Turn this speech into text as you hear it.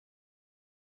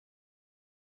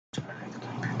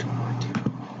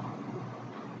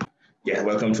Yeah,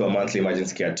 welcome to our monthly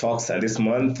emergency care talks. And this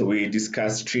month we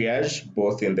discuss triage,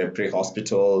 both in the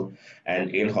pre-hospital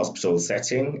and in-hospital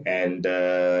setting. And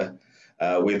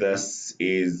with us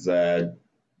is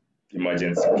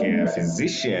emergency care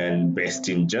physician based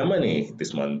in Germany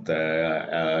this month.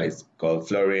 He's called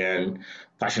Florian,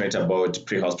 passionate about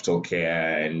pre-hospital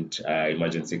care and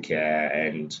emergency care.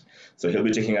 And so he'll be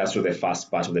taking us through the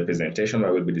first part of the presentation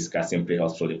where we'll be discussing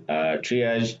pre-hospital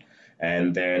triage.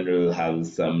 And then we'll have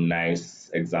some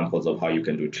nice examples of how you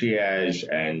can do triage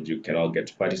and you can all get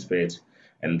to participate.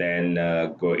 And then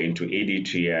go into ED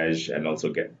triage and also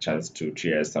get a chance to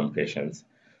triage some patients.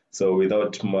 So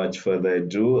without much further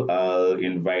ado, I'll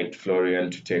invite Florian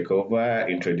to take over,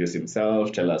 introduce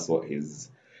himself, tell us what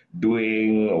he's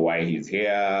doing, why he's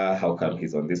here, how come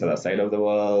he's on this other side of the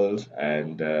world,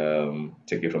 and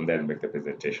take it from there and make the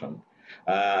presentation.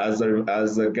 As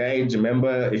a guide,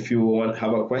 remember if you want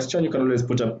have a question, you can always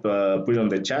put it on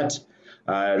the chat,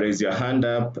 raise your hand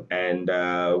up, and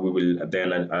we will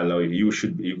then allow you.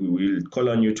 We will call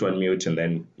on you to unmute, and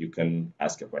then you can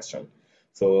ask a question.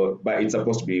 So, but it's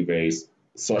supposed to be very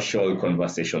social,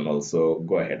 conversational. So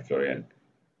go ahead, Florian.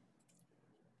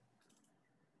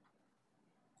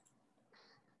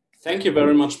 Thank you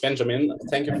very much, Benjamin.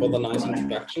 Thank you for the nice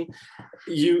introduction.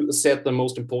 You said the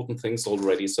most important things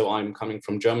already. So I'm coming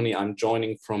from Germany. I'm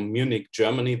joining from Munich,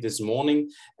 Germany this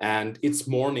morning, and it's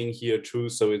morning here too.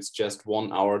 So it's just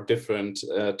 1 hour different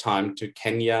time to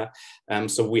Kenya.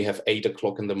 So we have 8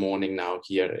 o'clock in the morning now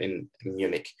here in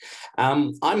Munich.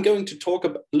 I'm going to talk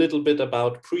a little bit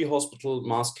about pre-hospital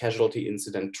mass casualty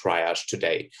incident triage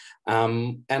today.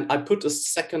 And I put a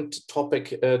second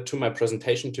topic to my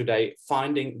presentation today,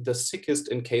 finding the sickest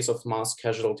in case of mass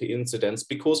casualty incidents,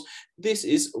 because this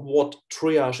is what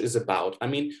triage is about. I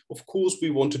mean, of course, we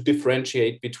want to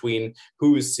differentiate between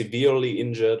who is severely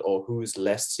injured or who is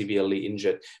less severely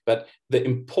injured. But the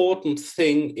important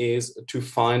thing is to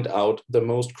find out the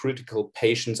most critical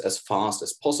patients as fast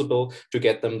as possible to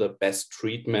get them the best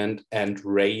treatment and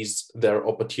raise their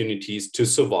opportunities to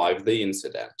survive the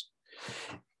incident.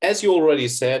 As you already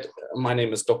said, my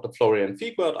name is Dr. Florian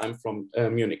Fiegbert. I'm from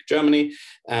Munich, Germany.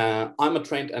 I'm a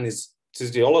trained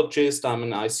anesthesiologist. I'm an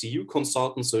ICU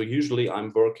consultant. So usually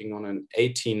I'm working on an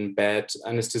 18-bed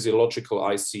anesthesiological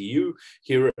ICU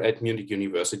here at Munich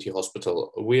University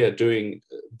Hospital. We are doing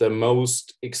the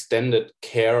most extended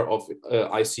care of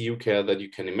ICU care that you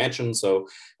can imagine. So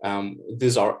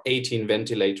these are 18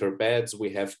 ventilator beds.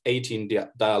 We have 18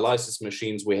 dialysis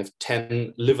machines. We have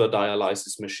 10 liver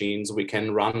dialysis machines. We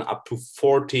can run up to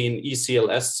 14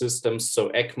 ECLS systems, so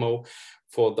ECMO,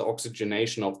 for the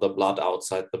oxygenation of the blood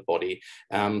outside the body.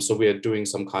 So we are doing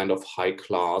some kind of high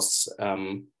class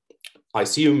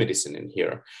ICU medicine in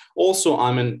here. Also,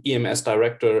 I'm an EMS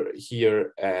director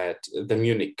here at the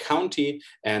Munich County,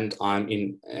 and I'm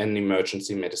an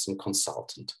emergency medicine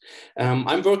consultant.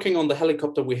 I'm working on the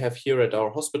helicopter we have here at our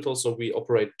hospital. So we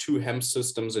operate 2 HEM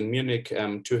systems in Munich,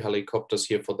 2 helicopters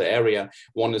here for the area.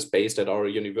 One is based at our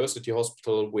university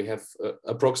hospital. We have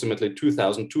approximately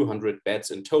 2,200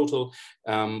 beds in total.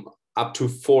 Up to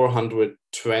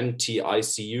 420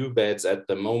 ICU beds at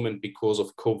the moment because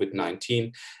of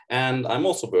COVID-19. And I'm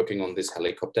also working on this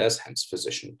helicopter as HEMS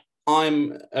physician.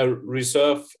 I'm a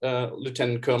reserve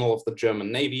lieutenant colonel of the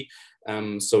German Navy.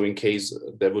 So in case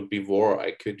there would be war,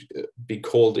 I could be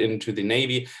called into the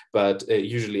Navy, but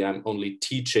usually I'm only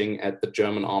teaching at the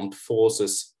German Armed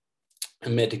Forces, a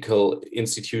medical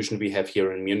institution we have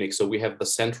here in Munich. So we have the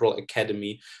Central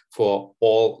Academy for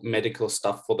all medical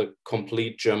stuff for the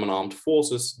complete German Armed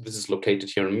Forces. This is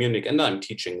located here in Munich, and I'm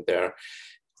teaching there.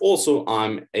 Also,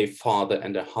 I'm a father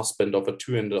and a husband of a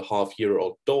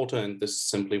 2.5-year-old daughter, and this is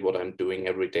simply what I'm doing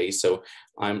every day. So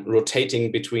I'm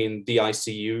rotating between the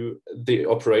ICU, the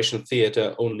operation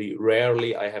theater only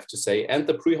rarely, I have to say, and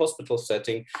the pre-hospital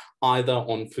setting, either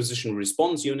on physician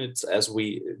response units, as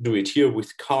we do it here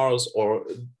with cars, or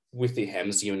with the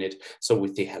HEMS unit, so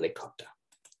with the helicopter.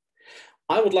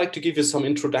 I would like to give you some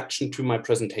introduction to my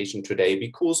presentation today,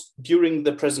 because during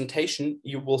the presentation,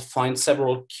 you will find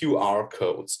several QR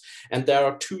codes. And there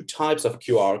are 2 types of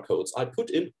QR codes. I put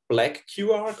in black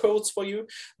QR codes for you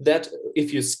that,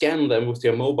 if you scan them with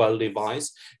your mobile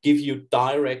device, give you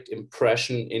direct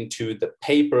impression into the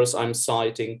papers I'm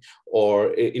citing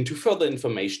or into further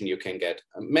information you can get.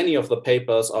 Many of the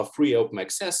papers are free open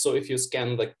access. So if you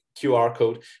scan the QR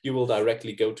code, you will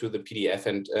directly go to the PDF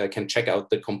and can check out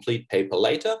the complete paper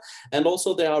later. And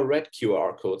also there are red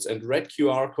QR codes, and red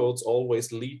QR codes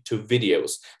always lead to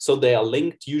videos. So they are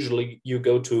linked. Usually you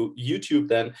go to YouTube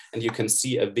then, and you can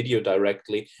see a video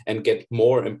directly and get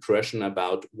more impression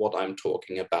about what I'm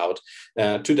talking about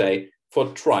today. for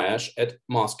triage at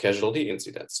mass casualty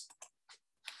incidents.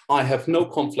 I have no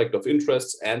conflict of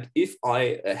interest, and if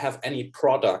I have any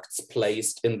products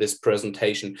placed in this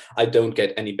presentation, I don't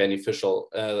get any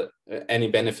any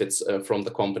benefits from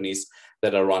the companies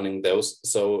that are running those.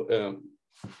 So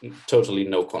totally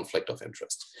no conflict of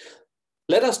interest.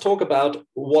 Let us talk about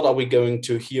what are we going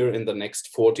to hear in the next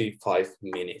 45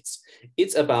 minutes.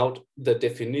 It's about the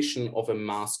definition of a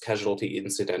mass casualty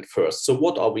incident first. So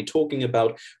what are we talking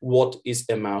about? What is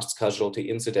a mass casualty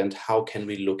incident? How can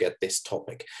we look at this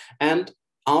topic? And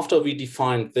after we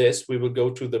define this, we will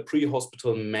go to the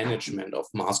pre-hospital management of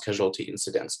mass casualty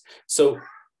incidents. So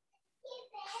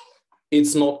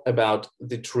it's not about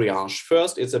the triage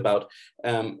first, it's about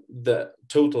the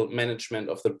total management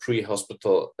of the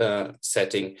pre-hospital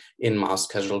setting in mass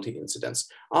casualty incidents.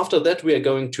 After that, we are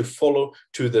going to follow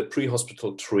to the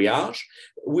pre-hospital triage.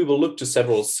 We will look to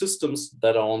several systems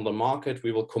that are on the market.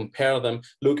 We will compare them,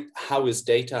 look how is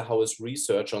data, how is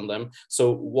research on them.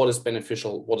 So what is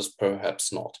beneficial, what is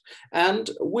perhaps not. And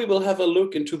we will have a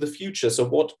look into the future. So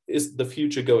what is the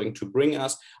future going to bring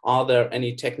us? Are there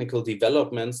any technical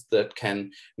developments that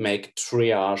can make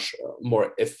triage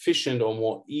more efficient or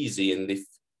more easy in the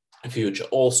future?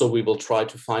 Also, we will try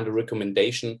to find a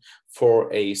recommendation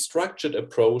for a structured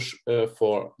approach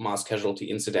for mass casualty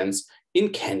incidents in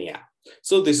Kenya.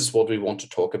 So this is what we want to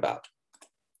talk about.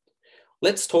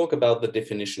 Let's talk about the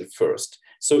definition first.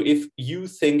 So if you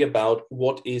think about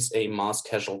what is a mass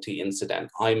casualty incident,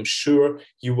 I'm sure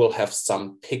you will have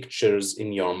some pictures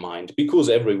in your mind, because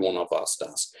every one of us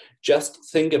does.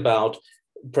 Just think about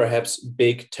perhaps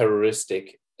big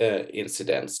terroristic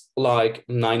incidents like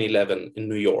 9/11 in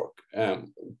New York,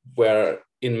 where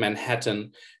in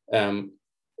Manhattan,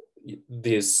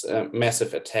 this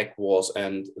massive attack was,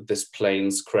 and this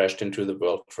planes crashed into the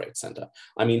World Trade Center.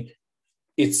 I mean,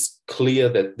 it's clear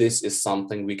that this is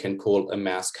something we can call a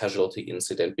mass casualty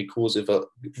incident, because if a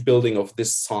building of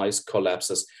this size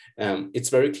collapses, it's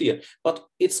very clear. But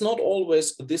it's not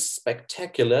always this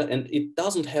spectacular, and it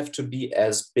doesn't have to be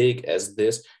as big as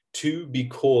this to be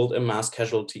called a mass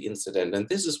casualty incident. And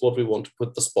this is what we want to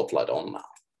put the spotlight on now.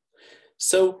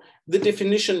 So the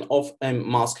definition of a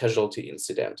mass casualty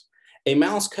incident. A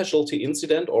mass casualty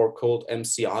incident, or called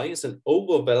MCI, is an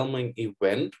overwhelming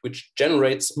event which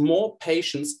generates more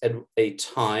patients at a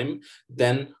time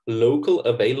than local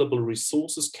available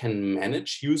resources can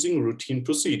manage using routine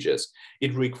procedures.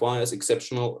 It requires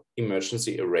exceptional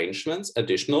emergency arrangements,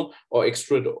 additional or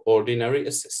extraordinary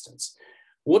assistance.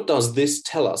 What does this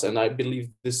tell us? And I believe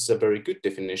this is a very good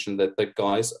definition that the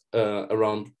guys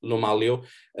around Lomalio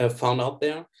found out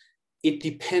there. It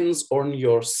depends on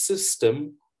your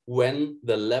system when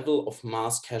the level of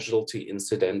mass casualty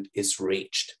incident is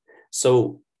reached.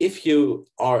 So if you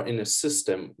are in a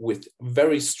system with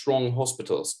very strong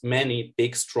hospitals, many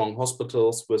big strong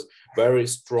hospitals with very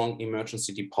strong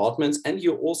emergency departments, and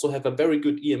you also have a very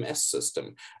good EMS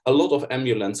system, a lot of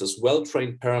ambulances,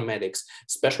 well-trained paramedics,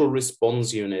 special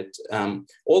response unit,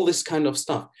 all this kind of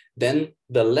stuff, then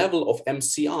the level of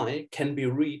MCI can be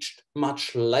reached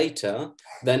much later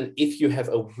than if you have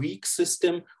a weak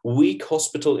system, weak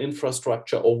hospital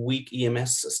infrastructure, or weak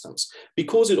EMS systems,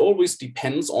 because it always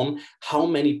depends on how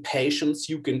many patients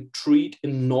you can treat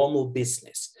in normal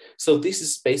business. So this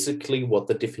is basically what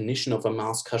the definition of a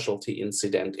mass casualty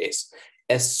incident is.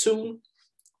 As soon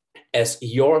as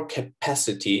your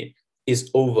capacity is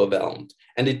overwhelmed,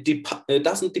 and it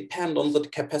doesn't depend on the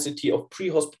capacity of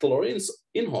pre-hospital or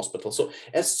in-hospital. So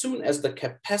as soon as the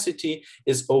capacity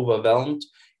is overwhelmed,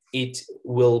 it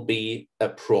will be a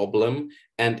problem,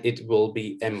 and it will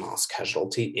be a mass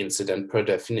casualty incident per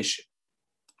definition.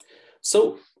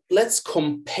 So let's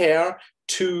compare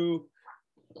two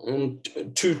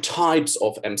types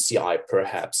of MCI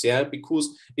perhaps, yeah,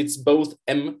 because it's both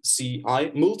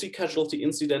MCI, multi-casualty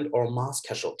incident, or mass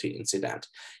casualty incident.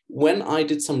 When I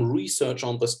did some research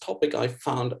on this topic, I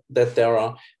found that there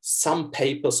are some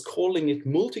papers calling it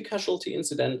multi-casualty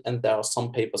incident, and there are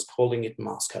some papers calling it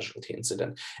mass casualty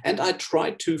incident. And I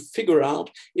tried to figure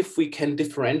out if we can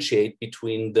differentiate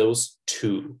between those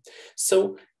two.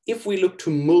 So if we look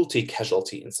to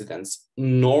multi-casualty incidents,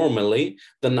 normally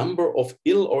the number of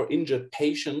ill or injured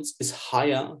patients is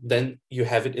higher than you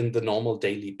have it in the normal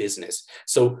daily business.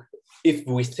 So if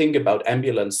we think about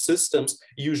ambulance systems,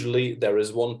 usually there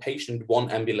is one patient,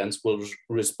 one ambulance will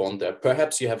respond there.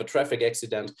 Perhaps you have a traffic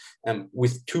accident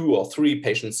with 2 or 3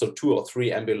 patients, so 2 or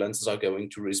 3 ambulances are going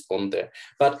to respond there.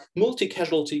 But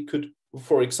multi-casualty could,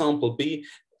 for example, be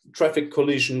traffic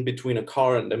collision between a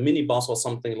car and a minibus or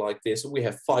something like this. We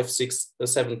have 5, 6,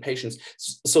 7 patients.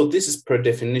 So this is per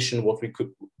definition what we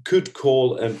could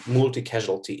call a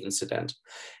multi-casualty incident.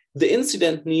 The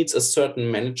incident needs a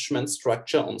certain management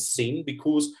structure on scene,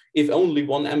 because if only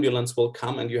one ambulance will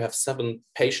come and you have 7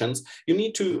 patients, you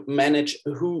need to manage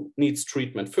who needs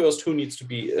treatment first, who needs to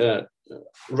be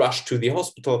rushed to the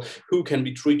hospital, who can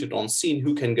be treated on scene,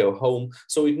 who can go home.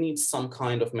 So it needs some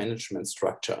kind of management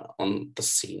structure on the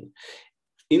scene.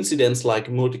 Incidents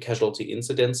like multi-casualty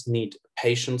incidents need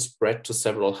patients spread to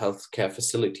several healthcare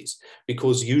facilities,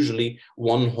 because usually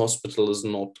one hospital is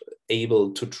not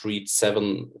able to treat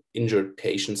 7 injured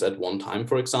patients at one time,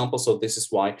 for example. So this is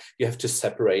why you have to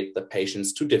separate the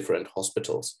patients to different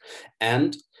hospitals.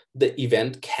 And the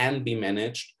event can be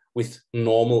managed with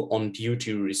normal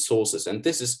on-duty resources. And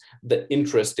this is the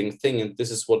interesting thing, and this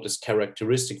is what is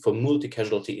characteristic for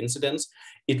multi-casualty incidents.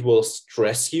 It will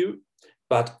stress you,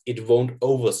 but it won't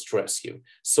overstress you.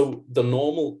 So the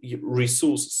normal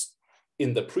resources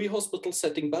in the pre-hospital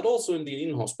setting, but also in the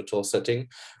in-hospital setting,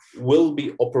 will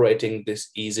be operating this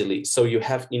easily. So you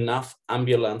have enough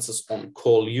ambulances on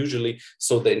call usually,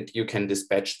 so that you can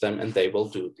dispatch them and they will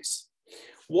do this.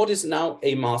 What is now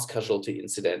a mass casualty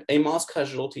incident? A mass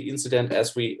casualty incident,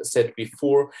 as we said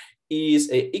before, is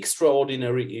an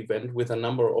extraordinary event with a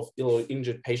number of ill or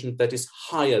injured patients that is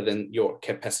higher than your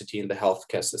capacity in the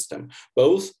healthcare system,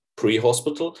 both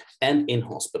pre-hospital and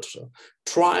in-hospital.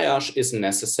 Triage is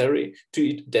necessary to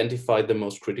identify the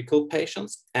most critical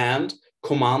patients, and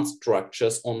command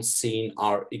structures on scene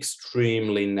are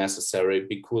extremely necessary,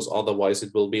 because otherwise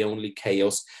it will be only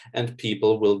chaos and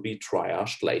people will be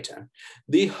triaged later.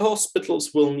 The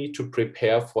hospitals will need to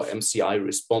prepare for MCI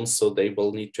response, so they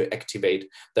will need to activate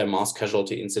their mass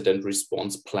casualty incident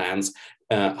response plans,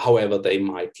 however they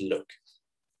might look.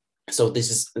 So this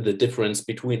is the difference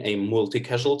between a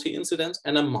multi-casualty incident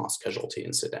and a mass casualty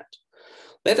incident.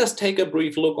 Let us take a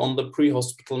brief look on the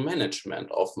pre-hospital management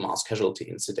of mass casualty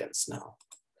incidents now.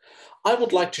 I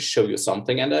would like to show you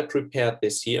something, and I prepared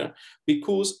this here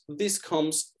because this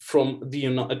comes from the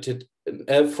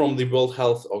World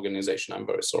Health Organization. I'm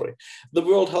very sorry. The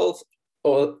World Health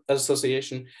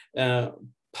Association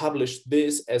published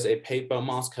this as a paper,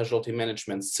 Mass Casualty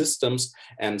Management Systems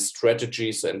and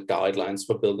Strategies and Guidelines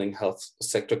for Building Health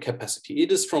Sector Capacity.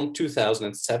 It is from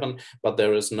 2007, but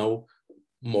there is no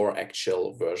more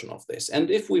actual version of this.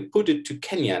 And if we put it to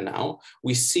Kenya now,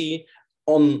 we see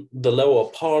on the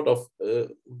lower part of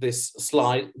this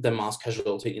slide, the mass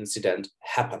casualty incident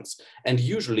happens. And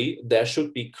usually there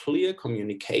should be clear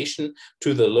communication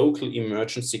to the local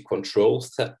emergency control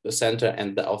center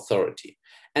and the authority.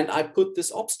 And I put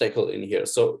this obstacle in here.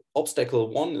 So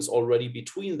obstacle 1 is already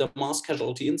between the mass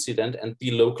casualty incident and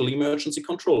the local emergency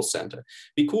control center.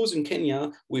 Because in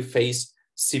Kenya, we face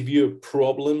severe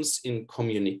problems in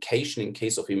communication in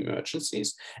case of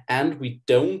emergencies, and we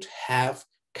don't have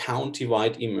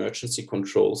county-wide emergency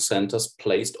control centers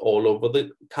placed all over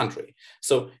the country.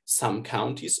 So some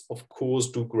counties, of course,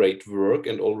 do great work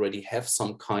and already have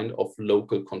some kind of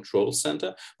local control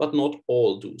center, but not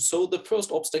all do. So the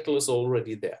first obstacle is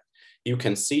already there. You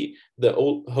can see the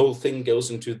whole thing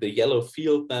goes into the yellow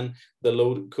field, then the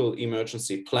local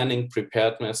emergency planning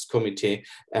preparedness committee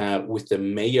with the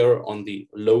mayor on the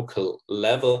local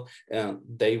level.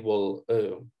 They will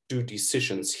do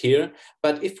decisions here.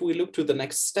 But if we look to the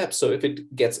next step, so if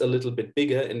it gets a little bit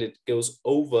bigger and it goes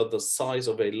over the size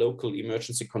of a local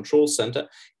emergency control center,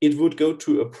 it would go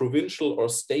to a provincial or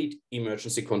state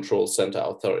emergency control center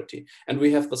authority. And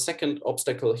we have the second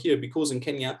obstacle here, because in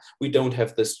Kenya, we don't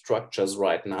have the structures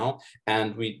right now,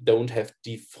 and we don't have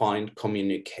defined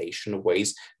communication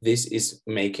ways. This is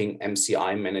making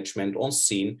MCI management on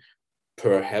scene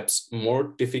perhaps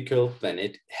more difficult than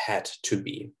it had to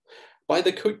be. By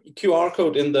the QR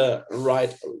code in the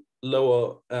right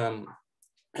lower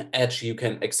edge, you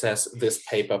can access this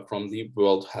paper from the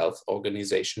World Health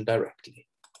Organization directly.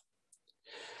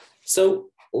 So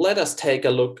let us take a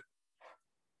look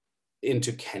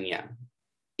into Kenya.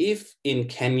 If in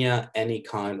Kenya any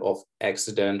kind of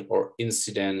accident or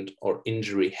incident or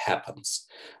injury happens,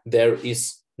 there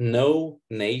is no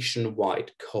nationwide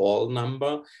call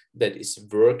number that is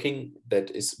working,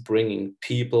 that is bringing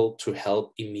people to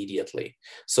help immediately.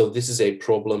 So this is a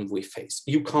problem we face.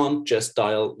 You can't just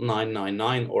dial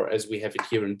 999, or as we have it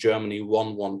here in Germany,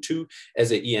 112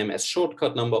 as an EMS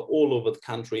shortcut number all over the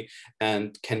country,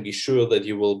 and can be sure that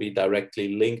you will be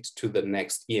directly linked to the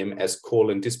next EMS call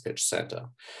and dispatch center.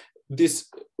 This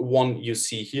one you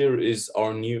see here is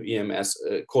our new EMS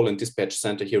call and dispatch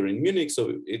center here in Munich.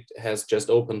 So it has just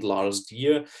opened last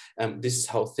year. This is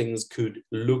how things could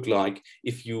look like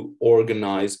if you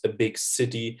organize a big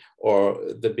city or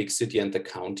the big city and the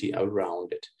county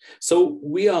around it. So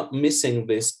we are missing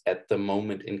this at the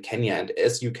moment in Kenya. And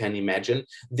as you can imagine,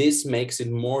 this makes it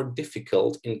more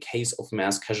difficult in case of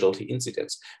mass casualty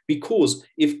incidents, because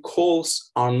if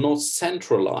calls are not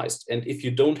centralized and if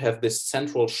you don't have this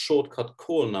central shortcut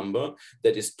call number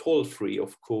that is toll-free,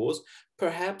 of course,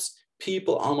 perhaps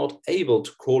people are not able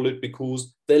to call it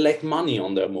because they lack money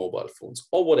on their mobile phones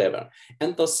or whatever.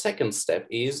 And the second step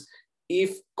is,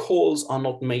 if calls are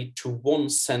not made to one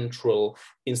central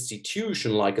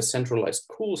institution, like a centralized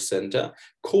call center,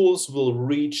 calls will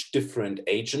reach different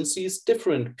agencies,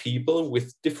 different people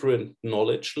with different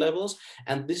knowledge levels,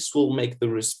 and this will make the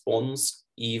response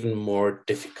even more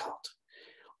difficult.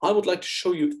 I would like to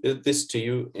show you this to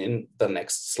you in the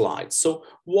next slide. So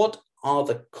what are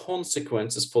the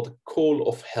consequences for the call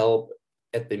of help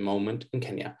at the moment in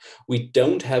Kenya? We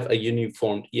don't have a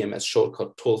uniform EMS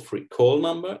shortcut toll-free call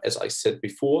number. As I said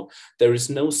before, there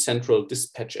is no central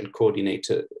dispatch and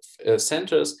coordinator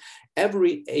centers.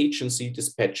 Every agency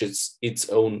dispatches its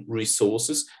own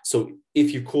resources. So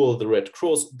if you call the Red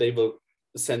Cross, they will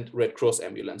send Red Cross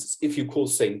ambulances. If you call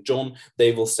St. John,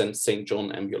 they will send St.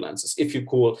 John ambulances. If you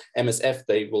call MSF,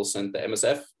 they will send the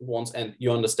MSF ones, and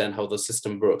you understand how the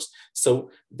system works.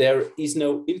 So there is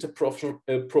no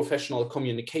interprofessional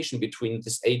communication between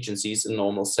these agencies in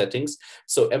normal settings.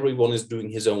 So everyone is doing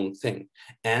his own thing.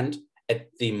 And at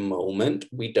the moment,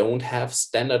 we don't have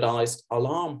standardized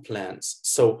alarm plans.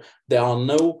 So there are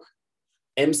no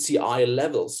MCI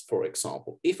levels, for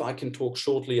example, if I can talk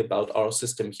shortly about our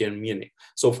system here in Munich.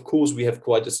 So of course, we have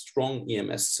quite a strong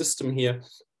EMS system here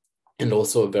and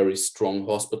also a very strong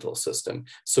hospital system.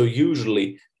 So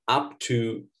usually up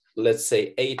to, let's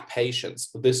say, 8 patients.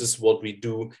 This is what we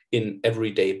do in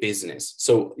everyday business.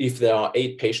 So if there are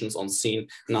 8 patients on scene,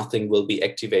 nothing will be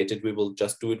activated. We will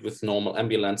just do it with normal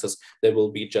ambulances. There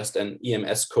will be just an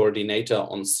EMS coordinator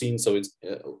on scene. So it's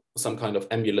some kind of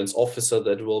ambulance officer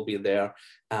that will be there,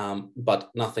 but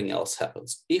nothing else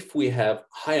happens. If we have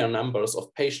higher numbers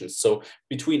of patients, so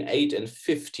between 8 and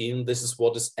 15, this is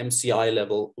what is MCI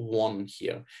level 1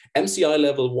 here. MCI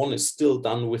level 1 is still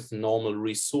done with normal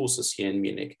resources here in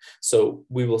Munich. So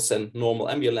we will send normal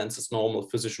ambulances, normal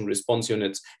physician response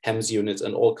units, HEMS units,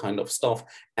 and all kind of stuff.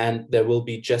 And there will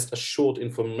be just a short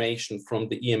information from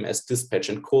the EMS dispatch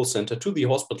and call center to the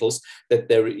hospitals that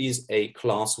there is a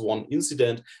class 1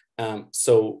 incident.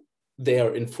 So they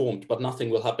are informed, but nothing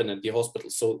will happen at the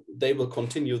hospital. So they will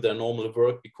continue their normal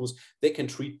work because they can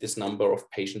treat this number of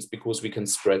patients because we can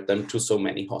spread them to so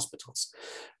many hospitals.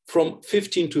 From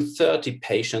 15 to 30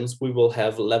 patients, we will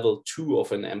have level 2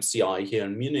 of an MCI here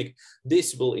in Munich.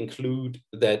 This will include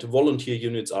that volunteer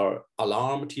units are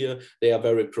alarmed here. They are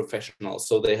very professional.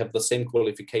 So they have the same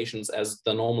qualifications as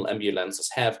the normal ambulances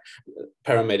have,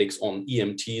 paramedics on,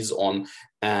 EMTs on,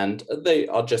 and they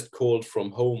are just called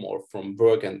from home or from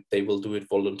work, and they will do it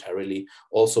voluntarily.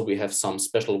 Also, we have some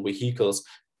special vehicles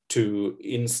to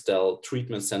install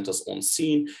treatment centers on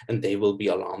scene, and they will be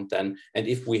alarmed then. And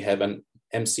if we have an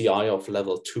MCI of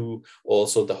level 2,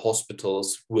 also the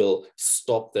hospitals will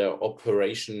stop their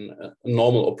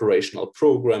normal operational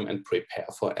program and prepare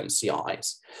for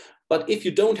MCIs. But if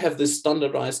you don't have this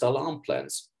standardized alarm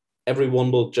plans, everyone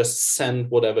will just send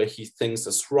whatever he thinks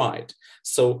is right.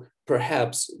 So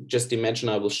perhaps, just imagine,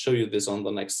 I will show you this on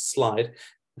the next slide,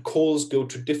 calls go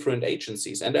to different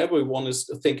agencies and everyone is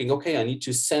thinking, okay, I need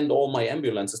to send all my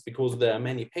ambulances because there are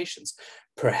many patients.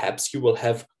 Perhaps you will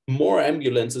have more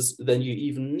ambulances than you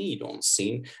even need on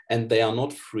scene, and they are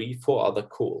not free for other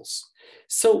calls.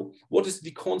 So what is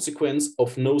the consequence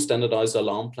of no standardized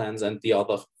alarm plans and the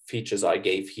other features I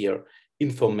gave here?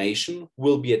 Information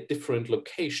will be at different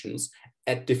locations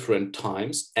at different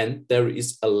times, and there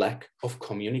is a lack of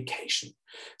communication.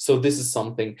 So this is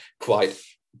something quite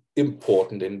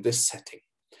important in this setting.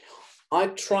 I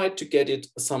tried to get it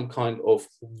some kind of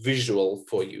visual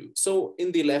for you. So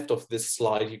in the left of this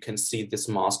slide, you can see this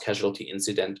mass casualty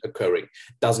incident occurring.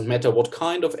 Doesn't matter what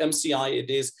kind of MCI it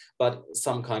is, but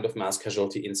some kind of mass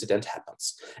casualty incident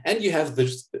happens. And you have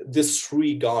these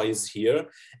 3 guys here,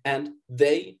 and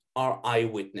they are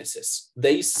eyewitnesses.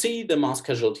 They see the mass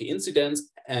casualty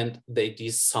incidents and they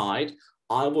decide,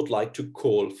 I would like to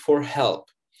call for help.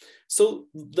 So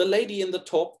the lady in the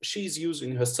top, she's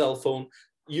using her cell phone,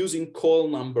 using call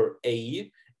number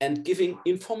A and giving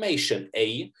information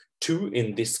A 2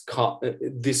 in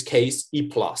this case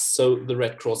E+, so the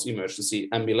Red Cross Emergency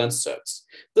Ambulance Service.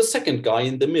 The second guy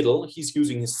in the middle, he's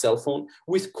using his cell phone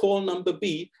with call number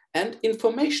B and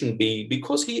information B,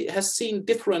 because he has seen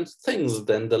different things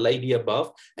than the lady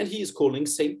above, and he is calling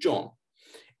St. John.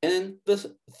 And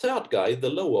the third guy, the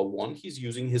lower one, he's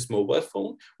using his mobile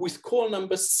phone with call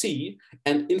number C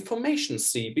and information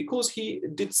C, because he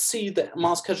did see the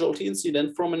mass casualty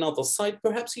incident from another side.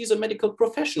 Perhaps he's a medical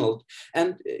professional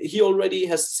and he already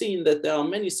has seen that there are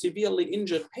many severely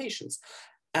injured patients.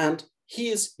 And he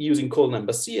is using call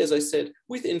number C, as I said,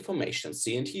 with information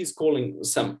C, and he is calling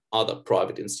some other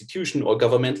private institution or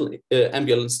governmental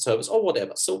ambulance service or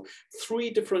whatever. So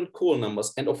 3 different call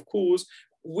numbers. And of course,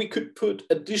 we could put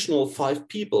additional 5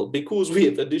 people because we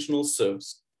have additional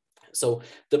serves. So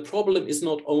the problem is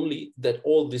not only that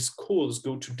all these calls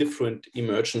go to different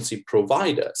emergency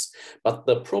providers, but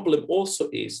the problem also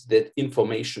is that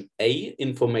information A,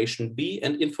 information B,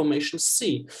 and information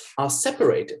C are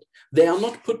separated. They are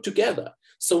not put together.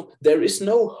 So there is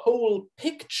no whole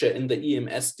picture in the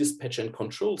EMS dispatch and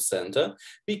control center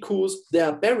because there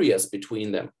are barriers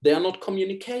between them. They are not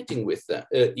communicating with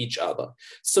each other.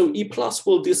 So E+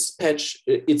 will dispatch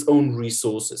its own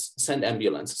resources, send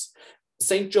ambulances.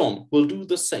 St. John will do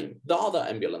the same. The other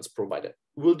ambulance provider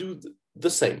will do the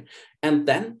same. And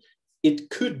then it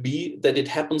could be that it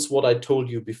happens what I told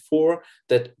you before,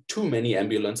 that too many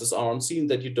ambulances are on scene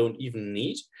that you don't even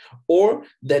need, or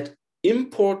that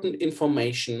important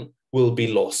information will be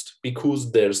lost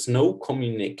because there's no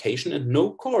communication and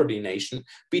no coordination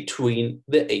between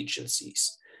the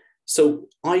agencies. So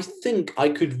I think I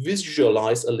could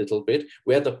visualize a little bit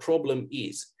where the problem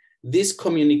is. This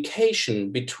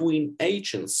communication between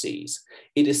agencies,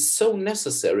 it is so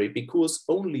necessary because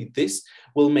only this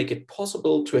will make it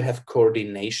possible to have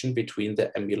coordination between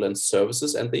the ambulance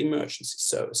services and the emergency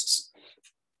services.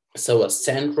 So a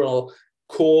central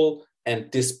call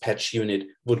and dispatch unit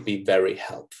would be very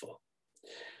helpful.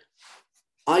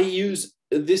 I use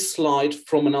this slide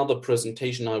from another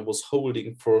presentation I was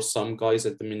holding for some guys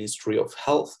at the Ministry of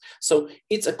Health. So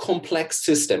it's a complex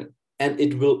system, and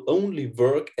it will only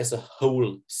work as a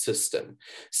whole system.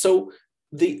 So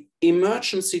the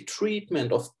emergency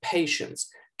treatment of patients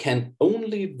can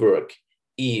only work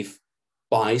if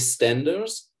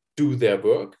bystanders do their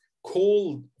work,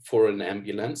 call for an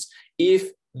ambulance,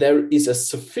 if there is a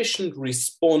sufficient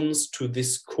response to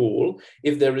this call,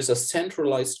 if there is a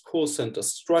centralized call center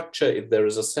structure, if there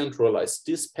is a centralized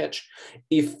dispatch,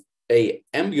 if an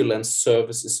ambulance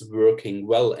service is working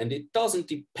well, and it doesn't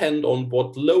depend on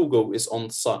what logo is on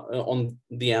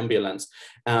the ambulance.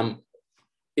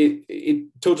 It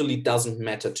totally doesn't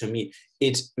matter to me.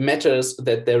 It matters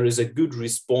that there is a good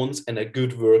response and a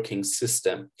good working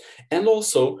system. And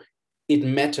also, it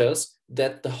matters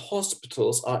that the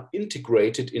hospitals are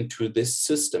integrated into this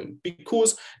system,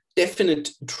 because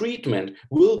definite treatment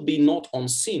will be not on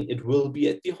scene, it will be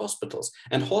at the hospitals.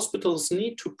 And hospitals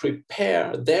need to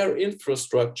prepare their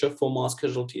infrastructure for mass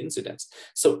casualty incidents.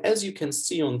 So as you can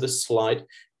see on this slide,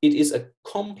 it is a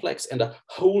complex and a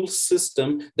whole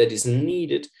system that is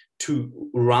needed to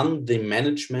run the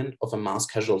management of a mass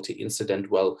casualty incident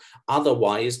well.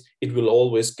 Otherwise, it will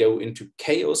always go into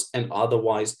chaos, and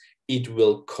otherwise it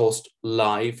will cost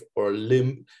life or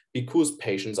limb because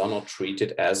patients are not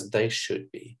treated as they should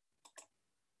be.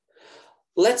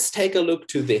 Let's take a look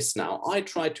to this now. I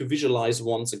try to visualize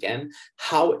once again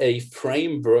how a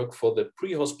framework for the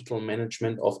pre-hospital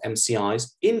management of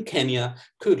MCIs in Kenya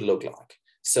could look like.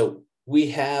 So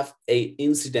we have an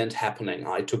incident happening.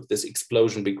 I took this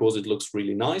explosion because it looks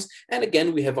really nice. And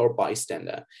again, we have our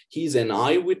bystander. He's an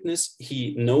eyewitness.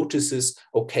 He notices,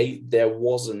 okay, there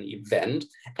was an event,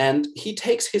 and he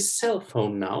takes his cell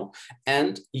phone now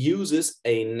and uses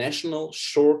a national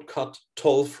shortcut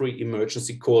toll-free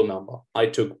emergency call number. I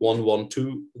took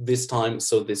 112 this time,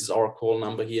 so this is our call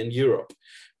number here in Europe.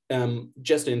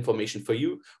 Just information for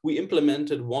you, we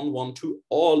implemented 112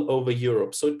 all over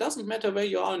Europe. So it doesn't matter where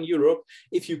you are in Europe.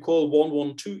 If you call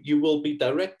 112, you will be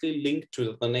directly linked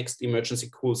to the next emergency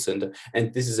call center.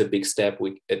 And this is a big step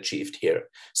we achieved here.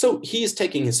 So he is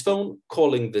taking his phone,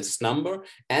 calling this number,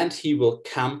 and he will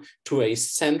come to a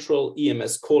central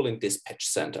EMS calling dispatch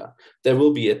center. There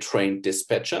will be a trained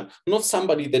dispatcher, not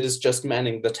somebody that is just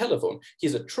manning the telephone.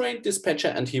 He's a trained dispatcher,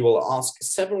 and he will ask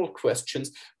several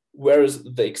questions. Where is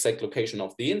the exact location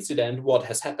of the incident? What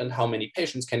has happened? How many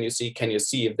patients can you see? Can you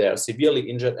see if they are severely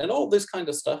injured? And all this kind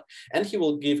of stuff. And he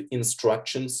will give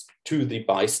instructions to the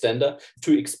bystander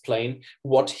to explain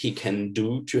what he can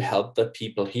do to help the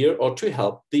people here or to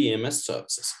help the EMS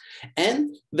services.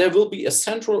 And there will be a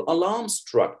central alarm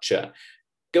structure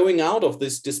going out of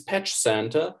this dispatch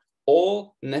center.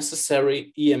 all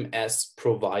necessary EMS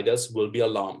providers will be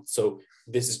alarmed. So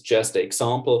this is just an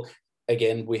example.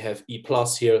 Again, we have E+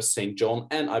 here, St. John,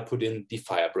 and I put in the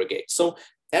fire brigade. So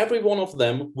every one of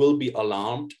them will be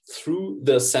alarmed through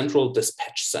the central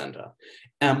dispatch center.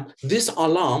 This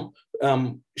alarm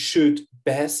should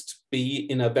best be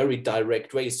in a very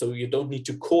direct way. So you don't need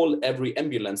to call every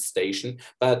ambulance station,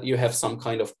 but you have some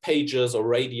kind of pagers or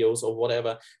radios or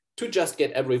whatever to just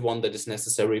get everyone that is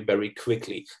necessary very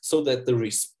quickly, so that the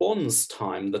response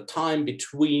time, the time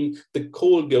between the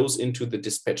call goes into the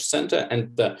dispatch center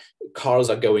and the cars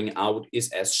are going out,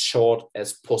 is as short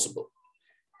as possible.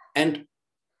 And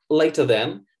later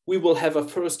then, we will have a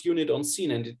first unit on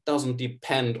scene, and it doesn't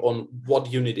depend on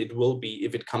what unit it will be,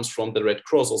 if it comes from the Red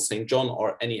Cross or St. John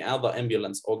or any other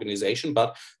ambulance organization,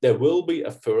 but there will be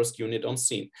a first unit on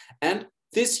scene. And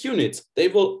these units, they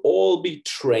will all be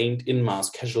trained in mass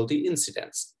casualty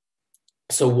incidents.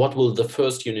 So what will the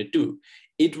first unit do?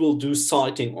 It will do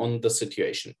sighting on the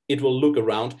situation. It will look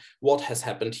around what has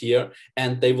happened here,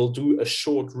 and they will do a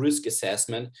short risk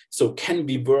assessment. So can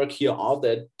we work here? Are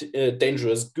there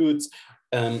dangerous goods?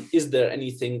 Is there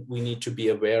anything we need to be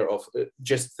aware of?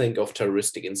 Just think of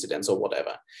terroristic incidents or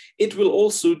whatever. It will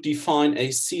also define a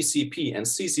CCP, and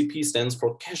CCP stands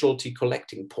for Casualty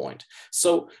Collecting Point.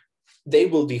 So they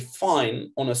will define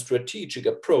on a strategic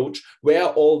approach where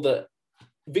all the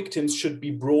victims should be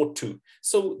brought to.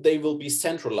 So they will be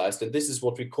centralized, and this is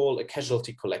what we call a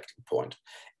casualty collecting point.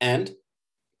 And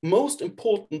most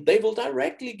important, they will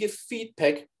directly give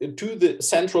feedback to the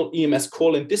central EMS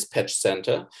call and dispatch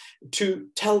center to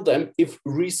tell them if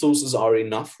resources are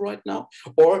enough right now,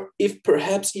 or if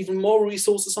perhaps even more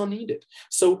resources are needed.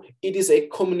 So it is a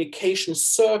communication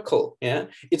circle. Yeah,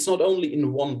 it's not only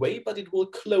in one way, but it will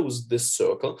close this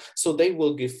circle. So they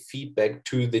will give feedback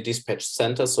to the dispatch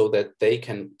center so that they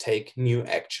can take new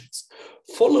actions.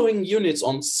 Following units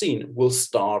on scene will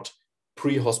start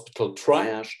pre-hospital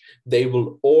triage. They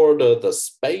will order the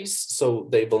space, so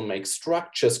they will make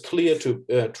structures clear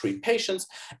to treat patients,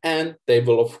 and they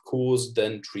will of course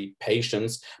then treat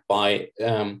patients by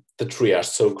the triage,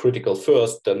 so critical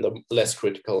first, then the less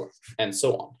critical, and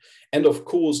so on. And of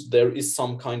course, there is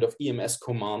some kind of EMS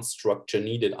command structure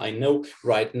needed. I know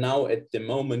right now at the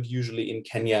moment, usually in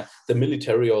Kenya, the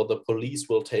military or the police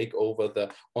will take over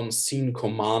the on-scene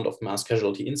command of mass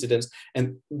casualty incidents.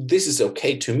 And this is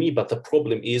okay to me, but the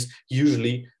problem is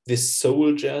usually the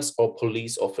soldiers or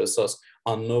police officers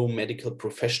are no medical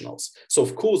professionals. So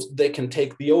of course they can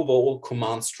take the overall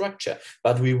command structure,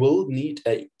 but we will need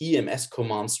a EMS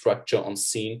command structure on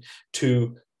scene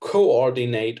to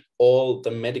coordinate all the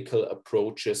medical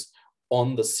approaches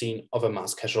on the scene of a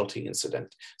mass casualty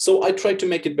incident. So I tried to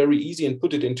make it very easy and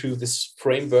put it into this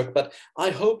framework, but I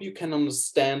hope you can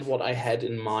understand what I had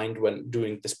in mind when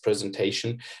doing this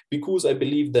presentation, because I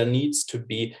believe there needs to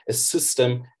be a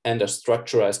system and a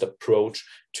structurized approach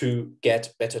to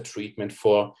get better treatment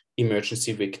for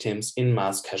emergency victims in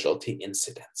mass casualty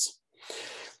incidents.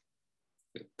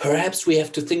 Perhaps we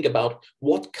have to think about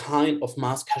what kind of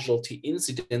mass casualty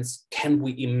incidents can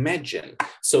we imagine.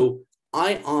 So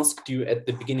I asked you at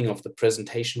the beginning of the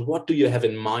presentation, what do you have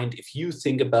in mind if you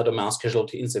think about a mass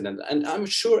casualty incident? And I'm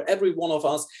sure every one of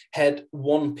us had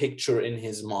one picture in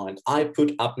his mind. I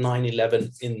put up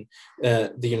 9/11 in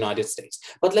the United States.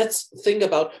 But let's think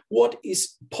about what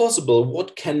is possible.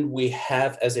 What can we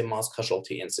have as a mass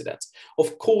casualty incident?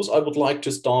 Of course, I would like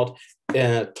to start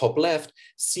top left,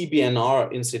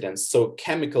 CBNR incidents, so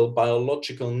chemical,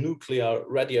 biological, nuclear,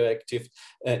 radioactive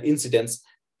incidents,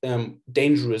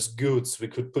 dangerous goods. We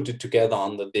could put it together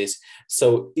under this.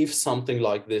 So if something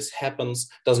like this happens,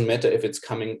 doesn't matter if it's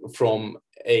coming from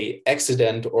an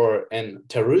accident or a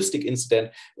terroristic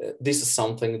incident, this is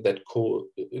something that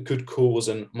could cause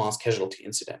a mass casualty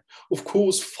incident. Of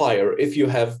course, fire. If you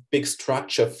have big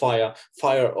structure fire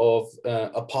of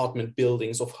apartment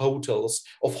buildings, of hotels,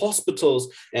 of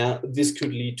hospitals, this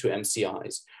could lead to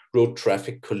MCIs. Road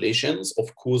traffic collisions,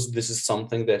 of course, this is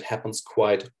something that happens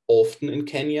quite often in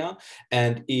Kenya.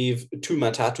 And if two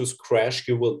matatus crash,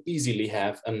 you will easily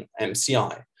have an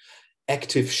MCI.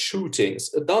 Active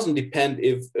shootings. It doesn't depend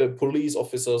if police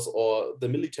officers or the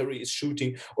military is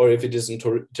shooting, or if it is a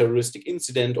terroristic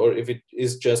incident, or if it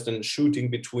is just a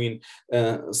shooting between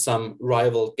some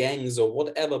rival gangs or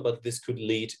whatever, but this could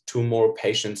lead to more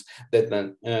patients that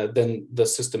than the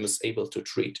system is able to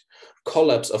treat.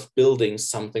 Collapse of buildings,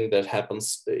 something that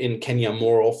happens in Kenya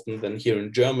more often than here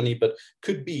in Germany, but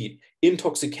could be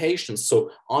intoxications. So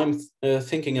I'm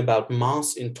thinking about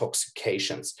mass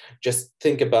intoxications. Just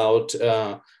think about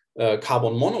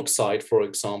carbon monoxide, for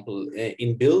example,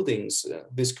 in buildings.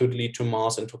 This could lead to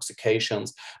mass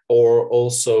intoxications, or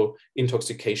also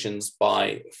intoxications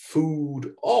by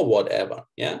food or whatever.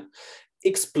 Yeah,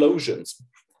 explosions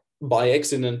by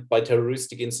accident, by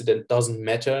terroristic incident, doesn't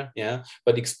matter, yeah,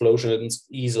 but explosions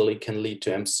easily can lead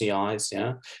to MCIs,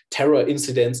 yeah. Terror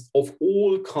incidents of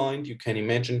all kind you can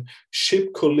imagine,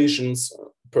 ship collisions,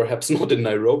 perhaps not in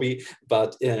Nairobi,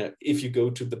 but if you go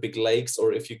to the big lakes,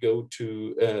 or if you go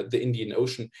to the Indian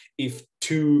Ocean, if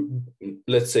two,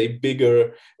 let's say,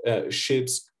 bigger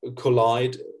ships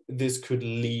collide, this could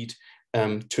lead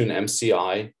to an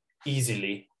MCI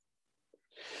easily.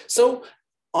 So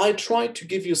I tried to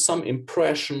give you some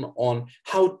impression on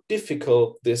how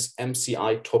difficult this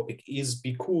MCI topic is,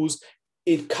 because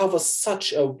it covers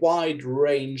such a wide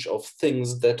range of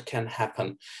things that can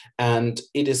happen, and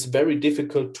it is very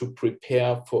difficult to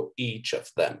prepare for each of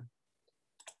them.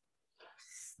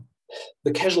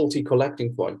 The casualty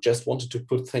collecting point, just wanted to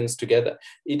put things together.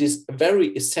 It is very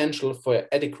essential for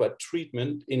adequate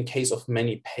treatment in case of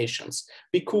many patients,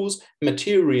 because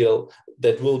material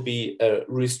that will be a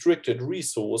restricted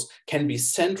resource can be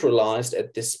centralized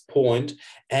at this point,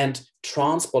 and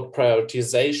transport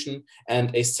prioritization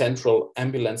and a central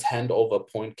ambulance handover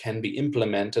point can be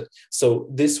implemented. So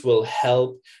this will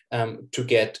help to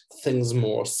get things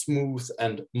more smooth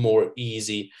and more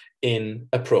easy in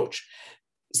approach.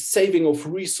 Saving of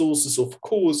resources, of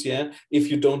course, yeah.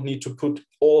 If you don't need to put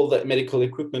all the medical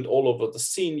equipment all over the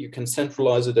scene, you can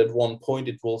centralize it at one point.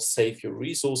 It will save your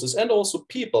resources and also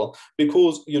people,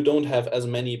 because you don't have as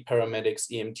many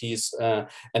paramedics, EMTs,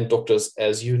 and doctors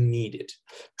as you need it.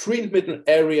 Treatment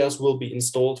areas will be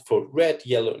installed for red,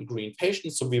 yellow, and green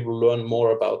patients. So we will learn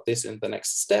more about this in the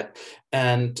next step.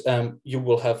 And you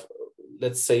will have,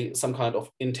 let's say, some kind of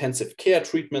intensive care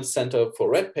treatment center for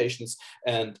red patients,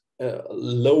 and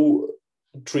low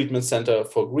treatment center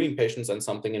for green patients, and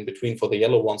something in between for the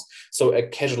yellow ones. So a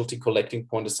casualty collecting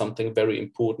point is something very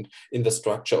important in the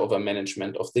structure of a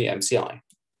management of the MCI.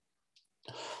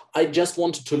 I just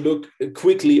wanted to look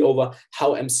quickly over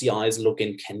how MCIs look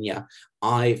in Kenya.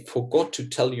 I forgot to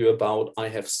tell you about, I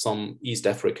have some East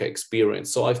Africa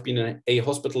experience. So I've been a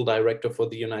hospital director for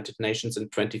the United Nations in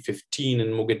 2015 in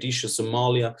Mogadishu,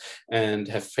 Somalia, and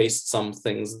have faced some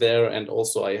things there. And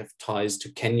also I have ties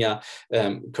to Kenya.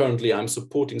 Currently, I'm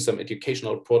supporting some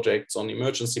educational projects on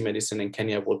emergency medicine in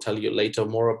Kenya. We'll tell you later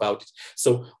more about it.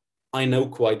 So I know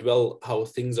quite well how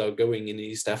things are going in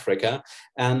East Africa.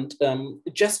 And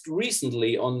just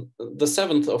recently, on the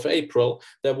 7th of April,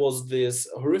 there was this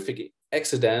horrific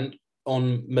accident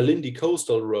on Malindi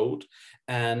Coastal Road,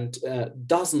 and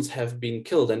dozens have been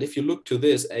killed. And if you look to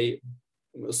this, a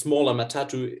smaller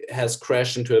matatu has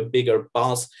crashed into a bigger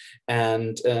bus,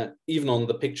 and even on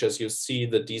the pictures, you see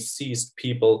the deceased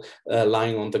people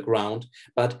lying on the ground.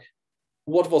 But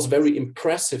what was very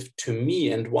impressive to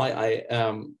me, and why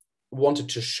I wanted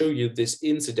to show you this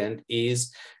incident,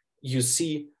 is you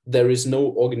see there is no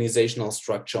organizational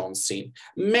structure on scene.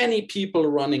 Many people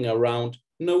running around,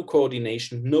 no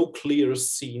coordination, no clear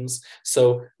scenes.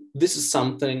 So this is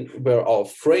something where our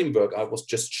framework I was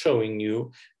just showing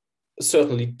you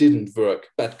certainly didn't work,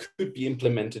 but could be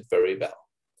implemented very well.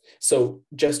 So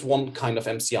just one kind of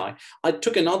MCI. I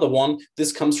took another one.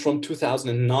 This comes from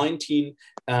 2019.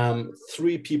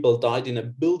 3 people died in a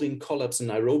building collapse in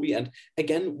Nairobi. And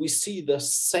again, we see the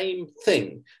same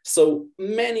thing. So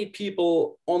many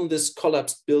people on this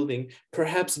collapsed building,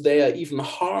 perhaps they are even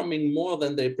harming more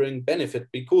than they bring benefit,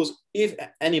 because if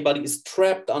anybody is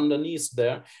trapped underneath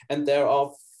there and there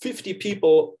are 50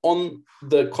 people on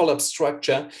the collapse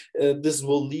structure, this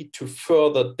will lead to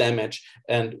further damage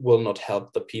and will not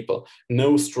help the people.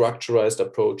 No structurized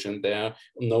approach in there,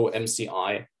 no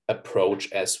MCI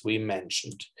approach as we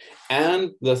mentioned.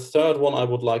 And the third one I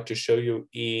would like to show you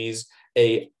is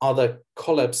a other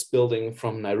collapse building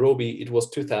from Nairobi. It was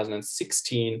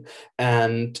 2016,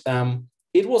 and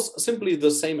it was simply the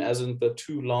same as in the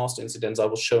 2 last incidents I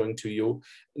was showing to you.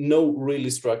 No really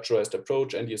structurized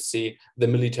approach, and you see the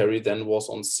military then was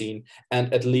on scene,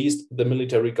 and at least the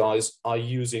military guys are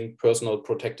using personal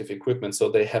protective equipment, so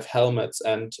they have helmets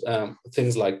and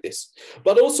things like this.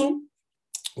 But also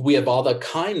we have other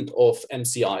kind of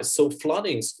MCIs, so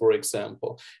floodings, for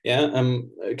example. Yeah,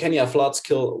 Kenya floods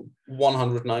kill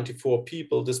 194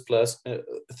 people, displace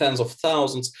tens of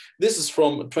thousands. This is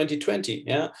from 2020.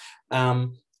 Yeah,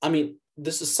 I mean,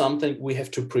 this is something we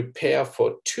have to prepare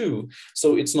for too.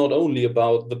 So it's not only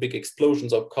about the big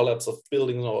explosions or collapse of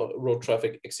buildings or road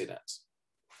traffic accidents.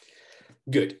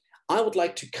 Good. I would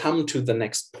like to come to the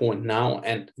next point now,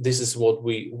 and this is what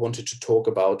we wanted to talk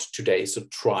about today. So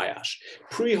triage,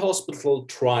 pre-hospital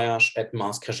triage at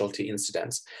mass casualty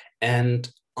incidents.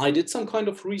 And I did some kind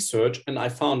of research and I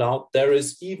found out there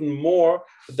is even more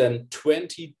than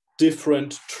 20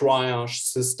 different triage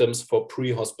systems for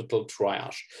pre-hospital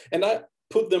triage. And I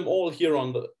put them all here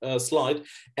on the slide,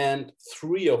 and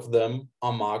 3 of them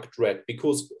are marked red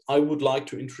because I would like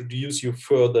to introduce you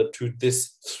further to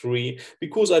these 3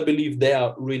 because I believe they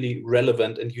are really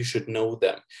relevant and you should know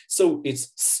them. So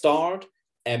it's START,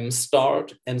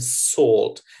 MSTART, and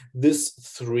SALT. These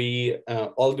 3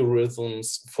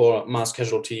 algorithms for mass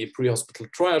casualty pre-hospital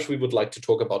triage we would like to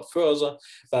talk about further,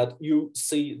 but you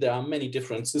see there are many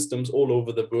different systems all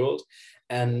over the world,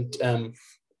 and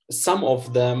some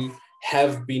of them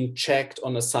have been checked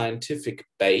on a scientific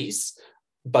base,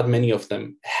 but many of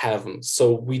them haven't.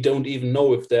 So we don't even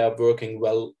know if they are working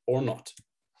well or not.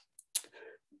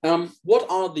 What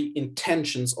are the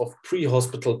intentions of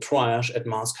pre-hospital triage at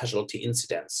mass casualty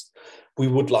incidents? We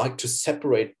would like to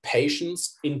separate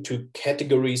patients into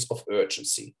categories of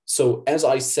urgency. So as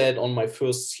I said on my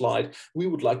first slide, we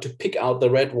would like to pick out the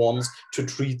red ones to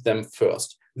treat them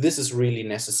first. This is really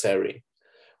necessary.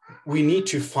 We need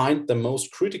to find the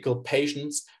most critical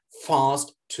patients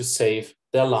fast to save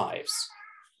their lives.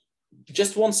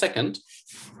 Just 1 second.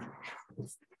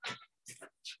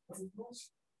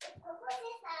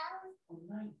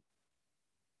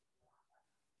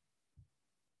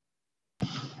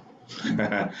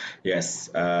 Yes,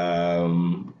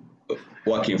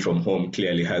 working from home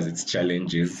clearly has its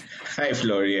challenges. Hi,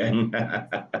 Florian.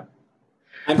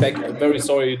 I'm back. Very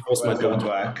sorry, it was my Welcome daughter.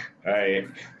 back. Hi.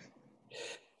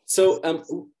 So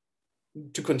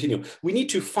to continue, we need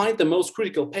to find the most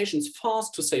critical patients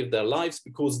fast to save their lives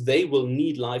because they will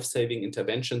need life-saving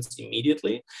interventions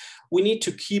immediately. We need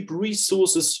to keep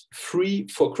resources free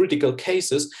for critical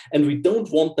cases, and we don't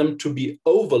want them to be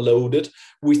overloaded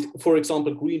with, for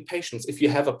example, green patients. If you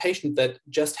have a patient that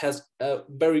just has a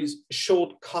very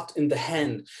short cut in the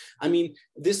hand, I mean,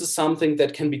 this is something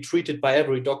that can be treated by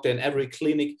every doctor in every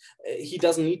clinic. He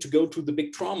doesn't need to go to the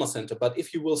big trauma center, but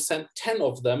if you will send 10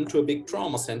 of them to a big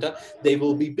trauma center, they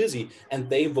will be busy and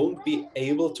they won't be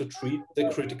able to treat the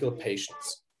critical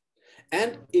patients.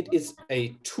 And it is a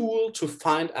tool to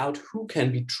find out who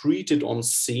can be treated on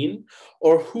scene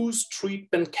or whose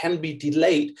treatment can be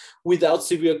delayed without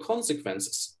severe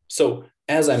consequences. So,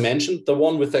 as I mentioned, the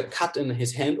one with a cut in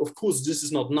his hand, of course, this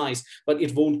is not nice, but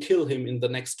it won't kill him in the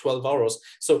next 12 hours.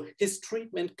 So his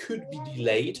treatment could be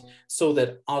delayed so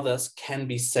that others can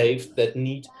be saved that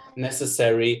need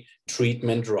necessary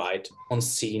treatment right on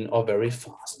scene or very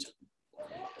fast.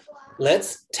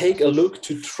 Let's take a look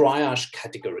to triage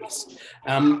categories.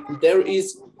 There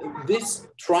is this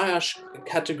triage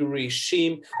category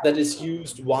scheme that is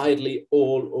used widely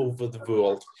all over the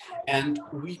world. And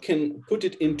we can put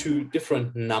it into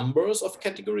different numbers of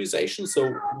categorization.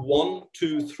 So 1,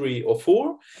 2, 3, or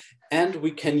 4. And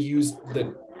we can use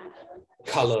the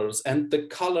colors. And the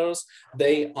colors,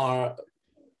 they are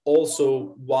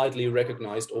also widely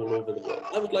recognized all over the world.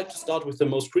 I would like to start with the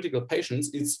most critical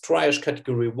patients. It's triage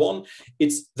category 1.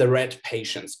 It's the red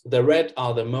patients. The red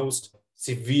are the most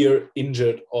severe,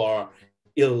 injured, or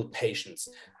ill patients.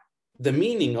 The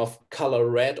meaning of color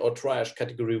red or triage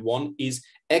category 1 is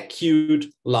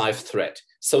acute life threat.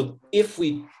 So if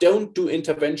we don't do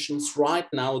interventions right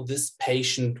now, this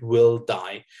patient will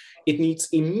die. It needs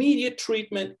immediate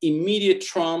treatment, immediate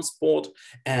transport,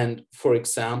 and for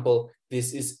example,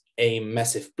 this is a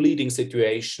massive bleeding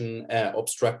situation,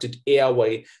 obstructed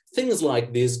airway. Things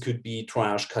like this could be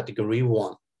triage category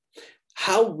 1.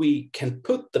 How we can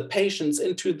put the patients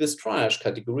into this triage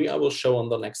category, I will show on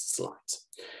the next slides.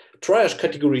 Triage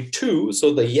category 2,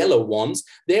 so the yellow ones,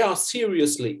 they are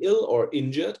seriously ill or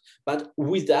injured, but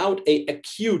without an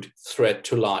acute threat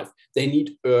to life. They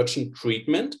need urgent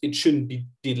treatment. It shouldn't be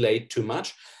delayed too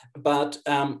much. But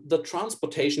the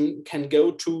transportation can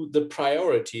go to the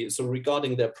priority, so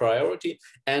regarding their priority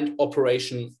and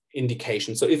operation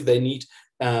indication. So if they need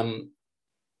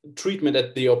treatment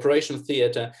at the operation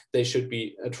theater, they should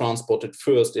be transported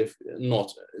first. If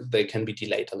not, they can be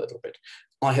delayed a little bit.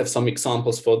 I have some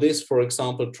examples for this. For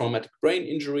example, traumatic brain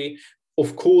injury.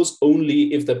 Of course,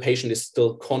 only if the patient is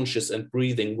still conscious and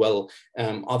breathing well.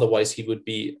 Otherwise, he would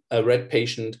be a red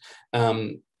patient.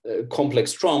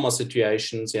 Complex trauma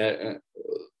situations,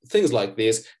 things like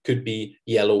this could be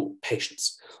yellow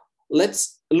patients.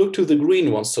 Let's look to the green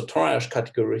ones, so triage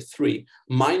category 3,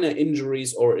 minor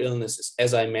injuries or illnesses.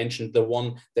 As I mentioned, the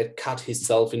one that cut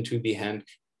himself into the hand,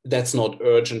 that's not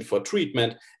urgent for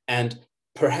treatment, and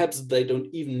perhaps they don't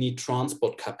even need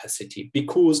transport capacity,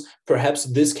 because perhaps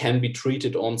this can be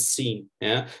treated on scene.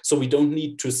 Yeah, so we don't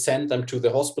need to send them to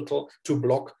the hospital to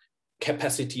block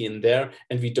capacity in there,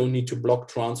 and we don't need to block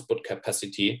transport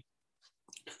capacity.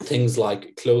 Things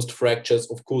like closed fractures,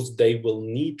 of course, they will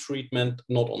need treatment,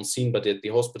 not on scene, but at the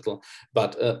hospital,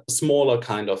 but smaller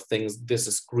kind of things. This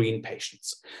is green patients.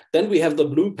 Then we have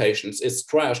the blue patients, it's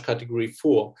triage category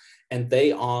 4, and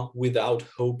they are without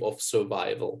hope of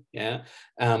survival. Yeah,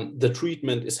 the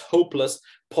treatment is hopeless.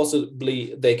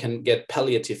 Possibly they can get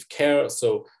palliative care,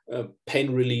 so pain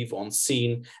relief on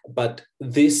scene, but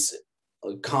this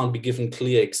can't be given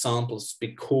clear examples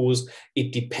because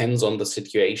it depends on the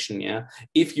situation. Yeah,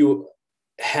 if you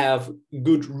have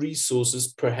good resources,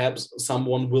 perhaps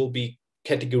someone will be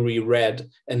category red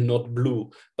and not blue.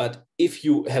 But if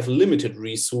you have limited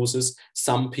resources,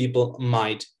 some people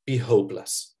might be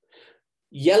hopeless.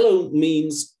 Yellow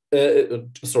means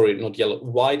sorry, not yellow,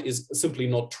 white is simply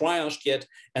not triaged yet,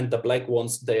 and the black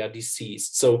ones, they are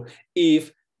deceased. So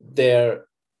if there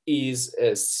is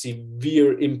a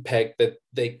severe impact that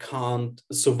they can't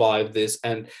survive this,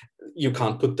 and you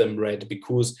can't put them red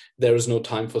because there is no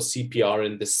time for CPR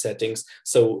in these settings,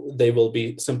 so they will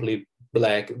be simply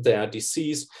black, they are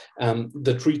deceased.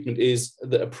 The treatment is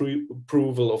the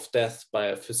approval of death by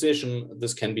a physician.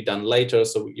 This can be done later,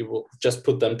 so you will just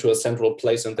put them to a central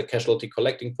place in the casualty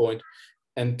collecting point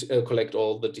and collect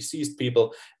all the deceased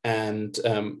people, and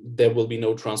there will be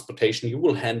no transportation. You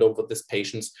will hand over these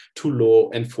patients to law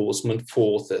enforcement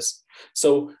for this.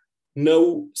 So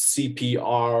no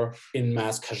CPR in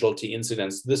mass casualty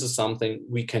incidents. This is something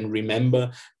we can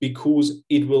remember, because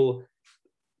it will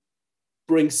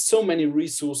bring so many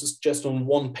resources just on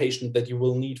one patient that you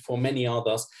will need for many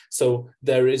others. So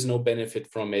there is no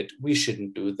benefit from it. We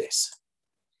shouldn't do this.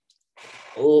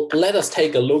 Let us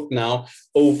take a look now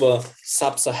over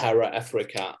Sub-Saharan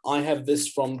Africa. I have this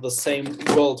from the same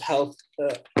World Health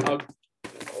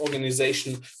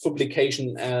Organization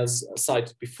publication as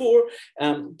cited before.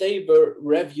 They were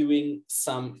reviewing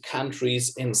some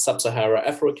countries in Sub-Saharan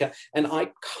Africa, and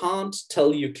I can't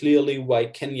tell you clearly why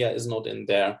Kenya is not in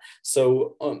there.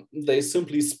 So they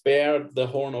simply spared the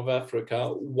Horn of Africa,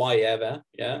 why ever,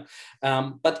 yeah.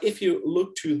 But if you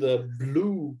look to the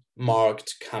blue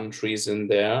marked countries in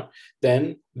there,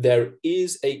 then there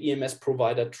is a EMS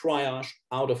provider triage,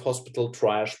 out of hospital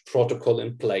triage protocol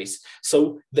in place.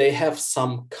 So they have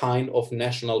some kind of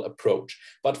national approach.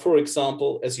 But for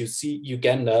example, as you see,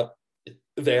 Uganda,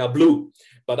 they are blue.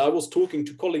 But I was talking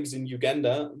to colleagues in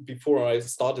Uganda before I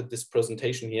started this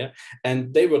presentation here,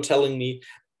 and they were telling me,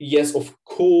 yes, of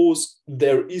course,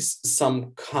 there is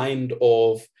some kind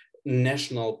of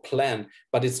national plan,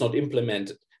 but it's not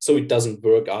implemented. So it doesn't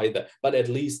work either, but at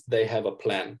least they have a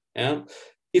plan. Yeah?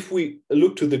 If we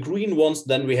look to the green ones,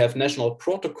 then we have national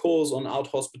protocols on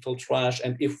out-hospital triage.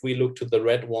 And if we look to the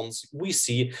red ones, we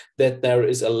see that there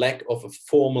is a lack of a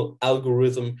formal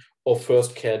algorithm of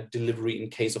first care delivery in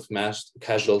case of mass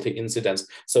casualty incidents.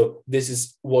 So this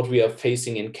is what we are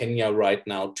facing in Kenya right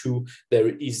now too. There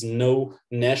is no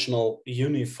national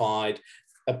unified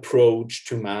approach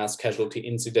to mass casualty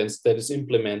incidents that is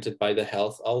implemented by the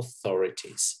health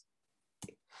authorities.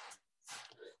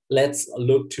 Let's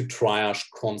look to triage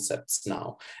concepts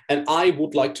now. And I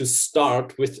would like to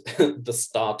start with the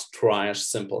START triage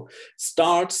simple.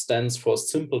 START stands for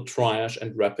simple triage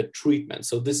and rapid treatment.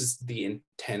 So this is the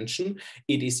intention.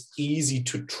 It is easy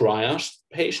to triage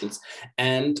patients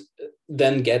and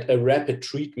then get a rapid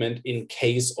treatment in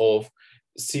case of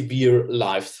severe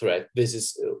life threat. This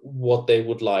is what they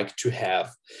would like to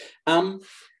have.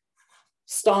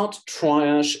 START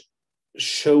triage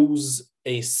shows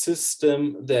a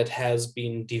system that has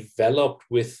been developed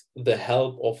with the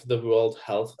help of the World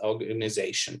Health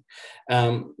Organization.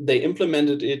 They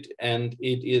implemented it, and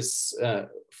it is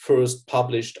first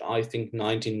published, I think,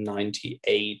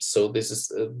 1998. So this is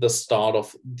the start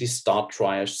of the START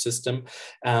triage system.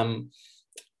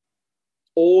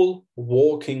 All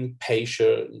walking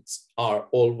patients are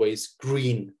always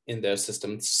green in their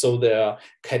system. So they are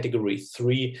category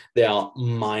 3, they are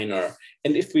minor.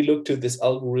 And if we look to this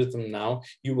algorithm now,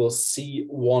 you will see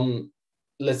one,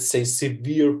 let's say,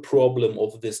 severe problem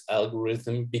of this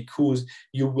algorithm, because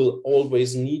you will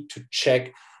always need to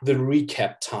check the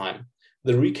recap time,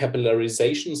 the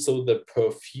recapillarization, so the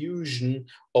perfusion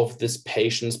of these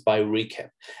patients by recap.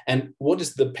 And what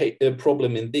is the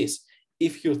problem in this?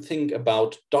 If you think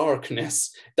about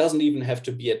darkness, it doesn't even have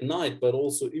to be at night, but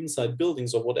also inside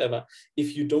buildings or whatever.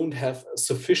 If you don't have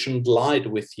sufficient light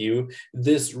with you,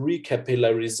 this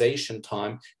recapillarization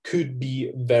time could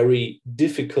be very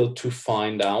difficult to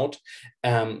find out.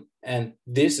 And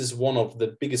this is one of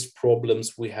the biggest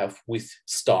problems we have with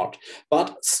START.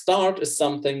 But START is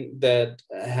something that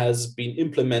has been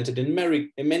implemented in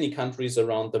many countries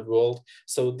around the world.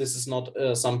 So this is not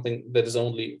something that is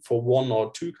only for one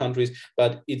or two countries,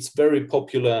 but it's very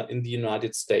popular in the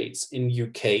United States, in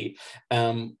UK,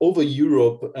 over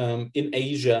Europe, in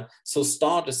Asia. So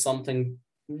START is something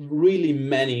really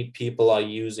many people are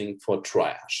using for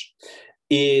triage.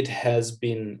 It has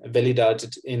been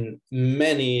validated in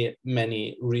many,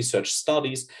 many research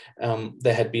studies.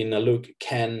 There had been a look,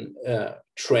 can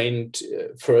trained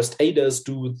first aiders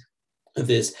do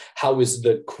this? How is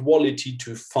the quality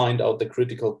to find out the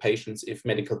critical patients if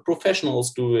medical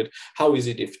professionals do it? How is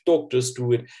it if doctors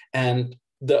do it? And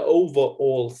the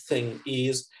overall thing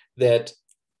is that,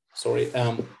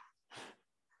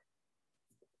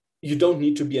 you don't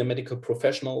need to be a medical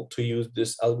professional to use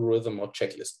this algorithm or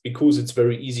checklist, because it's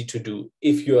very easy to do.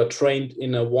 If you are trained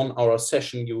in a 1-hour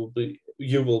session, you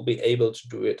will be able to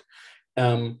do it.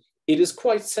 It is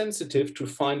quite sensitive to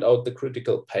find out the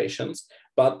critical patients,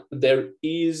 but there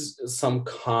is some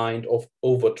kind of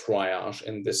over triage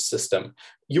in this system.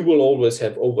 You will always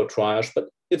have over triage, but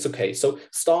it's okay. So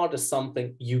START is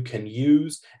something you can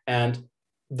use and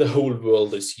the whole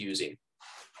world is using.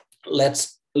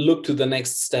 Let's look to the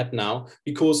next step now,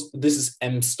 because this is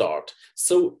MSTART.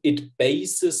 So it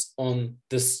bases on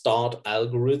the START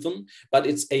algorithm, but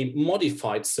it's a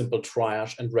modified simple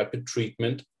triage and rapid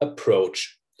treatment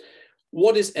approach.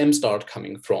 What is MSTART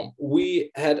coming from?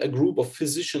 We had a group of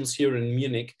physicians here in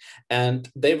Munich, and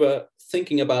they were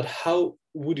thinking about how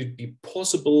would it be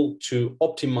possible to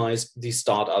optimize the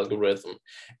START algorithm.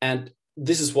 And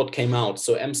this is what came out.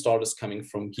 So MSTART is coming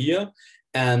from here.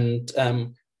 And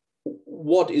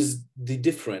what is the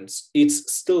difference?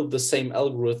 It's still the same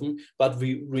algorithm, but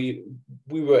we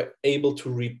were able to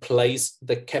replace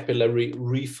the capillary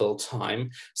refill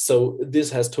time. So this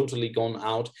has totally gone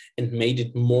out and made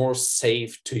it more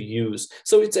safe to use.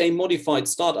 So it's a modified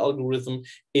START algorithm.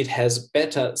 It has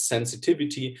better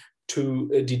sensitivity to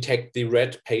detect the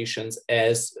red patients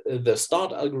as the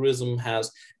START algorithm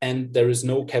has, and there is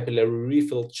no capillary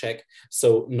refill check,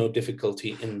 so no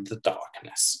difficulty in the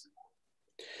darkness.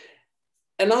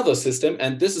 Another system,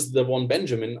 and this is the one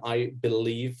Benjamin, I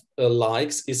believe,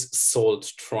 likes, is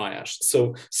SALT triage.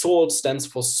 So SALT stands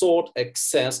for SALT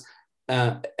Access,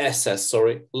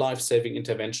 Life-Saving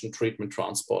Intervention Treatment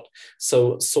Transport.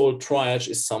 So SALT triage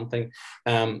is something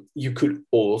you could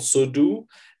also do.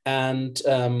 And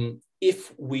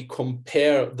if we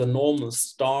compare the normal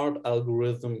START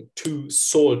algorithm to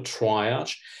SALT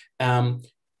triage,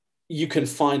 you can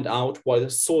find out why the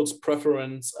SALT's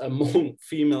preference among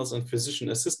females and physician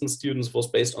assistant students was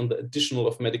based on the additional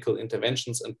of medical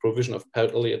interventions and provision of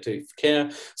palliative care.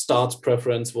 START's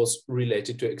preference was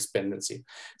related to expectancy.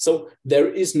 So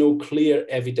there is no clear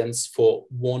evidence for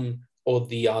one or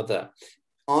the other.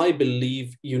 I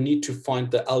believe you need to find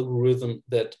the algorithm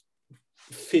that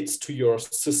fits to your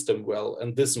system well,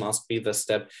 and this must be the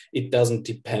step. It doesn't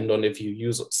depend on if you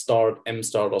use START,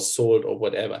 MSTART, or SALT or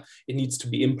whatever. It needs to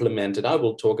be implemented. I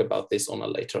will talk about this on a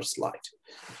later slide.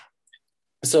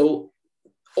 So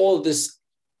all these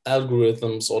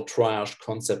algorithms or triage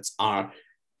concepts are,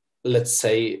 let's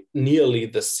say, nearly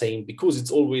the same, because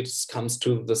it always comes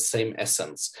to the same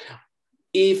essence.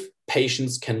 If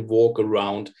patients can walk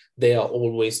around, they are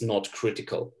always not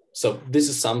critical. So this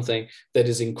is something that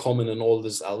is in common in all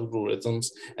these algorithms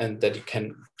and that you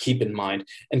can keep in mind.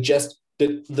 And just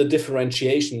the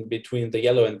differentiation between the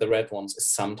yellow and the red ones is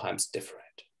sometimes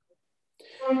different.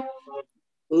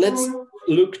 Let's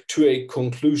look to a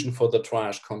conclusion for the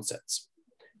triage concepts.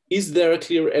 Is there a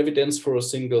clear evidence for a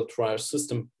single triage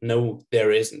system? No,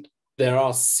 there isn't. There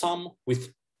are some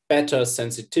with better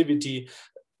sensitivity,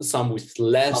 some with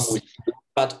less,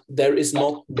 but there is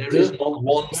not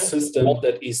one system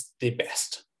that is the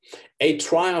best. A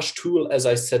triage tool, as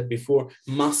I said before,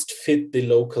 must fit the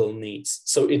local needs.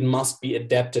 So it must be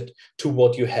adapted to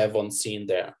what you have on scene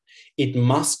there. It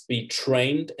must be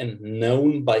trained and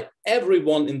known by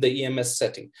everyone in the EMS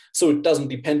setting. So it doesn't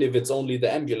depend if it's only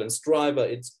the ambulance driver,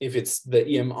 if it's the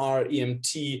EMR,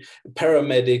 EMT,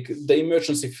 paramedic, the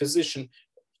emergency physician.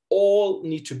 All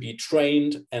need to be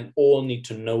trained and all need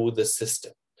to know the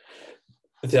system.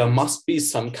 There must be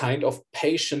some kind of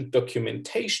patient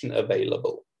documentation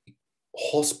available.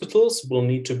 Hospitals will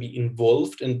need to be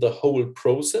involved in the whole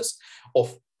process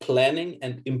of planning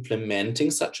and implementing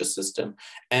such a system.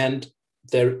 And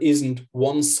there isn't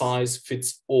one size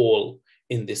fits all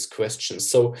in this question.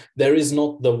 So there is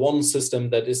not the one system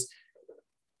that is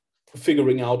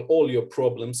figuring out all your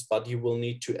problems, but you will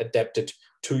need to adapt it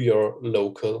to your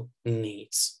local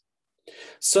needs.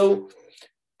 So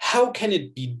How can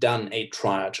it be done, a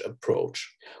triage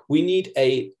approach? We need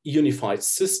a unified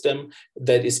system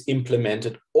that is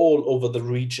implemented all over the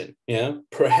region, yeah?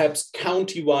 Perhaps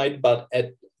county-wide, but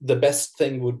the best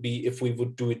thing would be if we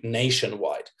would do it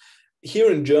nationwide.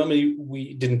 Here in Germany,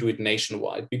 we didn't do it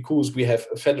nationwide because we have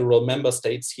federal member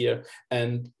states here,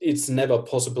 and it's never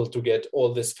possible to get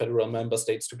all these federal member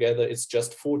states together. It's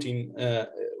just 14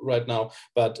 right now,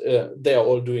 but they are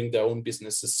all doing their own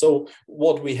businesses. So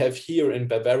what we have here in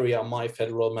Bavaria, my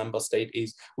federal member state,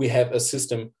 is we have a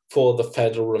system for the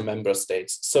federal member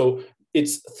states. So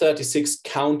it's 36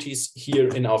 counties here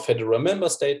in our federal member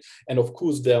state. And of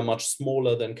course, they are much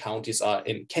smaller than counties are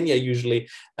in Kenya usually,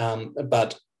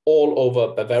 but all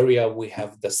over Bavaria, we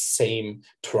have the same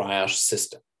triage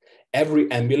system. Every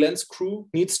ambulance crew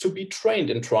needs to be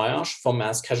trained in triage for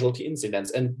mass casualty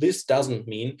incidents. And this doesn't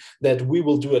mean that we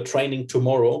will do a training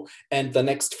tomorrow and the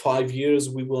next 5 years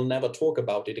we will never talk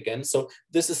about it again. So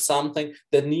this is something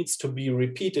that needs to be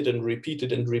repeated and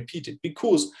repeated and repeated,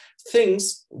 because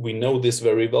things, we know this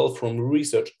very well from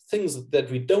research, things that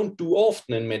we don't do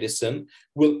often in medicine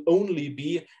will only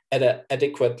be at an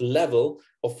adequate level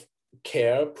of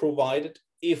care provided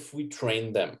if we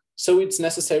train them. So it's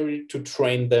necessary to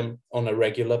train them on a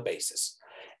regular basis.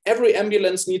 Every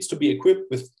ambulance needs to be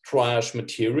equipped with triage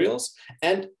materials,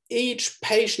 and each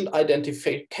patient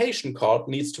identification card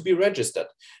needs to be registered.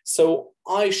 So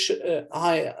I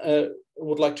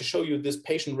would like to show you this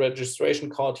patient registration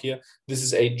card here. This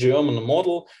is a German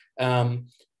model.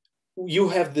 You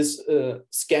have this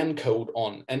scan code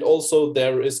on, and also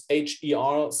there is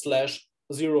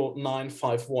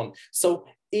HER/0951. So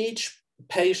each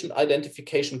patient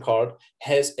identification card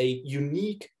has a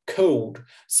unique code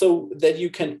so that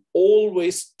you can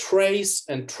always trace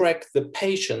and track the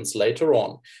patients later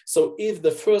on. So if the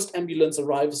first ambulance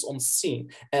arrives on scene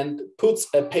and puts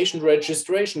a patient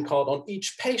registration card on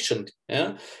each patient,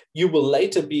 yeah, you will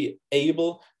later be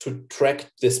able to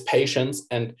track these patients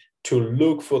and to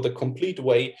look for the complete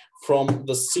way from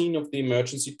the scene of the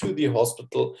emergency to the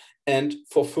hospital and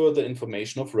for further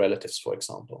information of relatives, for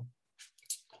example.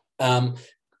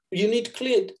 You need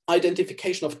clear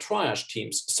identification of triage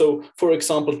teams. So, for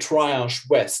example, triage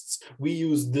vests. We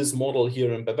use this model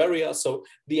here in Bavaria. So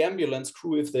the ambulance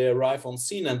crew, if they arrive on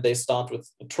scene and they start with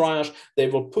triage, they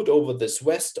will put over this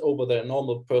vest over their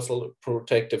normal personal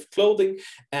protective clothing.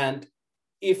 And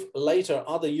if later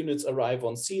other units arrive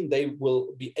on scene, they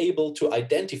will be able to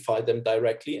identify them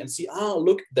directly and see,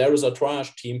 look, there is a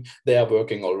triage team, they are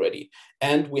working already.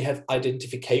 And we have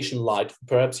identification light.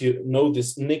 Perhaps you know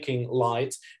this nicking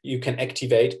lights you can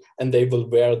activate, and they will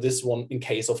wear this one in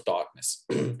case of darkness.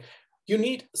 You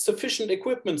need sufficient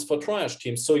equipment for triage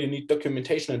teams. So you need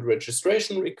documentation and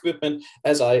registration equipment.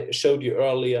 As I showed you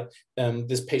earlier,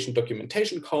 this patient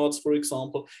documentation cards, for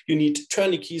example. You need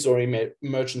tourniquets or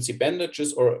emergency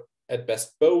bandages, or at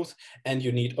best both. And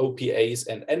you need OPAs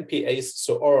and NPAs,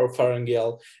 so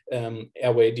oropharyngeal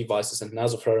airway devices and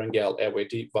nasopharyngeal airway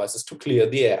devices to clear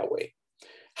the airway.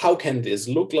 How can this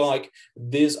look like?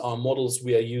 These are models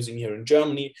we are using here in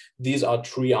Germany. These are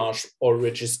triage or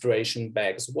registration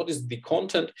bags. What is the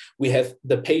content? We have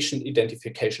the patient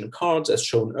identification cards as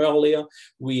shown earlier.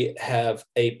 We have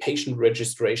a patient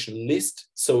registration list.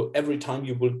 So every time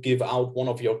you will give out one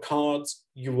of your cards,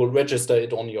 you will register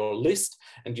it on your list,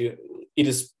 and it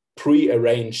is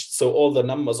pre-arranged. So all the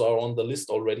numbers are on the list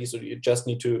already. So you just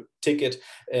need to tick it,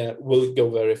 will go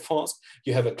very fast.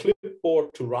 You have a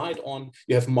clipboard to write on.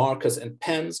 You have markers and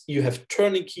pens. You have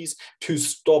tourniquets to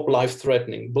stop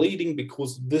life-threatening bleeding,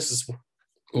 because this is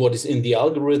what is in the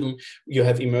algorithm. You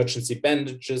have emergency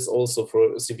bandages also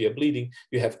for severe bleeding.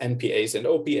 You have NPAs and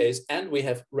OPAs, and we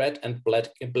have red and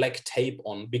black tape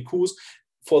on, because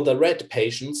for the red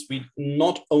patients, we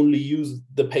not only use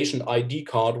the patient ID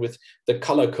card with the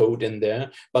color code in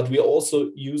there, but we also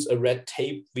use a red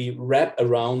tape we wrap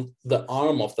around the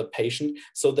arm of the patient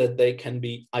so that they can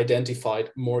be identified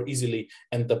more easily.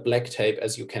 And the black tape,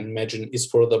 as you can imagine, is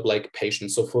for the black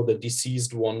patients. So for the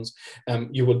deceased ones,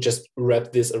 you will just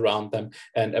wrap this around them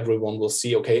and everyone will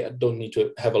see, okay, I don't need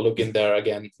to have a look in there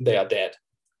again, they are dead.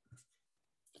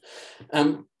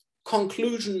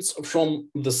 Conclusions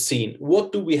from the scene.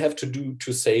 What do we have to do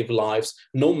to save lives,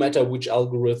 no matter which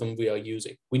algorithm we are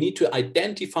using? We need to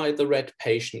identify the red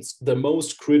patients, the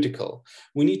most critical.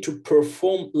 We need to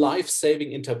perform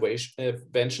life-saving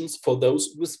interventions for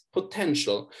those with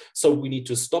potential. So we need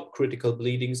to stop critical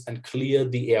bleedings and clear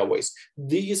the airways.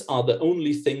 These are the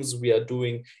only things we are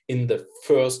doing in the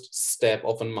first step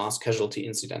of a mass casualty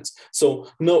incident. So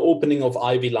no opening of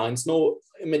IV lines, no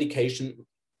medication,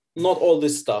 not all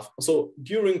this stuff. So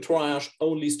during triage,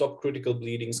 only stop critical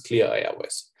bleedings, clear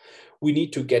airways. We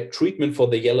need to get treatment for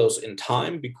the yellows in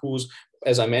time because,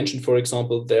 as I mentioned, for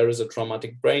example, there is a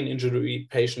traumatic brain injury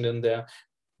patient in there.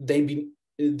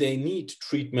 They need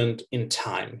treatment in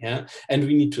time, yeah? And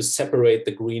we need to separate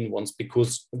the green ones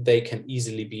because they can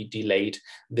easily be delayed.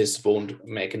 This won't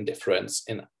make a difference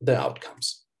in the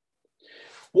outcomes.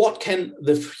 What can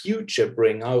the future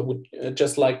bring? I would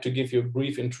just like to give you a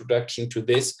brief introduction to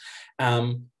this.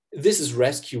 This is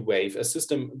Rescue Wave, a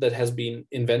system that has been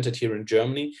invented here in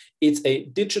Germany. It's a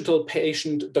digital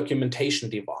patient documentation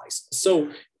device. So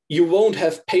you won't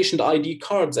have patient ID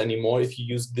cards anymore if you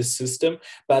use this system,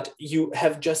 but you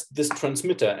have just this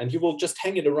transmitter and you will just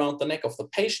hang it around the neck of the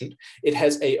patient. It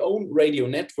has a own radio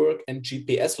network and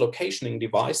GPS locationing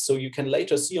device, so you can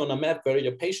later see on a map where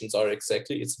your patients are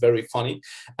exactly. It's very funny.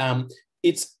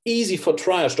 It's easy for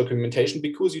triage documentation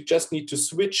because you just need to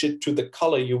switch it to the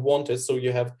color you want it. So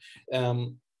you have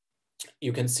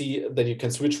you can see that you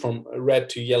can switch from red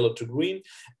to yellow to green,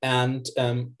 and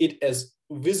it is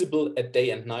visible at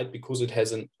day and night because it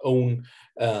has an own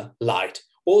light.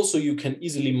 Also, you can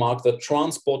easily mark the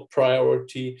transport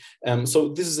priority. So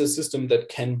this is a system that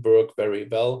can work very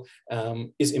well,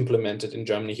 is implemented in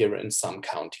Germany here in some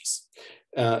counties.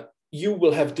 You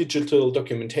will have digital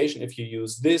documentation if you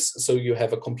use this. So you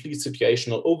have a complete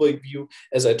situational overview.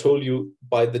 As I told you,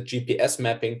 by the GPS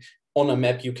mapping, on a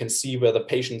map, you can see where the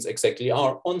patients exactly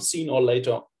are on scene or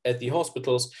later at the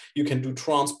hospitals. You can do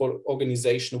transport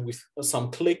organization with some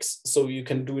clicks. So you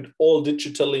can do it all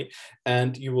digitally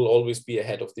and you will always be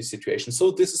ahead of the situation.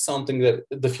 So this is something that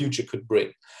the future could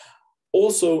bring.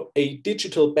 Also, a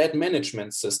digital bed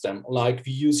management system like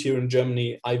we use here in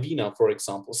Germany, IVINA, for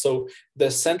example. So the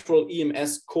central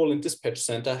EMS call and dispatch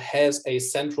center has a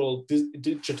central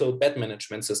digital bed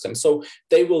management system. So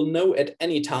they will know at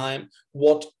any time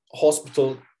what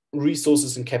hospital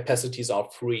resources and capacities are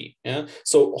free. Yeah?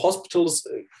 So hospitals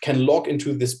can log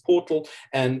into this portal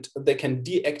and they can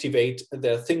deactivate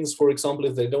their things. For example,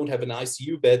 if they don't have an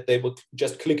ICU bed, they will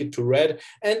just click it to red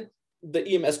and the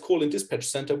EMS call and dispatch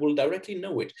center will directly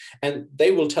know it. And they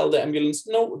will tell the ambulance,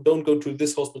 no, don't go to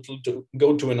this hospital,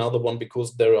 go to another one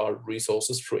because there are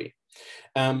resources free.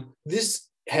 This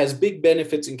has big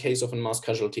benefits in case of a mass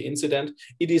casualty incident.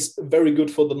 It is very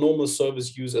good for the normal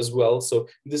service use as well. So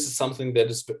this is something that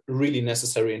is really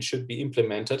necessary and should be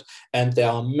implemented. And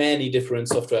there are many different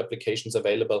software applications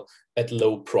available at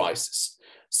low prices.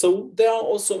 So there are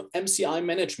also MCI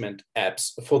management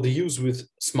apps for the use with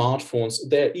smartphones.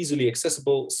 They're easily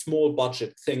accessible, small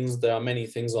budget things. There are many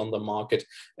things on the market.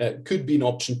 Could be an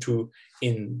option too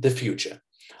in the future.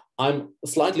 I'm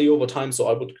slightly over time, so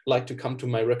I would like to come to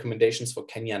my recommendations for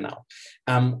Kenya now.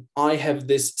 I have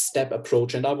this step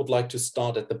approach and I would like to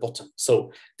start at the bottom.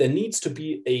 So there needs to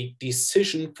be a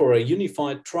decision for a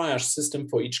unified triage system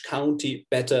for each county,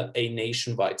 better a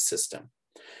nationwide system.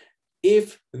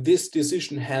 If this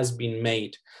decision has been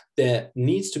made, there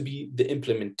needs to be the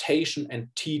implementation and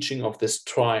teaching of this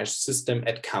triage system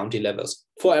at county levels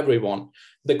for everyone.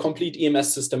 The complete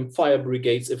EMS system, fire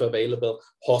brigades, if available,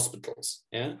 hospitals.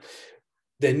 Yeah?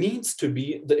 There needs to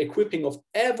be the equipping of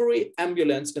every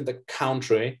ambulance in the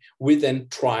country with a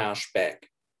triage bag.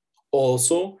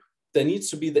 Also, there needs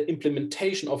to be the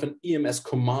implementation of an EMS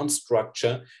command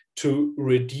structure to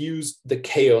reduce the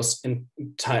chaos in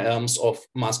terms of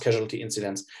mass casualty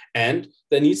incidents. And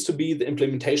there needs to be the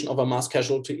implementation of a mass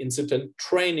casualty incident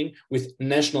training with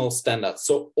national standards,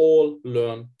 so all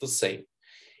learn the same.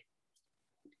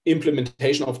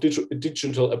 Implementation of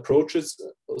digital approaches,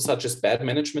 such as bed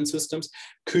management systems,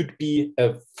 could be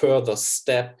a further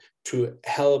step to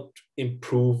help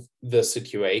improve the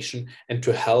situation and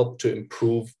to help to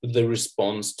improve the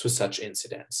response to such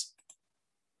incidents.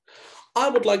 I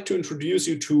would like to introduce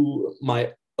you to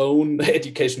my own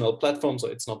educational platform. So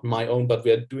it's not my own, but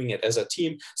we are doing it as a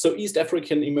team. So East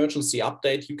African Emergency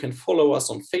Update, you can follow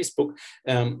us on Facebook.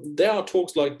 There are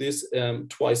talks like this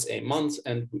twice a month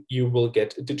and you will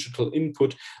get digital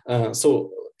input.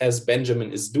 So as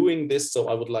Benjamin is doing this, so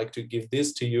I would like to give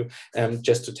this to you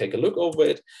just to take a look over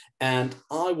it. And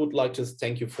I would like to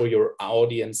thank you for your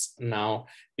audience now,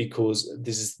 because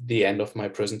this is the end of my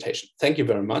presentation. Thank you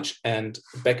very much. And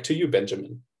back to you,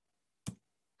 Benjamin.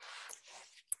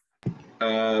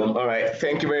 All right,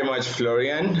 thank you very much,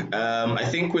 Florian. I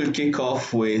think we'll kick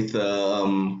off with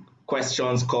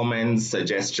questions, comments,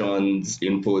 suggestions,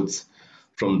 inputs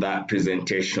from that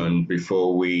presentation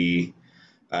before we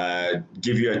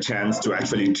give you a chance to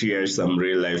actually triage some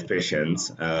real life patients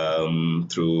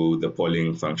through the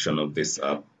polling function of this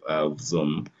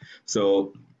Zoom.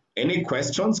 So any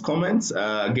questions, comments?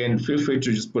 Again, feel free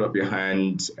to just put up your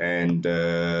hand and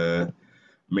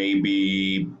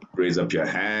maybe raise up your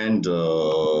hand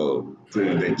or put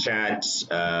it in the chat.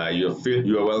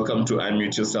 You're welcome to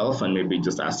unmute yourself and maybe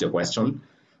just ask your question.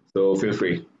 So feel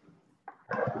free.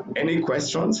 Any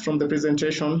questions from the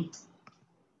presentation?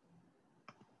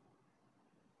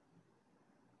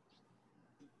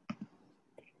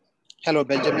 Hello,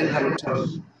 Benjamin. Hello,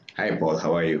 Tim. Hi, Paul.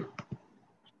 How are you?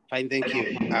 Fine, thank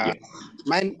you.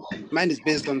 Mine is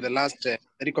based on the last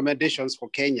recommendations for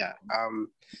Kenya.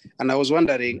 And I was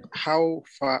wondering, how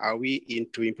far are we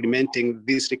into implementing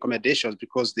these recommendations?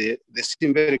 Because they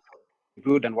seem very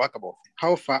good and workable.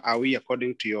 How far are we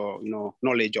according to your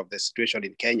knowledge of the situation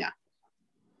in Kenya?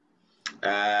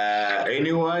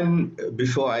 Anyone,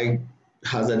 before I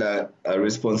hazard a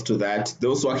response to that,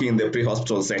 those working in the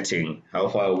pre-hospital setting, how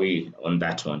far are we on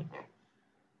that one?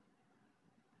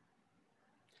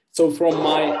 So from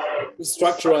my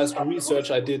structurized research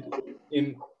I did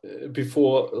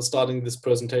before starting this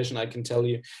presentation, I can tell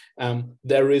you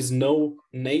there is no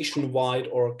nationwide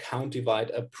or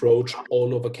county-wide approach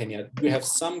all over Kenya. We have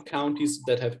some counties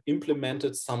that have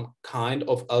implemented some kind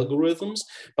of algorithms,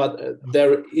 but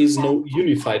there is no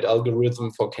unified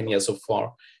algorithm for Kenya so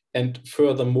far. And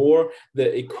furthermore,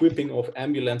 the equipping of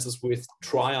ambulances with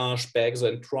triage bags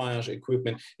and triage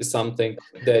equipment is something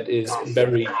that is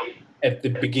very at the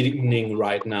beginning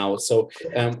right now. So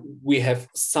we have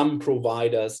some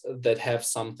providers that have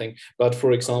something, but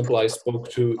for example, I spoke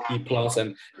to E+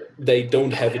 and they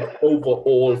don't have it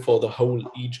overall for the whole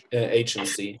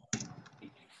agency.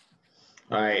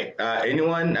 All right.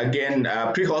 Anyone, again,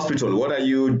 pre-hospital, what are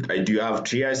you, do you have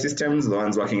triage systems, the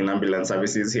ones working in ambulance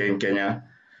services here in Kenya?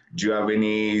 Do you have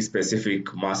any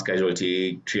specific mass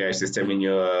casualty triage system in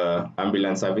your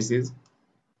ambulance services?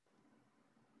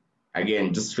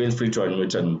 Again, just feel free to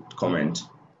unmute and comment.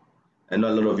 I know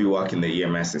a lot of you work in the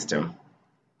EMS system.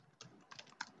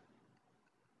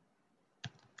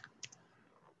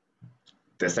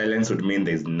 The silence would mean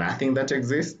there's nothing that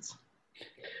exists.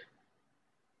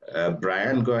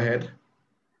 Brian, go ahead.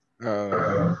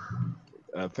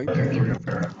 Thank you.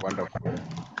 Wonderful.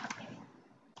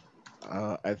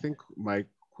 I think my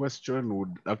question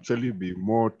would actually be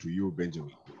more to you,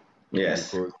 Benjamin.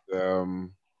 Yes. Because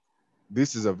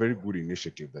this is a very good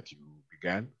initiative that you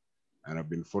began, and I've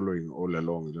been following all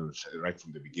along, right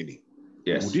from the beginning.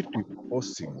 Yes. Would it be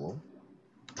possible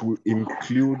to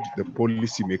include the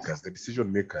policy makers, the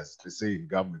decision makers, let's say in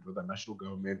government, whether national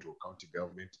government or county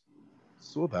government,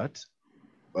 so that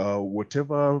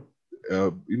whatever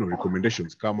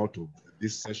recommendations come out of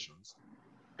these sessions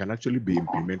can actually be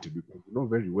implemented? Because you know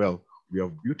very well we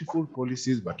have beautiful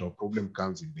policies, but our problem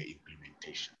comes in the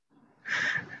implementation.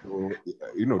 So,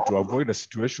 to avoid a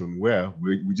situation where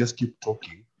we just keep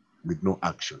talking with no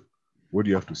action. What do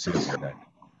you have to say about that?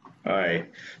 All right.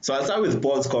 So I'll start with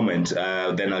Paul's comment,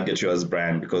 then I'll get yours,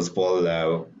 Brian, because Paul,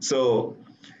 where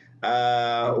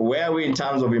are we in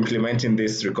terms of implementing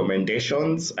these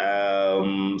recommendations?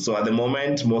 So at the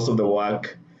moment, most of the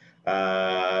work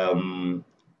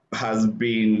has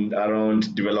been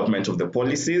around development of the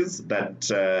policies that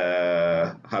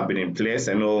have been in place.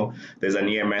 I know there's an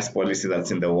EMS policy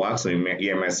that's in the works, so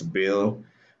EMS bill.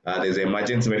 There's an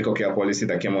emergency medical care policy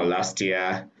that came out last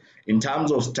year. In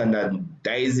terms of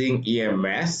standardizing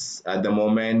EMS at the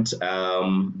moment,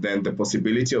 then the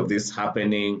possibility of this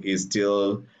happening is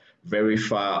still very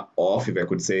far off, if I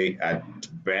could say, at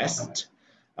best.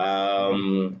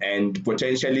 And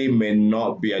potentially may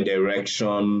not be a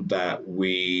direction that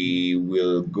we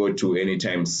will go to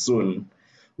anytime soon.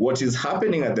 What is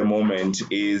happening at the moment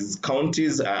is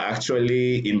counties are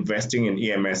actually investing in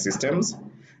EMS systems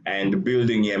and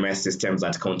building EMS systems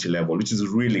at county level, which is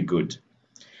really good.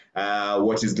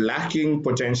 What is lacking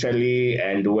potentially,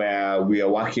 and where we are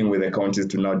working with the counties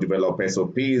to now develop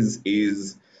SOPs,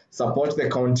 is support the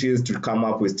counties to come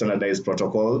up with standardized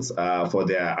protocols for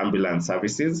their ambulance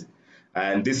services.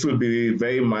 And this will be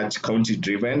very much county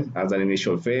driven as an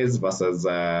initial phase versus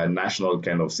a national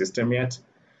kind of system yet.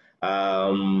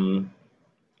 But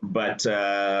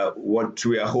what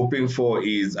we are hoping for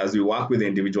is, as we work with the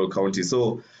individual counties,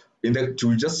 so going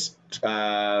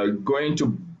to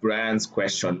Brian's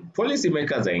question,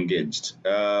 policymakers are engaged.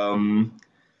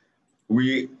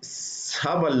 We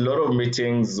have a lot of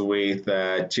meetings with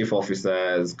chief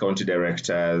officers, county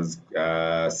directors,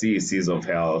 CECs of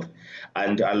health,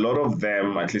 and a lot of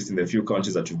them, at least in the few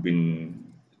counties that we've been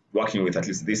working with, at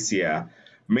least this year,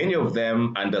 many of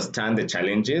them understand the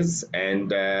challenges,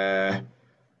 and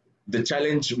the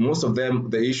challenge, most of them,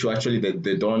 the issue actually that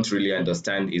they don't really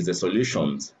understand is the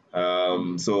solutions.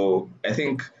 So I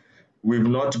think we've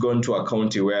not gone to a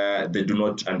county where they do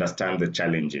not understand the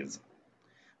challenges.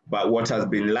 But what has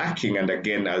been lacking, and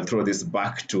again, I'll throw this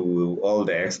back to all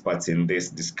the experts in this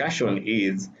discussion,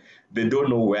 is they don't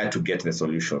know where to get the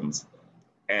solutions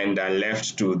and are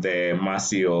left to the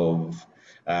mercy of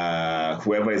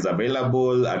whoever is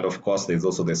available. And of course, there's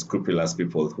also the scrupulous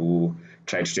people who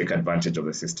try to take advantage of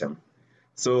the system.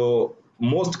 So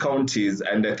most counties,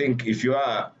 and I think if you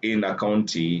are in a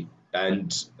county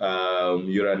and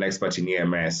you're an expert in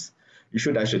EMS, you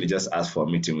should actually just ask for a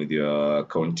meeting with your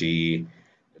county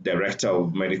director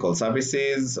of medical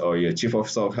services or your chief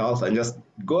officer of health and just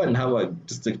go and have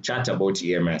just a chat about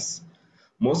EMS.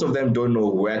 Most of them don't know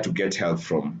where to get help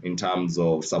from in terms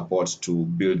of support to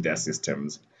build their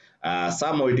systems.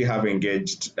 Some already have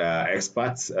engaged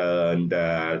experts, and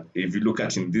if you look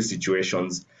at in these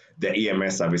situations, the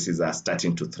EMS services are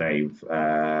starting to thrive,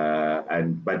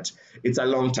 but it's a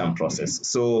long-term process.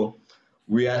 So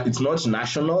it's not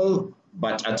national,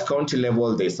 but at county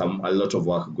level, there's a lot of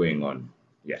work going on.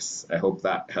 Yes, I hope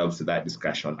that helps with that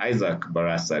discussion. Isaac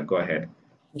Barasa, go ahead.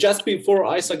 Just before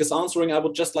Isaac is answering, I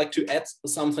would just like to add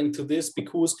something to this,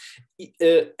 because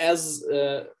as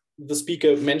the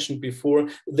speaker mentioned before,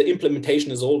 the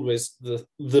implementation is always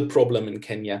the problem in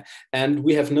Kenya. And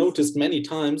we have noticed many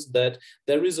times that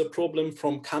there is a problem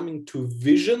from coming to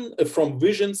from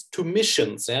visions to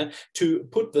missions, to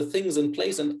put the things in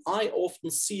place. And I often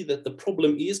see that the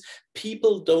problem is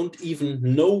people don't even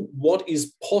know what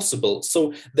is possible.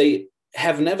 So they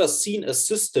have never seen a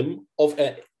system of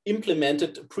a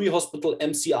implemented pre-hospital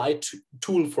MCI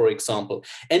tool, for example.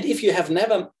 And if you have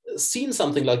never seen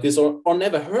something like this or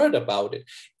never heard about it,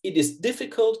 it is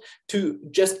difficult to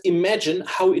just imagine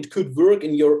how it could work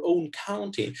in your own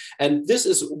county. And this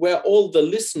is where all the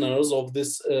listeners of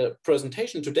this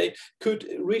presentation today could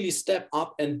really step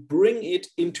up and bring it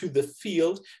into the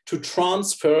field to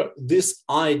transfer these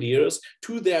ideas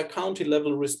to their county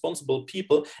level responsible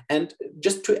people and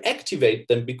just to activate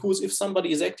them. Because if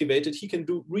somebody is activated, he can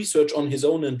do research on his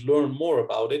own and learn more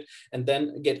about it and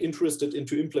then get interested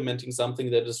into implementing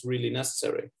something that is really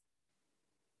necessary.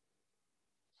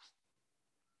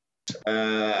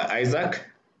 Isaac?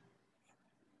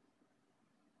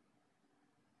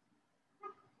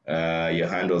 Your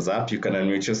hand was up. You can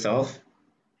unmute yourself.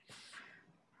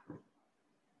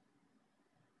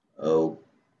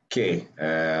 Okay.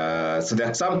 So there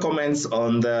are some comments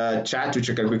on the chat which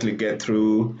you can quickly get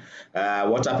through.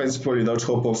 What happens to people without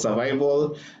hope of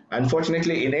survival?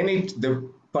 Unfortunately, the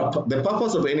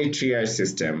purpose of any triage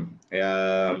system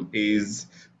is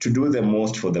to do the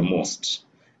most for the most.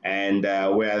 And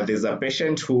where there's a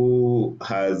patient who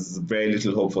has very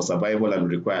little hope for survival and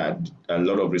required a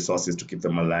lot of resources to keep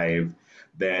them alive,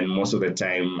 then most of the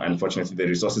time, unfortunately, the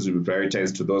resources will be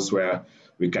prioritized to those where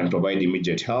we can provide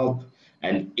immediate help.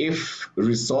 And if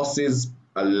resources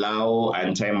allow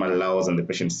and time allows and the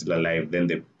patient is still alive, then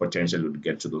the potential would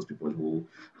get to those people who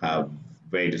have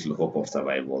very little hope of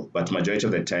survival. But majority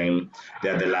of the time, they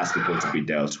are the last people to be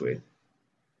dealt with.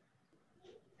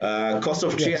 Cost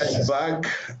of triage bag.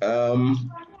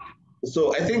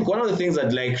 So I think one of the things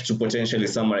I'd like to potentially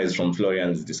summarize from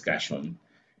Florian's discussion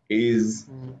is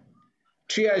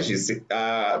triage is,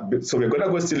 so we're going to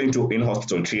go still into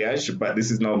in-hospital triage, but this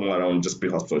is now more around just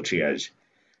pre-hospital triage.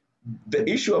 The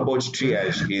issue about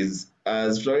triage is,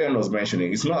 as Florian was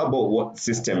mentioning, it's not about what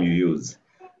system you use.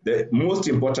 The most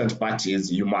important part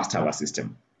is you must have a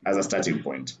system as a starting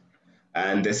point.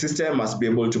 And the system must be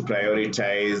able to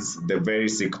prioritize the very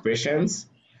sick patients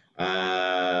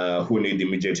who need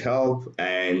immediate help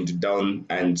and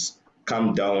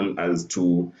come down as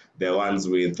to the ones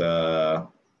with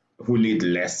who need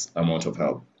less amount of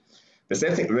help. The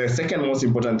second most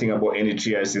important thing about any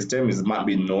triage system is it must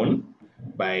be known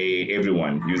by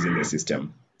everyone using the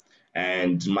system,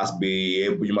 and you must be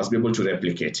able to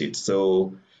replicate it.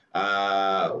 So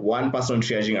one person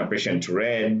triaging a patient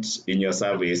red in your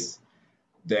service,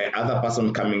 the other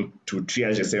person coming to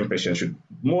triage the same patient should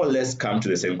more or less come to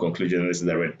the same conclusion. This is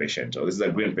a red patient, or this is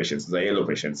a green patient, this is a yellow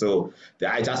patient. So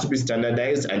it has to be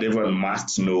standardized, and everyone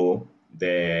must know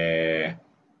the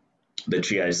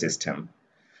triage system.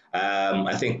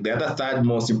 I think the other third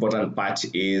most important part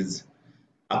is,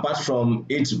 apart from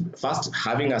it, first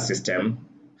having a system,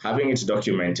 having it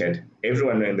documented,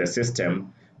 everyone in the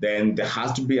system, then there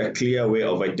has to be a clear way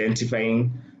of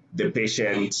identifying the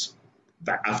patient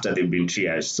that after they've been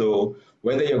triaged. So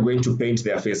whether you're going to paint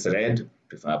their face red,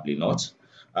 preferably not,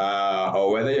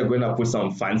 or whether you're going to put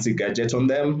some fancy gadget on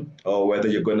them, or whether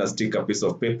you're going to stick a piece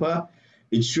of paper,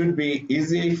 it should be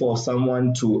easy for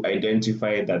someone to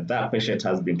identify that that patient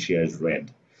has been triaged red.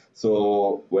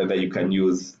 So whether you can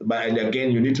use, but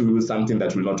again, you need to use something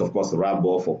that will not, of course, rub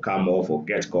off or come off or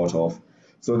get caught off,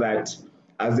 so that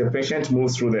as the patient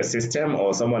moves through the system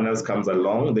or someone else comes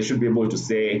along, they should be able to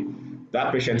say,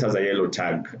 that patient has a yellow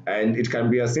tag. And it can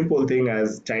be a simple thing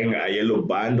as tying a yellow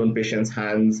band on patient's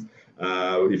hands.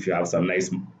 If you have some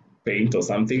nice paint or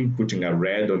something, putting a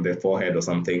red on the forehead or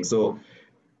something. So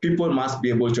people must be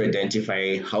able to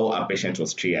identify how a patient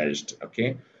was triaged,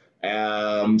 okay?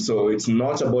 So it's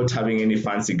not about having any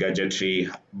fancy gadgetry,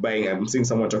 I'm seeing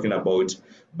someone talking about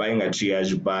buying a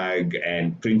triage bag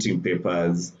and printing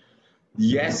papers.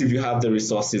 Yes, if you have the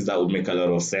resources, that would make a lot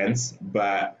of sense.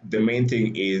 But the main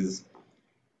thing is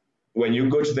when you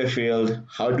go to the field,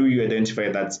 how do you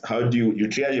identify that? How do you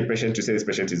triage a patient to say this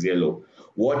patient is yellow?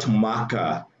 What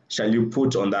marker shall you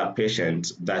put on that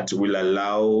patient that will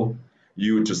allow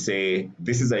you to say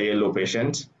this is a yellow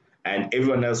patient, and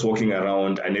everyone else walking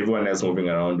around and everyone else moving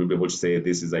around will be able to say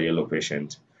this is a yellow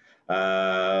patient?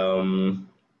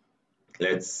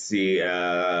 Let's see.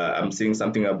 I'm seeing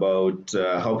something about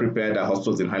how prepared are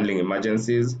hospitals in handling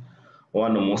emergencies.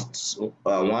 One,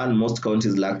 most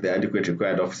counties lack the adequate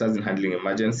required officers in handling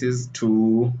emergencies.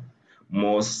 Two,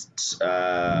 most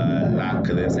lack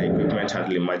the equipment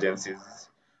handling emergencies.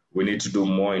 We need to do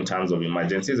more in terms of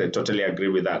emergencies. I totally agree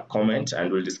with that comment,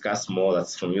 and we'll discuss more.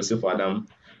 That's from Yusuf Adam.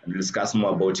 We'll discuss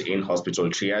more about in-hospital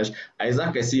triage.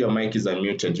 Isaac, I see your mic is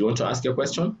unmuted. Do you want to ask your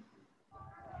question?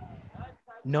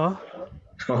 No.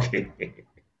 Okay.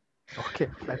 Okay,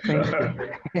 thank you.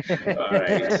 All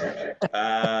right.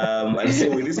 And so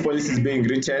with these policies being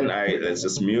written, let's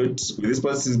just mute. With these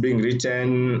policies being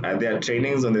written, are there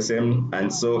trainings on the same,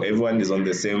 and so everyone is on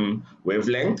the same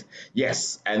wavelength?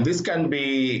 Yes, and this can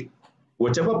be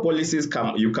whatever policies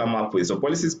you come up with. So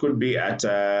policies could be at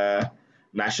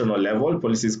national level,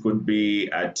 policies could be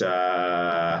at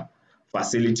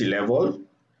facility level,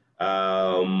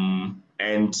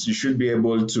 and you should be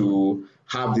able to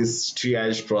have this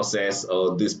triage process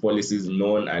or these policies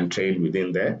known and trained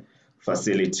within the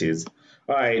facilities.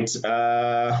 All right,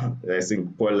 I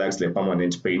think Paul likes the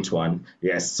permanent paint one.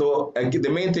 Yes, so the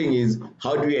main thing is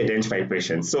how do we identify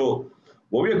patients? So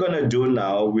what we're gonna do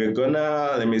now,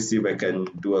 let me see if I can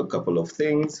do a couple of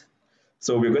things.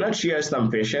 So we're gonna triage some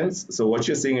patients. So what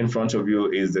you're seeing in front of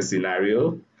you is the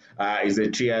scenario. Is the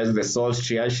triage, the salt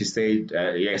triage? She said,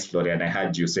 yes, Florian, I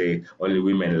heard you say only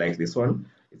women like this one.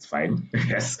 It's fine,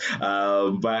 yes.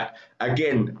 But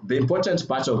again, the important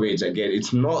part of it, again,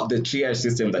 it's not the triage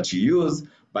system that you use,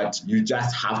 but you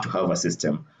just have to have a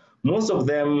system. Most of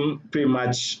them, pretty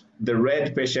much, the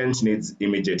red patient needs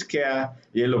immediate care,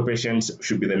 yellow patients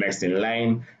should be the next in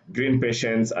line, green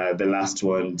patients are the last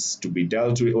ones to be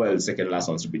dealt with, well, the second last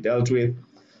ones to be dealt with.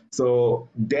 So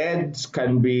dead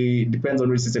can be, depends on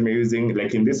which system you're using.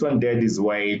 Like in this one, dead is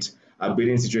white. I've been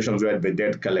in situations where the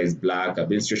dead color is black. I've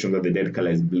been in situations where the dead color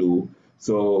is blue.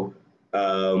 So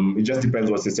it just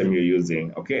depends what system you're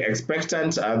using. Okay,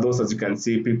 expectant are those, as you can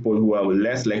see, people who are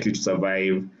less likely to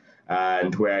survive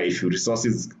and where if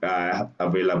resources are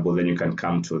available, then you can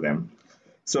come to them.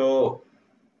 So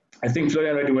I think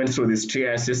Florian already went through this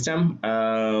triage system,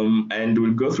 and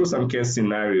we'll go through some case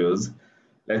scenarios.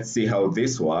 Let's see how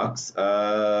this works.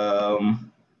 So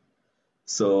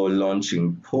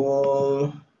launching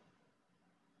poll.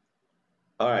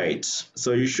 All right,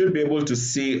 so you should be able to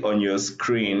see on your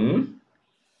screen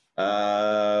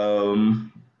a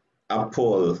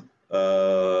poll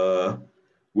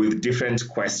with different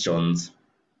questions.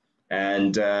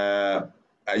 And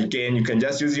again, you can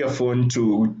just use your phone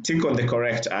to tick on the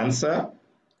correct answer.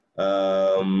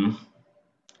 I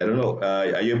don't know,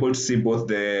 are you able to see both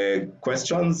the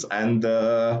questions and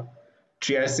the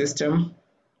triage system?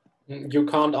 You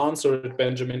can't answer it,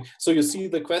 Benjamin. So you see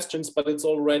the questions, but it's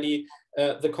already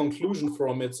the conclusion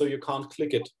from it, so you can't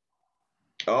click it.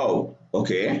 Oh,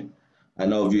 okay. I'm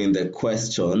now viewing the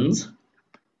questions.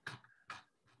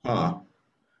 Huh,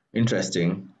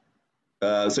 interesting.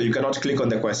 So you cannot click on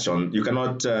the question. You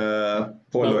cannot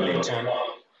poll on it.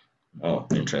 Oh,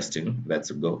 interesting. Let's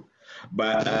go.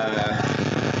 But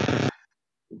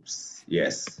oops,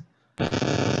 yes.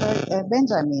 Sorry,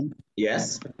 Benjamin.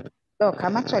 Yes. Look,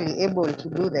 I'm actually able to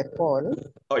do the poll.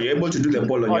 Oh, you're able to do the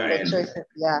poll on your end. Choices.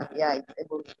 Yeah, it's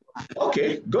able to.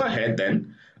 Okay, go ahead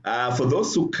then. For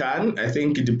those who can, I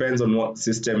think it depends on what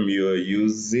system you're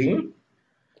using.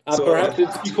 So, perhaps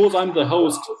it's because I'm the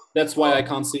host. That's why I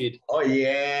can't see it. Oh,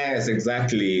 yes,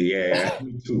 exactly. Yeah,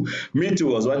 me too. Me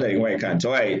too. I was wondering why I can't.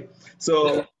 All right.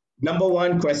 So, number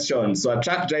one question. So, a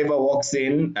truck driver walks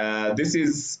in. This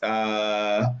is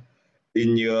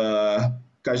in your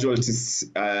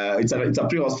casualties. It's a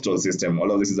pre-hospital system.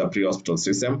 All of this is a pre-hospital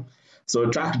system. So,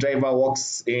 truck driver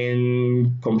walks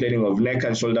in complaining of neck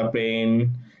and shoulder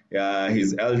pain,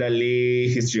 He's elderly,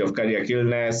 history of cardiac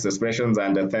illness, expressions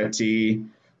under 30,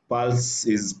 pulse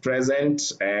is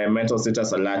present, mental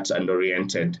status alert and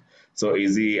oriented. So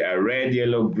is he a red,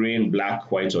 yellow, green,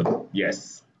 black, white, or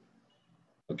yes?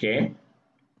 Okay.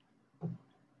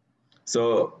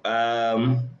 So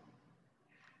are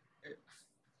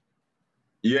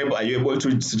you able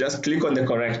to just click on the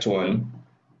correct one?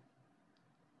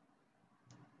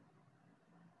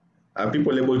 Are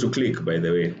people able to click, by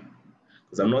the way?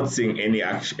 Because I'm not seeing any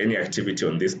activity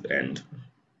on this end.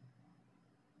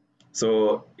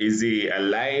 So is he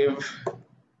alive?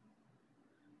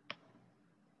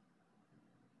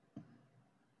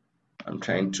 I'm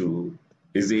trying to,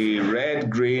 is he red,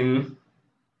 green,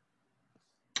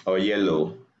 or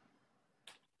yellow?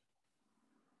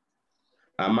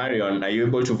 Marion, are you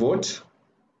able to vote?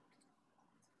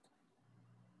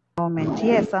 Moment.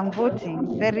 Yes, I'm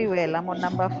voting very well. I'm on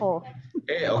number 4.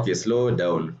 Okay, slow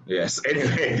down. Yes,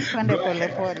 anyway. Twende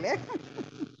pole pole.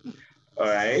 All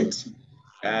right.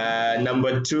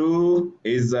 Number 2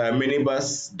 is a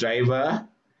minibus driver.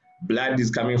 Blood is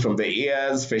coming from the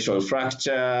ears, facial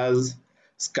fractures,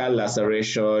 skull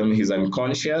laceration. He's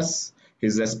unconscious.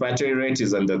 His respiratory rate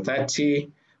is under 30.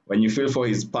 When you feel for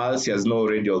his pulse, he has no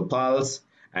radial pulse,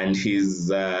 and he's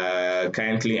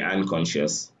currently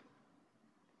unconscious.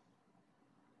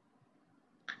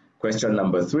 Question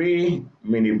number 3,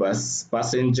 minibus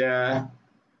passenger,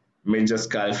 major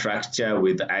skull fracture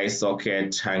with eye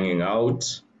socket hanging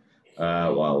out.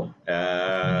 Wow.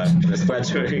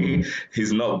 Respiratory,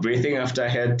 he's not breathing after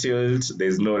head tilt.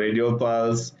 There's no radial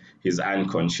pulse. He's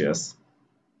unconscious.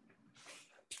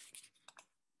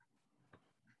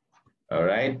 All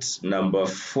right. Number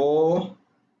 4,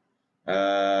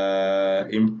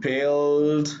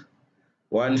 impaled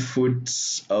 1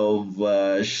 foot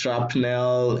of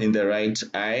shrapnel in the right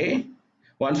eye.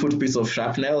 1 foot piece of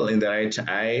shrapnel in the right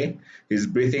eye. He's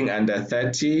breathing under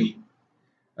 30.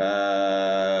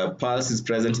 Pulse is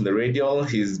present in the radial.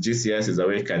 His GCS is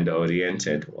awake and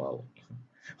oriented. Wow.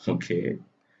 Okay.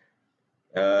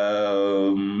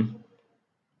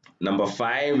 Number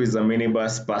 5 is a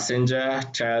minibus passenger.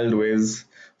 Child waves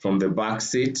from the back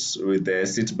seat with the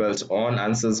seatbelt on,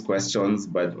 answers questions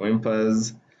but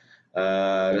whimpers.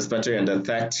 Respiratory under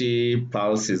 30.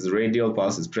 Pulse is radial.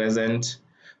 Pulse is present.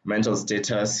 Mental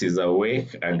status is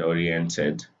awake and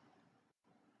oriented.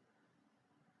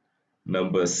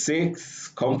 Number 6,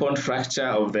 compound fracture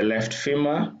of the left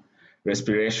femur.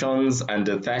 Respirations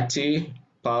under 30.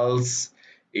 Pulse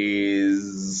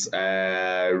is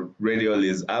radial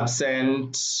is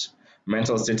absent.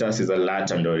 Mental status is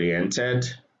alert and oriented.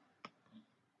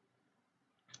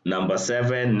 Number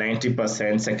 7,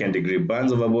 90% second degree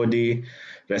burns over body.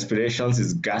 Respirations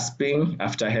is gasping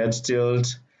after head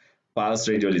tilt. Pulse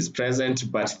radial is present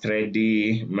but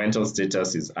thready. Mental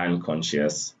status is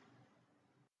unconscious.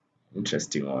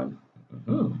 Interesting one.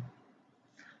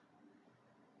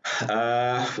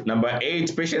 Number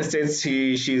 8, patient says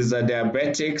she's a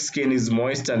diabetic, skin is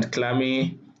moist and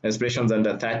clammy, respirations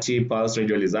under 30, pulse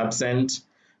radial is absent,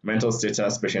 mental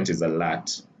status, patient is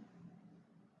alert.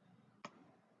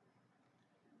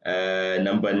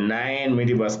 Number 9,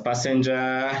 minibus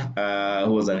passenger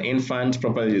who was an infant,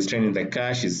 properly restrained in the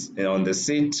car, she's on the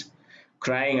seat,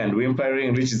 crying and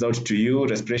whimpering, reaches out to you,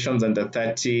 respirations under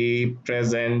 30,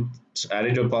 present,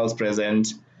 radial pulse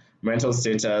present, mental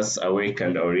status awake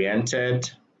and oriented.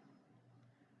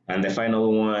 And the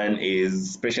final one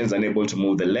is patients unable to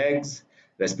move the legs,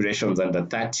 respirations under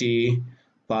 30,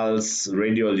 pulse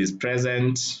radial is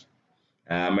present,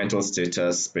 mental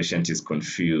status, patient is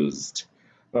confused.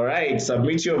 All right,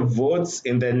 submit your votes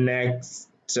in the next,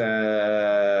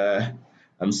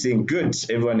 I'm seeing good,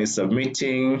 everyone is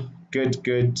submitting, good.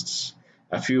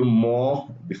 A few more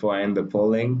before I end the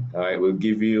polling. All right, we'll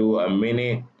give you a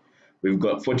minute. We've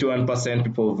got 41%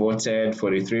 people voted,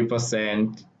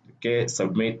 43%. Okay,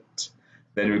 submit.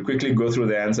 Then we quickly go through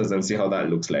the answers and see how that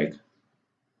looks like.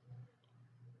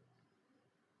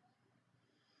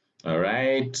 All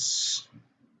right.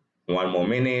 1 more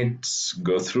minute.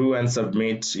 Go through and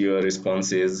submit your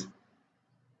responses.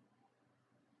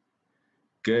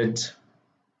 Good.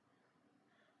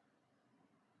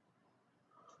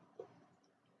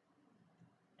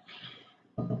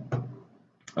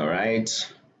 All right.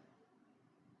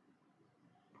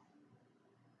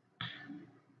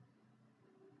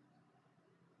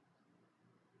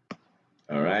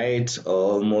 All right,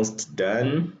 almost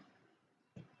done.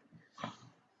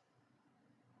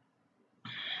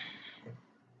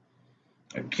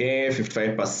 Okay,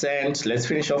 55%. Let's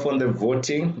finish off on the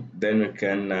voting, then we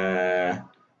can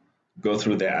go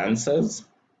through the answers.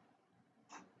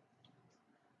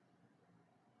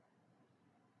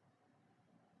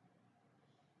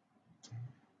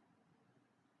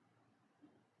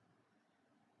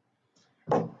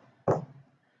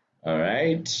 All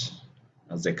right,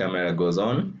 as the camera goes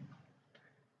on.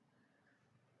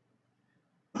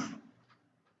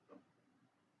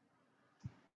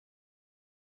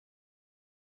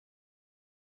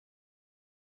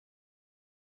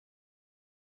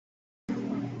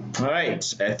 All right,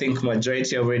 I think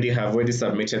majority have already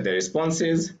submitted their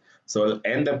responses. So I'll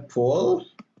end the poll.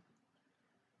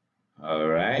 All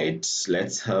right,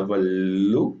 let's have a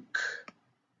look.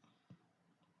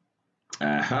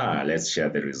 Aha, let's share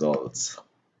the results.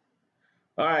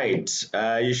 All right,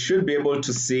 you should be able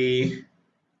to see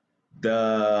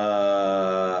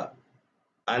the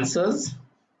answers.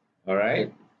 All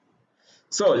right.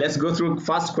 So let's go through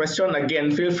first question.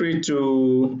 Again, feel free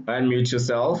to unmute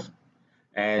yourself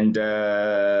and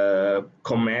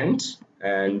comment.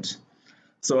 And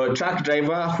so a truck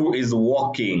driver who is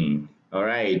walking. All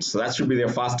right. So that should be the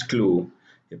first clue.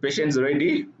 The patient is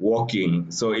already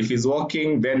walking. So if he's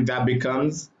walking, then that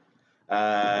becomes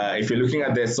if you're looking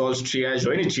at the salt triage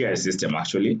or any triage system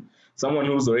actually, someone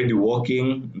who's already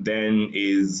walking then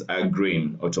is a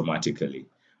green automatically.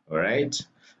 All right.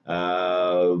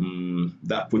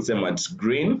 That puts them at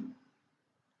green.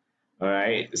 All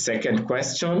right. Second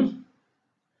question.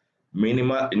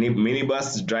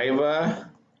 Minibus driver,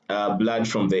 blood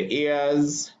from the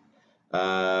ears,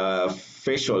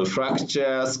 facial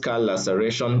fracture, skull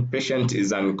laceration. Patient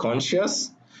is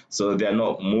unconscious, so they're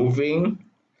not moving.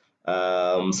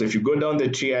 So if you go down the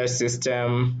triage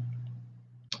system,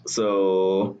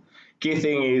 so key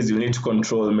thing is you need to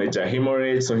control major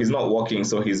hemorrhage. So he's not walking,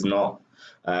 so he's not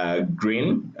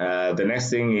green. The next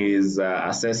thing is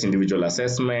assess individual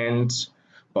assessment,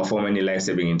 perform any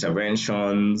life-saving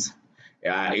interventions.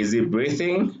 Is he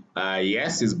breathing?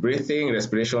 Yes, he's breathing.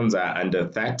 Respirations are under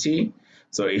 30.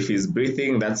 So if he's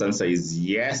breathing, that answer is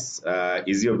yes.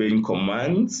 Is he obeying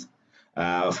commands?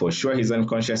 For sure, he's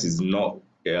unconscious. He's not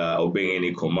obeying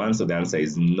any commands. So the answer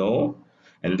is no.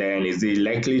 And then is he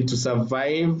likely to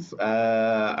survive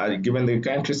given the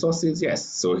current resources? Yes.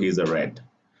 So he's a red.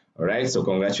 All right. So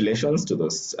congratulations to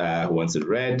those who answered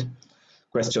red.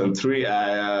 Question three.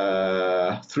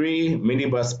 Three,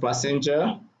 minibus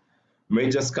passenger,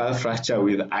 major skull fracture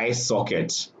with eye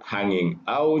socket hanging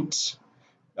out.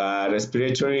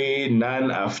 Respiratory, none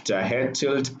after head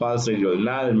tilt, pulse radial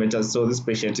null, mental. So this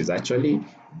patient is actually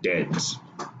dead.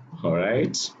 All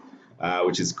right,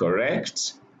 which is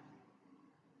correct.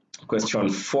 Question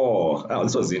four. Oh,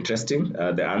 this was interesting.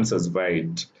 The answers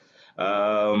varied.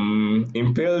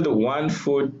 Impaled 1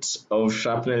 foot of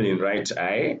shrapnel in right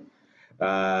eye.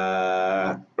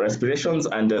 Respirations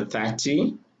under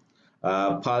 30.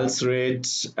 Pulse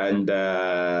rate and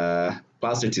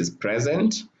pulse rate is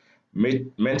present.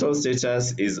 Mental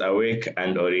status is awake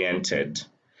and oriented.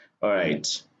 All right.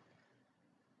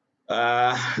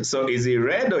 So is it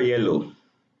red or yellow?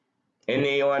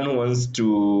 Anyone who wants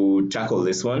to tackle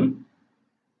this one?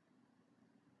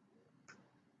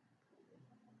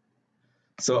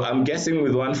 So I'm guessing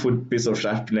with 1 foot piece of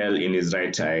shrapnel in his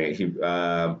right eye,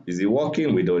 is he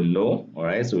walking? We don't know. All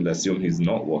right, so we'll assume he's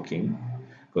not walking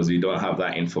because we don't have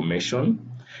that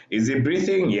information. Is he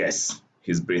breathing? Yes,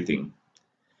 he's breathing.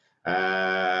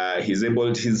 He's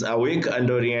awake and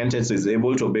oriented, so he's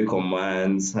able to obey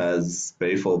commands, has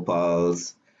peripheral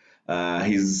pulse.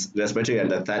 He's respiratory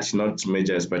under 30, not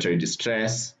major respiratory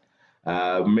distress.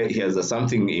 He has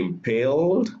something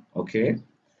impaled, okay,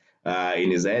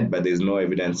 in his head, but there's no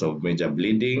evidence of major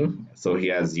bleeding. So he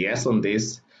has yes on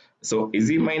this. So is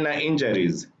he minor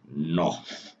injuries? No.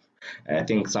 I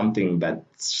think something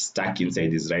that's stuck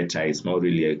inside his right eye is not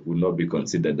really would not be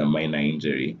considered a minor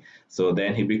injury. So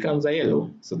then he becomes a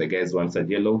yellow. So the guys who answered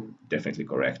yellow, definitely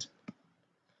correct.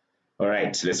 All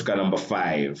right, let's look at number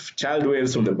 5. Child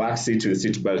waves from the back seat with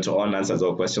seatbelt on, answers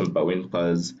all questions but wind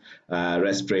pulse,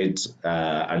 respirate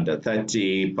under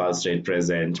 30, pulse rate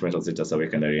present, mental status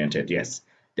awake and oriented. Yes,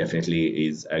 definitely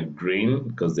is a green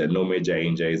because there are no major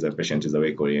injuries. The patient is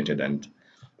awake, oriented, and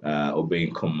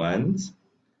obeying commands.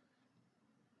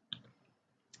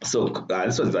 So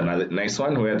this was another nice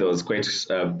one where there was quite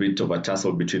a bit of a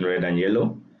tussle between red and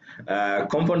yellow.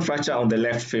 Compound fracture on the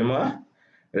left femur,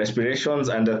 respirations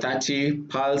under 30,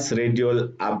 pulse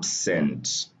radial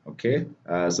absent. Okay,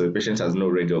 so the patient has no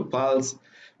radial pulse.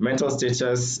 Mental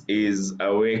status is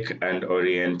awake and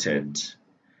oriented.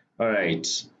 All right,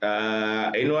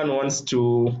 anyone wants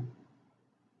to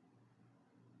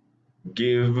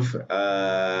give,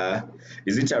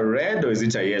 is it a red or is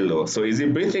it a yellow? So is he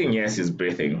breathing? Yes, he's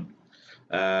breathing.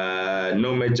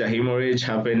 No major hemorrhage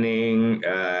happening,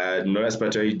 no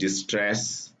respiratory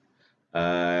distress.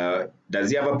 Does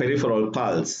he have a peripheral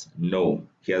pulse? No,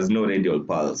 he has no radial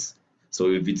pulse. So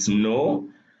if it's no,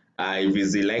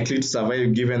 Is he likely to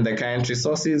survive given the current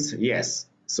resources? Yes.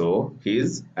 So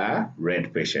he's a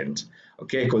red patient.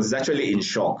 Okay, because he's actually in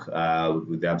shock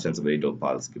with the absence of radial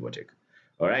pulse, give or take.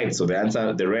 All right, so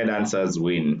the red answers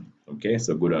win. Okay,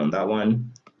 so good on that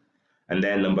one. And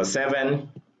then number 7,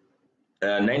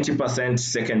 90%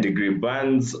 second degree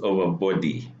burns over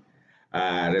body.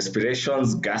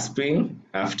 Respirations gasping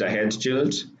after head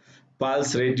tilt,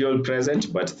 pulse radial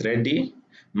present but thready,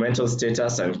 mental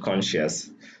status unconscious.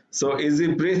 So is he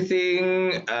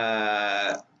breathing?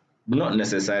 Not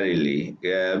necessarily.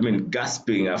 I mean,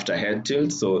 gasping after head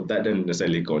tilt, so that doesn't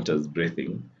necessarily count as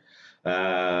breathing.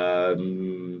 But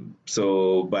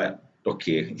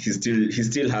okay, he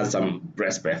still has some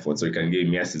breath effort, so you can give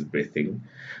him yes, he's breathing.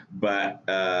 But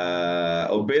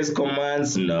obeys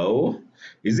commands, no.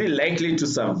 Is he likely to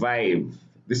survive?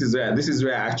 This is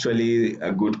where actually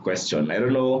a good question. I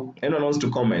don't know. Anyone wants to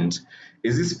comment?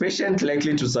 Is this patient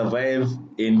likely to survive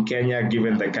in Kenya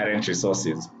given the current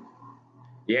resources?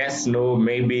 Yes, no,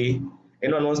 maybe.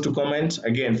 Anyone wants to comment?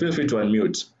 Again, feel free to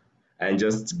unmute and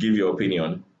just give your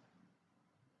opinion.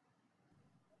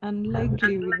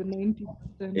 Unlikely with the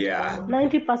 90%. Yeah.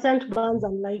 90% burns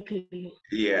unlikely.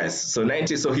 Yes. So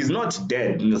 90. So he's not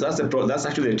dead. That's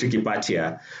actually the tricky part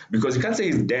here, because you can't say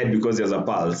he's dead because there's a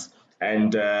pulse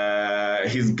and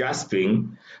he's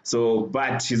gasping. So,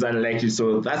 but he's unlikely.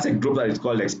 So that's a group that is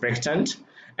called expectant,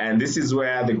 and this is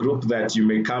where the group that you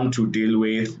may come to deal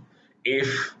with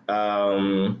if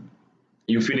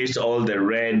you finished all the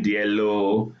red,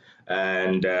 yellow,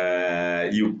 and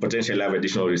you potentially have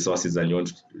additional resources and you want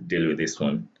to deal with this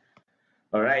one.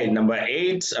 All right, number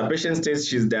 8, a patient states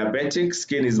she's diabetic,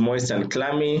 skin is moist and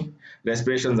clammy,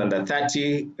 respirations under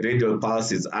 30, radial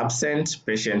pulse is absent,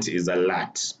 patient is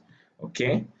alert.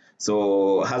 Okay,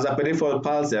 so has a peripheral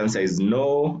pulse? The answer is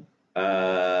no.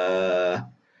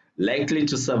 Likely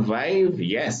to survive?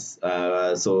 Yes.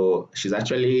 So she's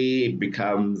actually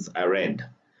becomes a red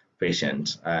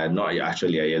patient, not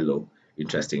actually a yellow,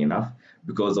 interesting enough,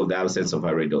 because of the absence of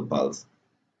a radial pulse.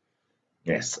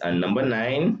 Yes, and number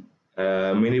 9,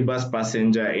 minibus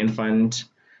passenger infant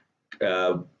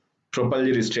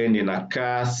properly restrained in a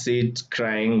car seat,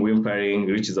 crying, whimpering,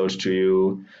 reaches out to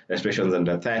you, respirations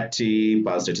under 30,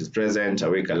 pulse rate is present,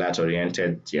 awake, alert,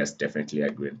 oriented. Yes, definitely a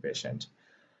green patient.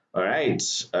 All right,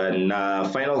 and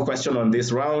final question on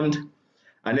this round.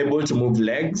 Unable to move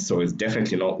legs, so it's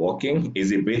definitely not walking. Is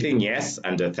he breathing? Yes,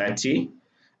 under 30. He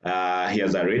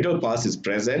has a radial pulse is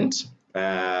present.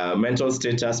 Mental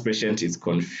status, patient is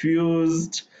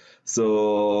confused.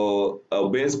 So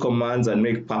obeys commands and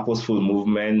make purposeful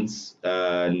movements,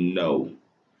 no.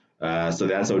 So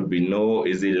the answer would be no.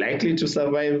 Is he likely to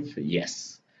survive?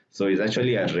 Yes. So it's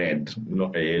actually a red,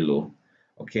 not a yellow.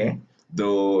 Okay.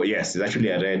 Though, yes, it's actually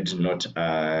a red, not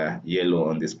a yellow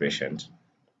on this patient.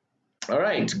 All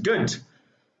right, good.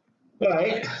 All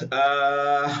right.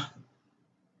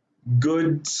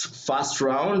 Good first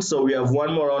round. So we have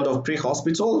one more round of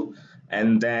pre-hospital,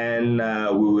 and then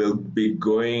we will be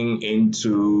going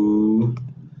into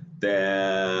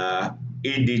the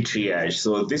ED triage.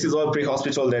 So this is all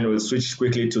pre-hospital, then we'll switch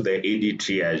quickly to the ED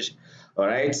triage. All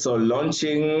right, so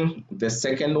launching the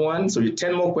second one. So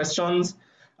 10 more questions.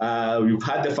 We've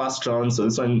had the first round, so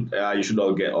this one you should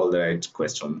all get all the right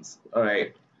questions. All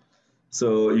right,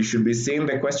 so you should be seeing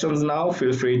the questions now.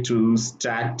 Feel free to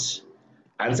start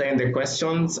answering the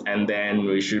questions, and then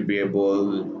we should be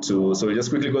able to, so we just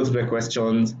quickly go through the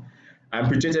questions.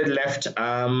 Amputated left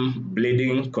arm,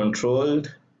 bleeding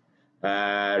controlled,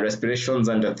 respirations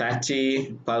under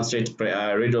 30, pulse rate,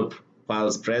 radial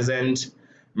pulse present,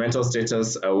 mental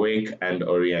status awake and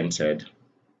oriented.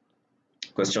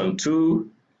 Question 2,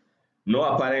 no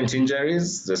apparent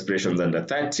injuries, respirations under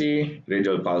 30,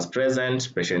 radial pulse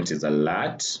present, patient is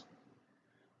alert.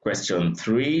 Question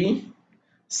 3,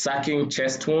 sucking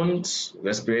chest wound,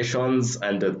 respirations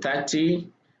under 30,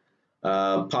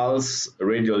 pulse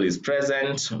radial is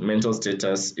present, mental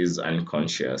status is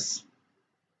unconscious.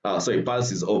 Sorry,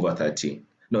 pulse is over 30.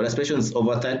 No, respiration is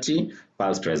over 30,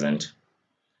 pulse present.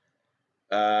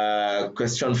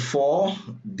 Question 4,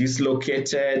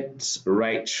 dislocated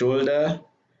right shoulder,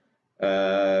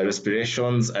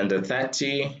 respirations under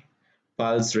 30,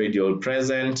 pulse radial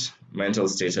present, mental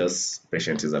status,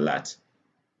 patient is alert.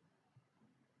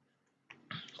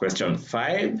 Question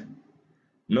 5,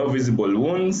 no visible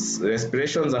wounds,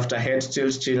 respirations after head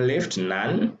tilt, chin lift,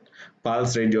 none,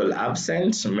 pulse radial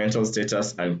absent, mental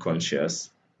status unconscious.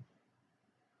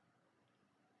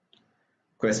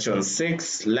 Question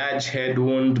 6, large head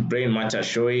wound, brain matter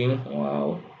showing,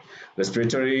 wow.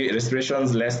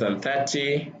 Respirations less than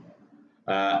 30,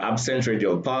 absent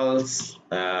radial pulse,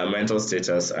 mental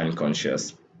status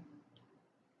unconscious.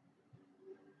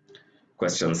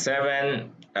 Question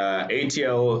 7,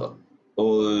 8-year-old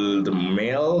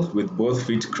male with both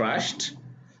feet crushed,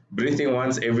 breathing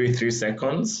once every 3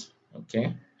 seconds.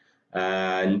 Okay.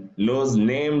 Knows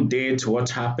name, date, what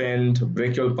happened,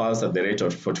 brachial pulse at the rate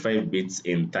of 45 beats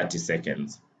in 30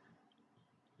 seconds.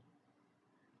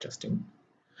 Interesting.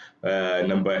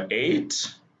 Number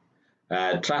 8,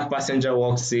 truck passenger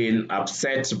walks in,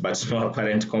 upset but no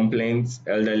apparent complaints,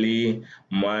 elderly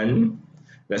man,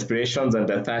 respirations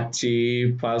under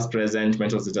 30, pulse present,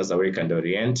 mental status awake and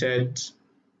oriented,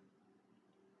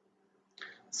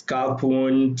 scalp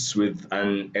wound with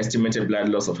an estimated blood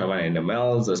loss of 500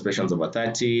 mL, respirations over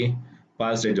 30,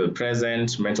 pulse radial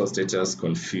present, mental status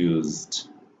confused.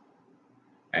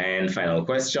 And final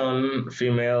question,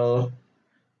 female,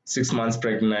 6 months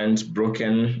pregnant,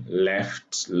 broken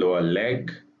left lower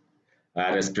leg,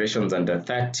 respirations under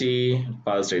 30,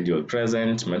 pulse radial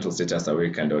present, mental status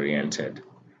awake and oriented.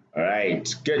 All right,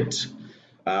 good.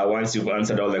 Once you've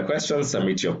answered all the questions,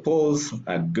 submit your polls.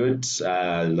 Good.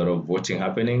 A lot of voting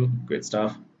happening. Great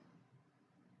stuff.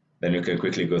 Then you can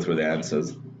quickly go through the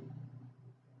answers.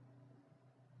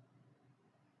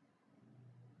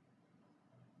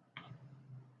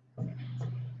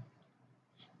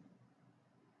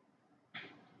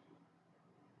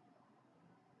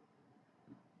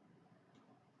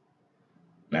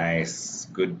 Nice.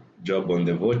 Good job on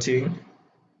the voting.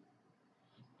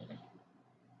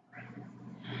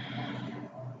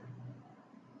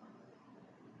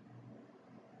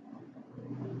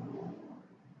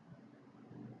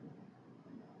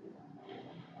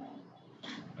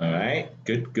 All right,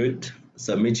 good, good.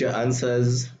 Submit your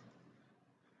answers.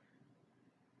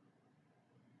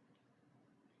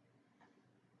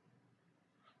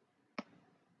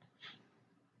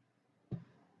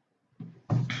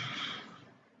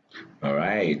 All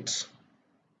right.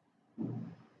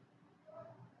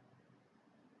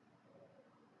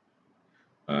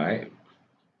 All right.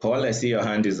 Paul, I see your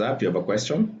hand is up. You have a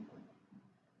question?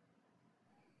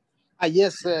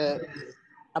 Yes,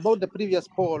 about the previous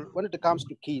poll, when it comes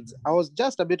to kids, I was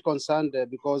just a bit concerned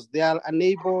because they are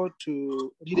unable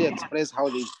to really express how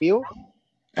they feel.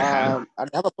 And I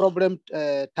have a problem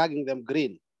tagging them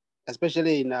green,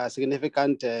 especially in a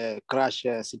significant crash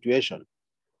situation.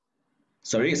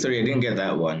 Sorry, I didn't get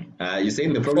that one. You're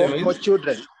saying the problem is? For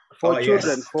children,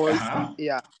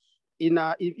 Yes.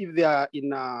 Yeah. If they are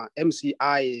in a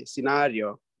MCI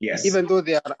scenario, Yes. even though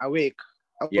they are awake,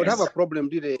 I would Yes. have a problem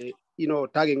really,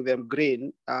 tagging them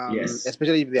green, Yes.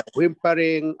 especially if they are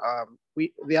whimpering.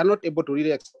 They are not able to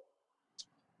really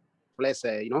express,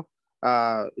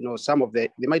 some of they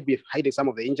might be hiding some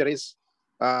of the injuries.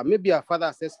 Maybe a further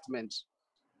assessment,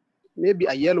 maybe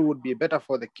a yellow would be better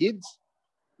for the kids.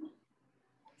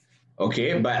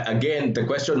 Okay, but again, the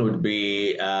question would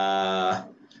be,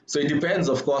 so it depends,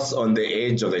 of course, on the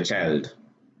age of the child.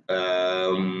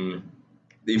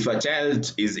 If a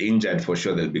child is injured, for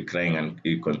sure they'll be crying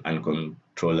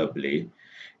uncontrollably.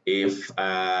 If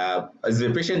as the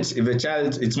patient, if the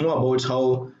child, it's more about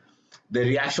how the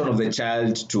reaction of the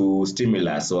child to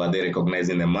stimulus. So are they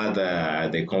recognizing the mother? Are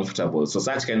they comfortable? So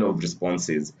such kind of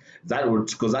responses, that would,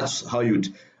 because that's how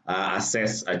you'd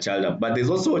assess a child. But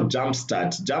there's also a jump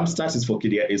start. Jump start is for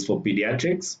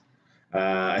pediatrics.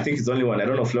 I think it's only one. I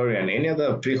don't know, Florian, any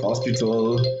other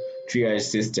pre-hospital triage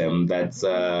system that's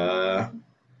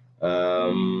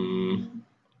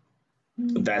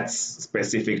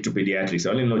specific to pediatrics? I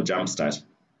only know Jumpstart.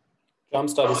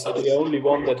 Jumpstart is the only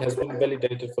one that has been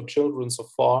validated for children so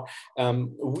far.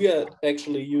 We are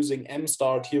actually using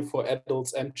MStart here for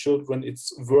adults and children.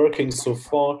 It's working so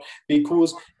far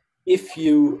because if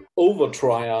you over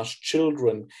triage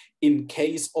children in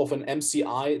case of an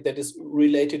MCI that is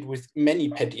related with many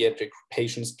pediatric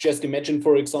patients, just imagine,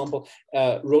 for example,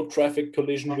 a road traffic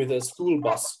collision with a school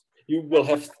bus. You will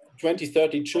have 20,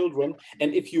 30 children,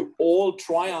 and if you all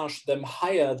triage them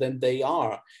higher than they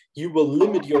are, you will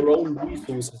limit your own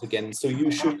resources again. So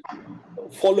you should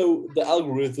follow the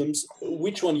algorithms.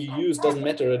 Which one you use doesn't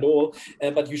matter at all,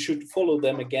 but you should follow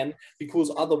them again,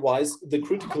 because otherwise the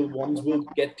critical ones will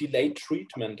get delayed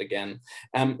treatment again.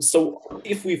 So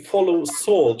if we follow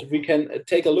SALT, we can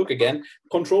take a look again,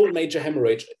 control major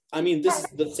hemorrhage. I mean, this is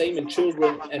the same in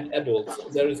children and adults.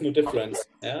 There is no difference.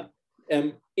 Yeah.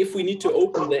 If we need to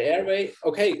open the airway,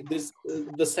 okay, this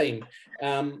the same.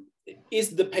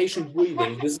 Is the patient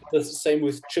breathing? This is the same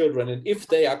with children, and if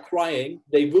they are crying,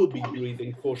 they will be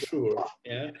breathing for sure.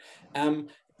 Yeah.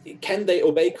 Can they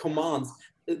obey commands?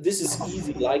 This is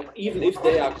easy. Like, even if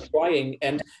they are crying,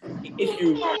 and if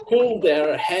you pull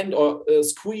their hand or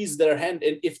squeeze their hand,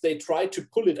 and if they try to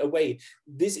pull it away,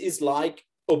 this is like,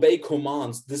 obey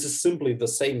commands. This is simply the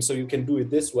same. So you can do it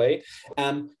this way.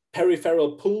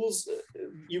 Peripheral pulse,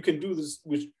 you can do this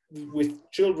with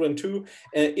children too.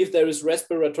 If there is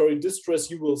respiratory distress,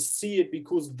 you will see it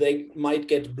because they might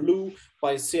get blue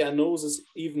by cyanosis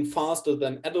even faster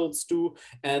than adults do.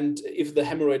 And if the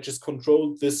hemorrhage is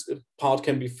controlled, this part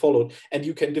can be followed. And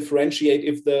you can differentiate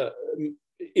if the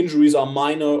injuries are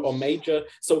minor or major.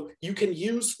 So you can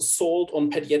use salt on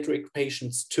pediatric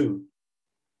patients too.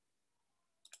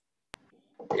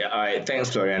 Yeah, all right. Thanks,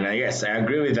 Florian. Yes, I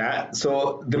agree with that.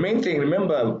 So the main thing,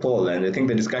 remember, Paul, and I think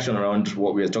the discussion around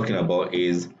what we are talking about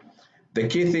is the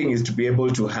key thing is to be able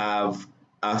to have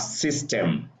a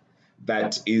system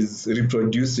that is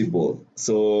reproducible.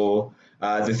 So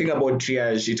the thing about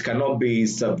triage, it cannot be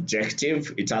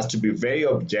subjective. It has to be very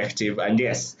objective. And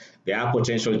yes, there are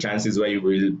potential chances where you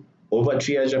will over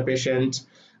triage a patient,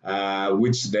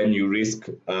 which then you risk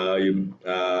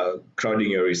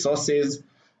crowding your resources,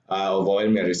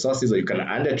 overwhelming your resources, or you can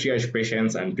under triage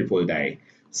patients and people die.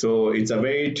 So it's a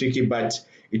very tricky, but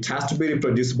it has to be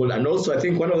reproducible. And also, I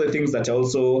think one of the things that I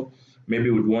also maybe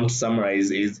would want to summarize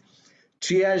is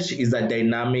triage is a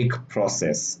dynamic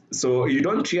process. So you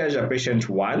don't triage a patient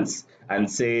once and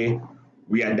say,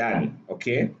 we are done,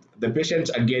 okay? The patient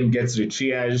again gets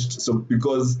retriaged. So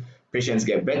because patients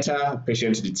get better,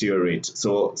 patients deteriorate.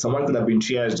 So someone could have been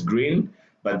triaged green,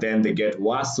 but then they get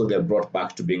worse, so they're brought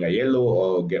back to being a yellow,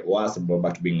 or get worse and brought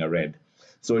back to being a red.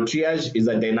 So triage is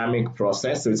a dynamic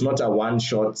process. So it's not a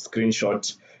one-shot,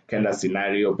 screenshot kind of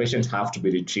scenario. Patients have to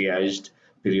be retriaged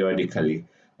periodically.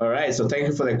 All right, so thank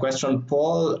you for the question,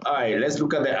 Paul. All right, let's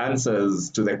look at the answers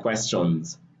to the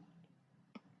questions.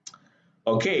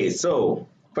 Okay, so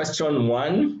question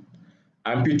 1,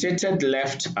 amputated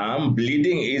left arm,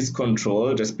 bleeding is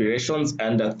controlled, respirations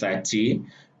under 30,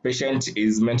 patient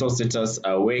is mental status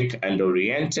awake and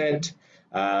oriented.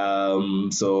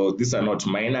 So these are not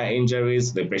minor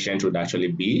injuries. The patient would actually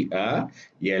be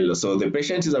yellow. So the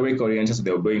patient is awake oriented, so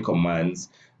they're obeying commands.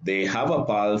 They have a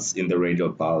pulse in the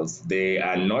radial pulse. They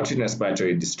are not in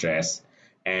respiratory distress,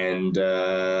 and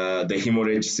the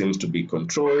hemorrhage seems to be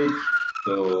controlled.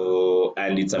 So,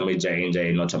 and it's a major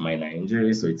injury, not a minor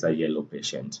injury. So it's a yellow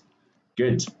patient.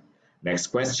 Good. Next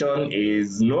question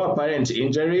is no apparent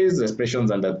injuries, respirations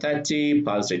under 30,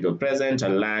 pulse radial present,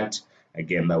 alert.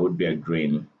 Again, that would be a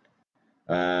green.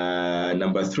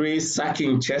 Number 3,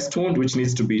 sucking chest wound, which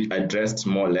needs to be addressed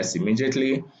more or less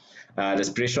immediately.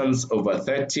 Respirations over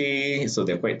 30, so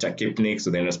they're quite tachypnic, so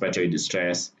they're in respiratory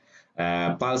distress.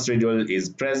 Pulse radial is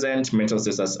present, mental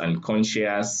status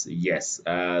unconscious. Yes,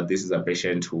 this is a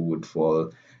patient who would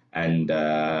fall and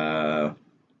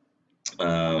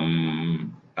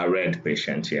a red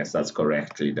patient. Yes, that's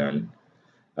correctly done.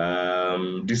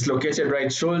 Dislocated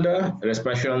right shoulder,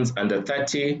 respirations under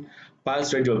 30,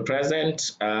 pulse radial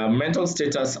present, mental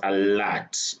status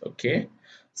alert. Okay,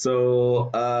 so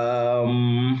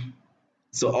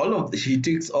he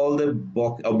ticks all the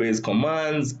box, obeys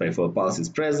commands, peripheral pulse is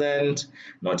present,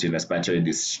 not in respiratory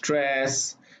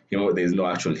distress, there's no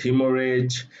actual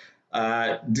hemorrhage.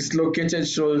 Dislocated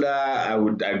shoulder, I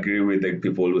would agree with the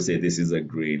people who say this is a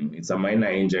green. It's a minor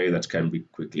injury that can be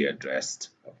quickly addressed.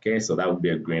 Okay, so that would be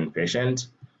a green patient.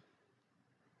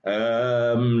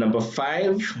 Number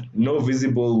 5, no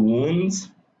visible wounds.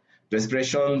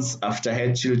 Respirations after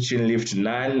head chill, chin lift,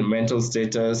 none. Mental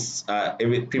status,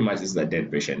 pretty much is a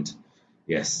dead patient.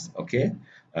 Yes, okay.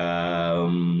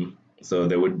 So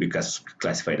they would be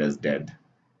classified as dead.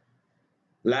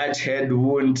 Large head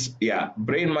wound, yeah,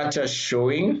 brain matter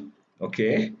showing.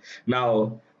 Okay,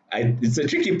 now it's a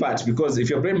tricky part because if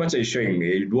your brain matter is showing,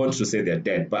 you'd want to say they're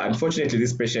dead, but unfortunately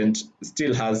this patient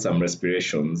still has some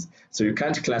respirations, so you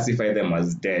can't classify them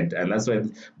as dead, and that's why,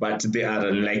 but they are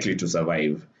unlikely to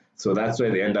survive, so that's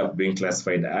why they end up being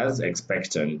classified as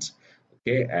expectant.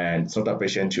 Okay, and it's not a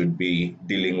patient you'd be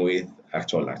dealing with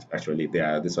actually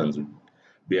these ones would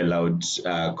be allowed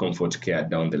comfort care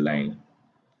down the line.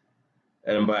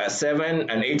 Number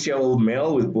 7, an 8-year-old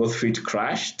male with both feet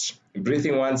crushed,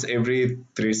 breathing once every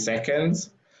 3 seconds.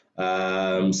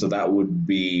 So that would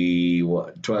be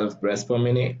what, 12 breaths per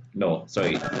minute? No,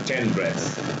 sorry, 10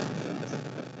 breaths.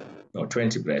 No,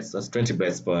 20 breaths. That's 20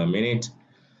 breaths per minute.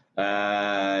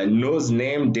 Nose,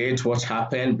 name, date, what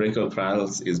happened. Brachial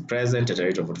pulse is present at a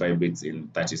rate of 45 beats in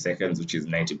 30 seconds, which is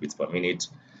 90 beats per minute.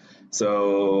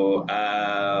 So,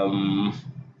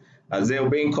 are they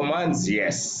obeying commands?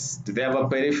 Yes. Do they have a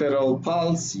peripheral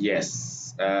pulse?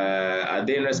 Yes. Are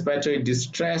they in respiratory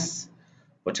distress?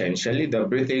 Potentially. They're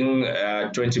breathing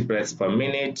 20 breaths per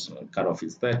minute. Cutoff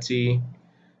is 30.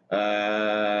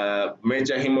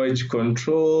 Major hemorrhage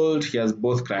controlled. He has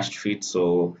both crushed feet,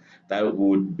 so that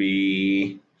would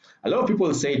be, a lot of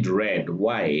people said red.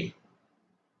 Why?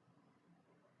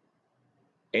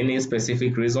 Any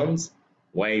specific reasons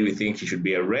why we think it should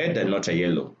be a red and not a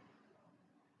yellow?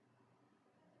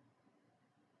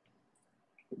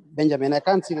 Benjamin, I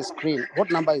can't see the screen.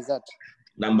 What number is that?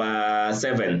 Number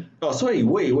 7. Oh, sorry,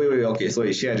 wait. Okay,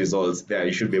 sorry, share results there.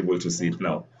 You should be able to see it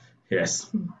now. Yes.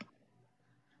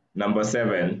 Number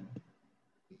 7.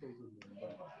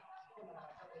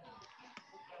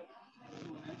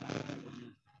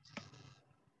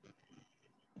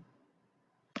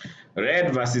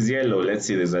 Red versus yellow. Let's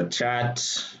see, there's a chart.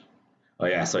 Oh,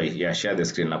 yeah, sorry. Yeah, share the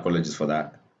screen. Apologies for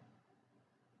that.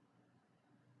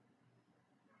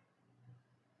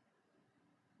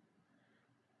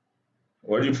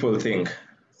 What do you people think?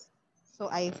 So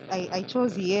I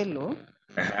chose yellow.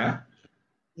 Uh-huh.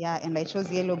 Yeah, and I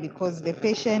chose yellow because the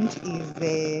patient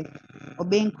is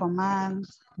obeying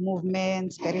commands,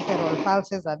 movements, peripheral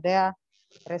pulses are there.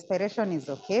 Respiration is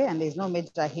okay, and there's no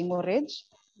major hemorrhage,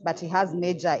 but he has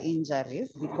major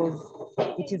injuries because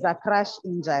it is a crash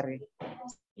injury.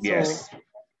 Yes. So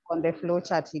on the flow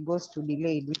chart, he goes to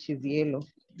delayed, which is yellow.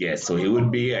 Yes, so he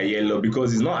would be a yellow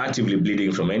because he's not actively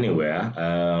bleeding from anywhere.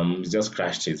 He's just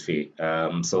crashed his feet.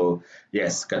 So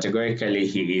yes, categorically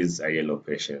he is a yellow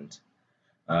patient.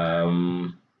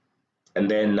 And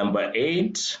then number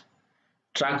 8,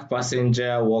 truck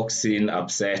passenger walks in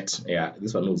upset. Yeah,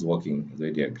 this one who's walking is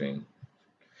already a green.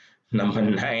 Number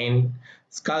 9,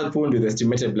 scalp wound with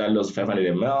estimated blood loss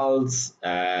 500 mLs,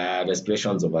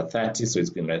 respirations over 30, so it's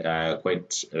been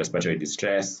quite respiratory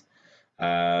distress.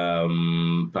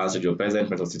 Pulse rate present,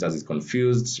 mental status is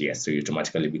confused. Yes, so he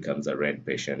automatically becomes a red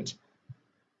patient.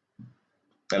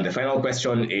 And the final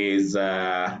question is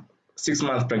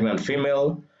 6-month pregnant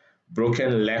female,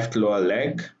 broken left lower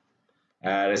leg,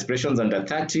 respirations under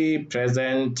 30,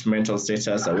 present, mental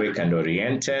status awake and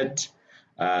oriented.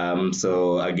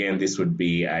 So again, this would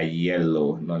be a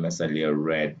yellow, not necessarily a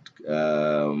red,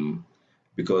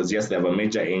 because yes, they have a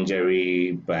major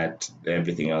injury, but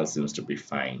everything else seems to be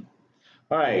fine.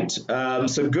 All right.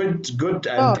 So good.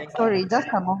 Oh, sorry, just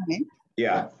a moment.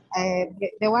 Yeah.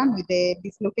 The one with the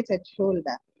dislocated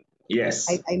shoulder. Yes.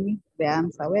 I missed the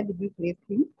answer. Where did you place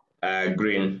him?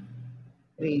 Green.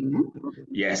 Green.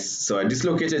 Yes. So a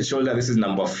dislocated shoulder. This is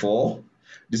number 4.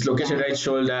 Dislocated right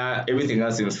shoulder. Everything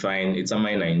else seems fine. It's a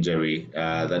minor injury.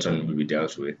 That one will be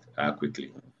dealt with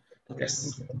quickly.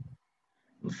 Yes.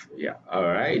 Yeah. All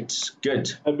right.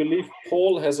 Good. I believe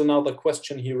Paul has another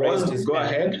question. He raised his Go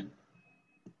hand. ahead.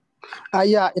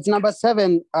 Yeah, it's number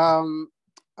 7.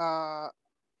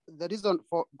 The reason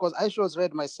for, because I chose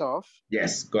red myself.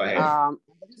 Yes, go ahead.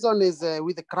 The reason is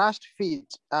with the crushed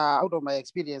feet. Out of my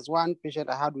experience, one patient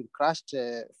I had with crushed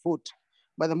foot.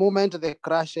 By the moment the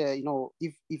crash,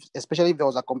 if especially if there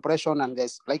was a compression and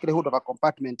there's likelihood of a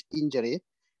compartment injury,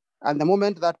 and the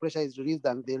moment that pressure is released,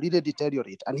 then they really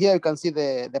deteriorate. And here you can see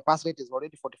the pulse rate is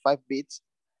already 45 beats.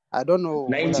 I don't know.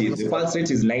 90. The pulse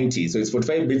rate is 90, so it's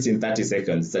 45 beats in 30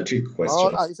 seconds. It's a trick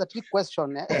question. Oh, it's a trick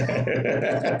question. Eh?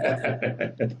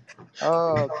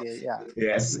 Oh, okay, yeah.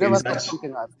 Yes. Never stop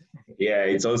picking up. Yeah,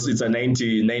 it's a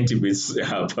 90 beats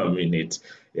per minute.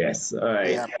 Yes. All right.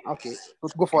 Yeah. Okay.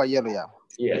 Let's go for a yellow. Yeah.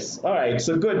 Yes. All right.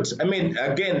 So good. I mean,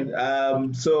 again,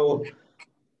 so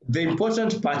the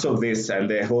important part of this and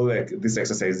the whole this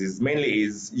exercise is mainly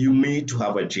you need to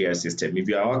have a triage system. If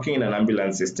you are working in an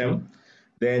ambulance system,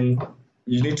 then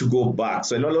you need to go back.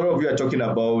 So I know a lot of you are talking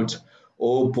about,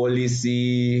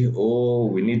 policy,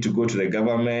 we need to go to the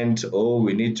government,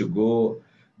 we need to go.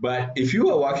 But if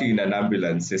you are working in an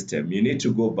ambulance system, you need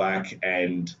to go back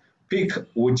and pick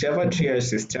whichever triage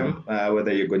system,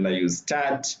 whether you're going to use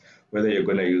STAT, whether you're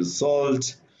going to use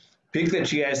SALT, pick the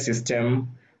triage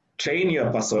system, train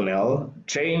your personnel,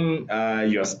 train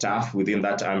your staff within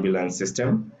that ambulance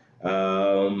system,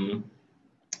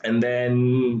 and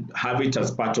then have it as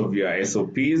part of your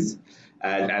SOPs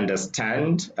and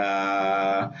understand,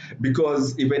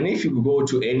 because even if you go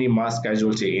to any mass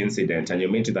casualty incident and you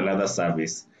meet with another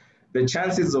service, the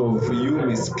chances of you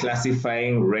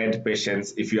misclassifying red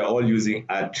patients if you are all using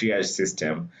a triage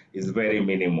system is very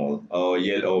minimal, or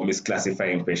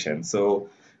misclassifying patients. So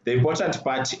the important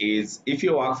part is if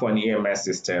you work for an EMS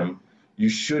system, you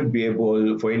should be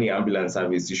able, for any ambulance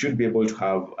service, you should be able to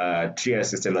have a triage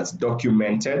system that's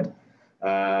documented,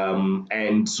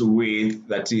 and with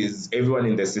that is everyone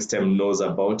in the system knows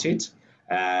about it,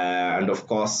 and of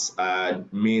course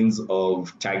means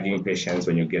of tagging patients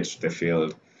when you get to the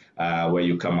field, where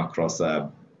you come across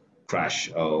a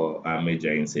crash or a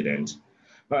major incident.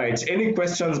 All right, any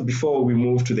questions before we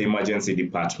move to the emergency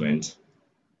department?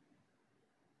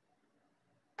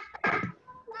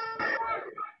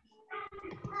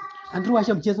 Andrew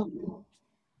washa mchezo.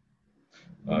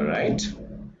 All right.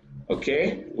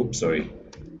 Okay. Oops, sorry.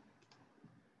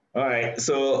 All right.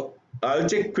 So I'll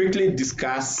just quickly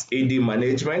discuss ED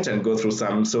management and go through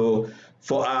some. So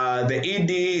for the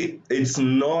ED, it's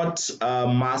not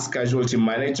mass casualty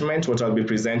management. What I'll be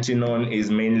presenting on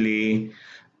is mainly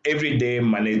everyday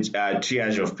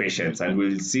triage of patients, and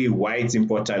we'll see why it's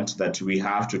important that we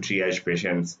have to triage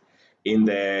patients in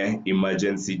the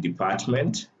emergency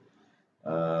department.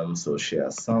 So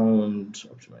share sound,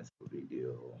 optimize for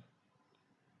video.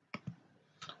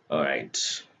 All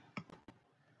right.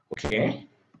 Okay.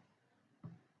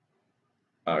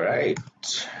 All right.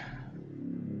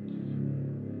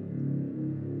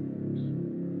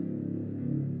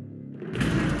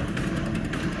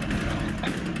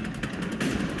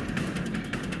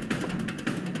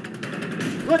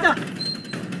 Water.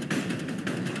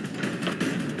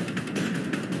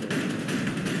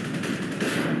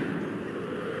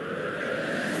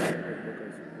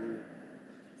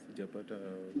 Sijapata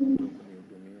kutoka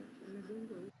nihudumia.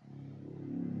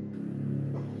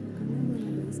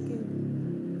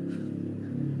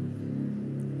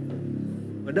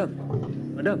 Madam,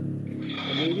 madam,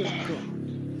 ameingia kutoa.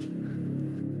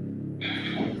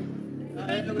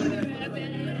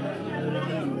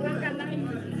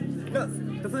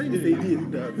 Tafadhali nisaidie.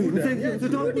 Nisaidie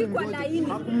mtoto wangu. Rudi kwa laini.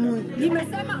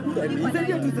 Nimesema urudi kwa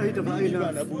Nisaidie tu laini.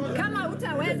 sasa tafadhali. Kama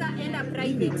utaweza enda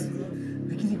private,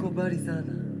 Lakini iko mbali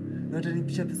sana. Na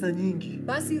watanipisha pesa nyingi.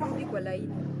 basi rudi kwa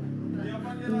laini.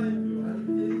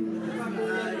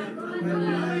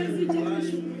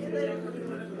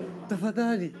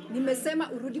 Tafadhali.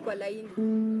 Nimesema urudi kwa laini.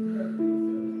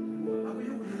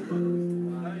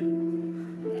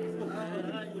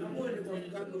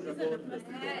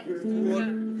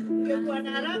 Ungekuwa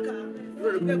na haraka,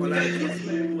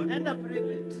 enda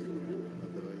private.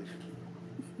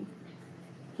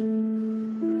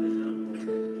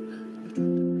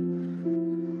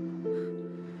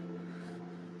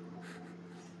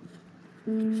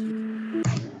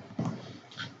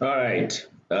 All right.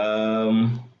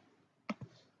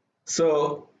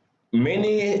 So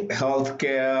many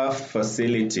healthcare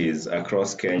facilities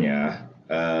across Kenya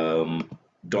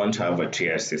don't have a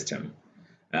triage system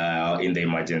in the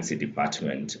emergency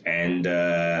department. And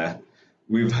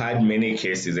we've had many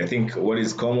cases. I think what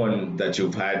is common that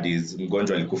you've had is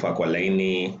mgonjwa alikufa kwa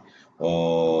laini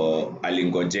or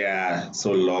alingojea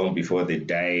so long before they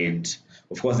died.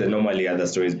 Of course, there are normally other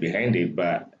stories behind it,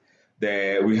 but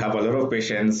we have a lot of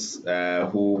patients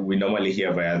who we normally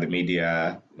hear via the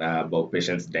media about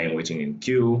patients dying waiting in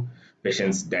queue,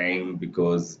 patients dying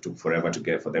because it took forever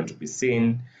for them to be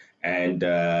seen, and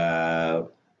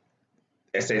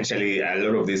essentially a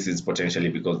lot of this is potentially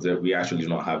because we actually do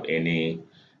not have any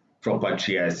proper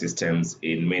triage systems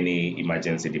in many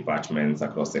emergency departments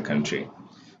across the country.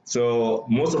 So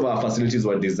most of our facilities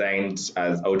were designed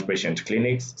as outpatient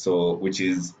clinics, so which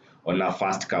is on a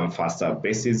fast come faster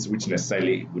basis, which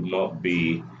necessarily would not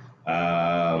be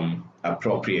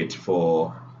appropriate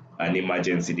for an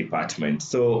emergency department.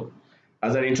 So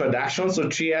as an introduction, so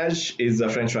triage is a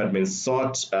French word means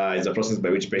sort, is a process by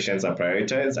which patients are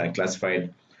prioritized and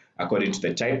classified according to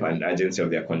the type and urgency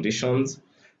of their conditions.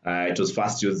 It was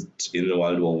first used in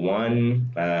World War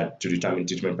I to determine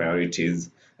treatment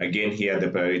priorities. Again, here the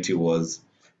priority was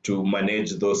to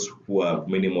manage those who have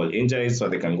minimal injuries so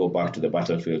they can go back to the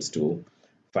battlefields to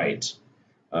fight.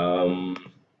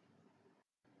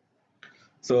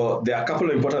 So there are a couple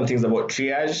of important things about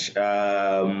triage,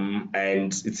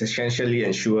 and it essentially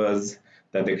ensures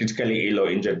that the critically ill or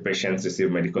injured patients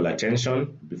receive medical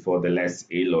attention before the less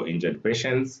ill or injured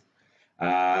patients.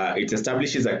 It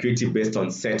establishes acuity based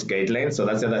on set guidelines. So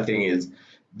that's the other thing is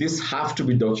this have to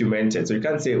be documented. So you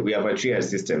can't say we have a triage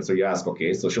system. So you ask,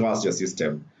 okay, so show us your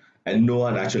system. And no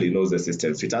one actually knows the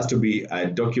system. So it has to be a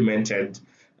documented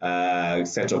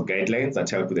set of guidelines that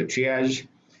help with the triage.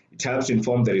 It helps to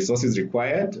inform the resources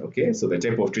required, okay, so the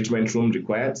type of treatment room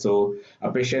required. So a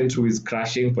patient who is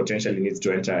crashing potentially needs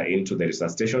to enter into the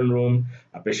resuscitation room.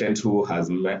 A patient who has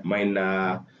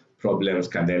minor problems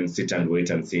can then sit and wait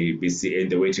and be in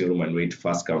the waiting room and wait,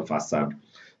 first come, first served.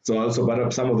 So also,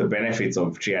 but some of the benefits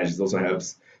of triage also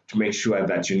helps to make sure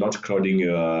that you're not crowding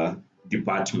your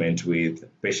department with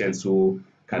patients who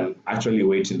can actually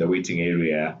wait in the waiting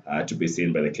area to be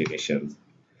seen by the clinicians.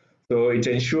 So it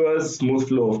ensures smooth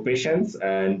flow of patients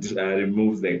and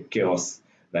removes the chaos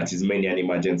that is many an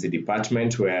emergency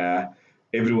department where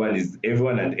everyone is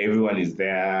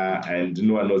there and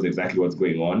no one knows exactly what's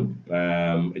going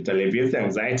on. It alleviates the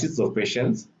anxieties of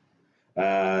patients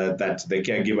that the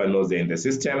caregiver knows they're in the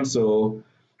system. So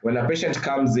when a patient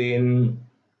comes in,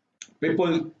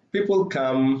 people people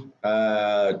come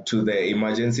to the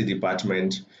emergency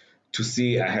department to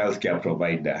see a healthcare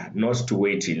provider, not to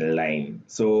wait in line.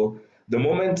 So the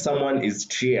moment someone is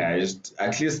triaged,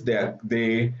 at least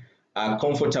they are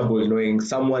comfortable knowing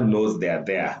someone knows they are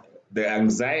there. The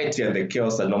anxiety and the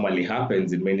chaos that normally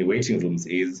happens in many waiting rooms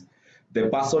is the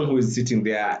person who is sitting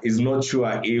there is not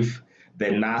sure if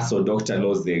the nurse or doctor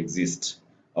knows they exist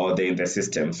or they're in the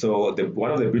system. So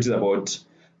one of the beauties about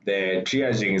the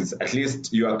triaging is at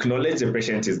least you acknowledge the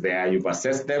patient is there, you've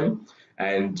assessed them,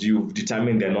 and you've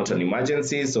determined they're not an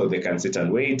emergency, so they can sit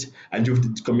and wait. And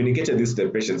you've communicated this to the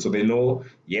patient so they know,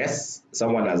 yes,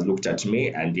 someone has looked at me,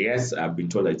 and yes, I've been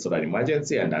told that it's not an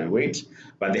emergency and I'll wait.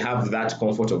 But they have that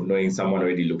comfort of knowing someone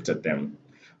already looked at them.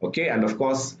 Okay, and of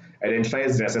course,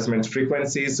 identifies the assessment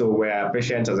frequency. So where a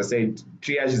patient, as I said,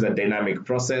 triage is a dynamic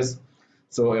process.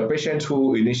 So a patient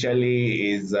who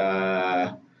initially is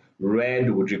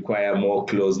red would require more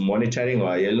close monitoring,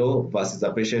 or yellow, versus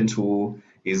a patient who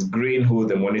is green, who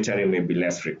the monitoring may be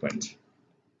less frequent.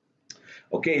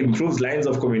 Okay, improves lines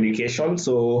of communication.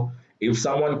 So if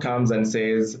someone comes and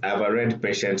says, I have a red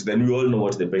patient, then we all know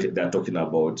what the patient they're talking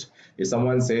about. If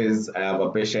someone says, I have a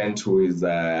patient who is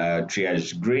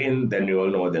triage green, then we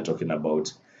all know what they're talking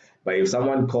about. But if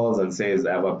someone calls and says,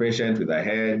 I have a patient with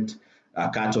a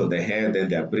cut on the head, then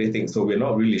they're breathing. So we're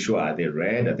not really sure, are they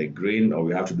red, are they green, or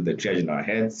we have to do the triage in our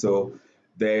heads. So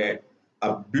the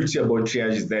beauty about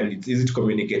triage is then it's easy to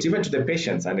communicate even to the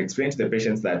patients and explain to the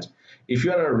patients that if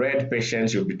you're a red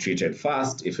patient, you'll be treated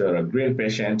fast. If you're a green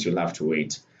patient, you'll have to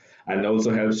wait. And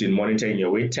also helps in monitoring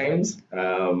your wait times.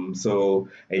 So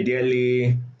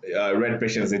ideally, red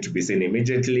patients need to be seen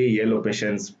immediately, yellow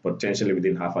patients potentially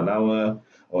within half an hour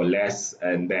or less,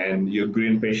 and then your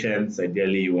green patients,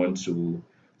 ideally you want to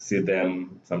see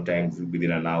them sometimes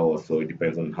within an hour or so. It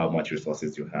depends on how much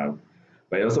resources you have.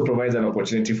 But it also provides an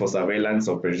opportunity for surveillance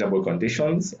of predictable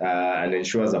conditions and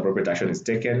ensures appropriate action is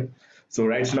taken. So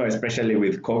right now, especially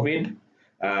with COVID,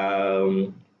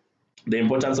 the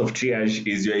importance of triage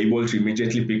is you're able to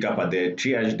immediately pick up at the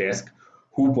triage desk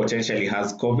who potentially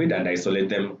has COVID and isolate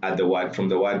them at the ward from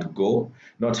the word go,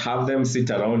 not have them sit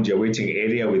around your waiting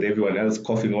area with everyone else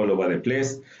coughing all over the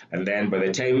place. And then by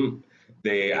the time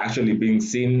they actually being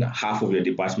seen, half of your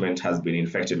department has been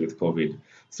infected with COVID.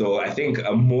 So I think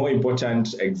a more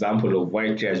important example of why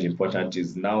triage is important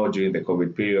is now during the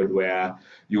COVID period, where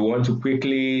you want to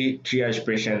quickly triage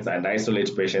patients and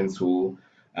isolate patients who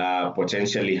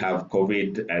potentially have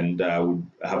COVID and would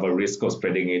have a risk of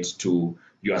spreading it to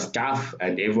your staff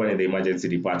and everyone in the emergency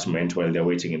department while they're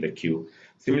waiting in the queue.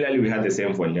 Similarly, we had the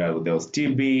same when there was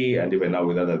TB and even now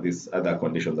with these other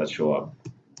conditions that show up.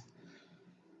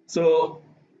 So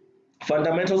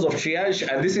fundamentals of triage,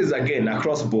 and this is again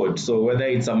across board. So whether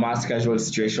it's a mass casual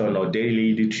situation or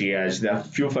daily ED triage, there are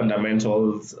few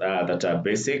fundamentals that are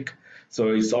basic.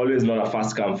 So it's always not a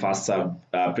fast come, fast serve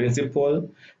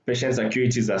principle. Patient's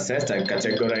acuity is assessed and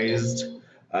categorized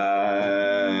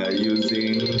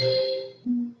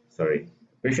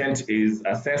patient is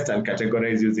assessed and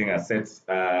categorized using a set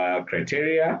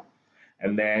criteria.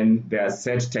 And then there are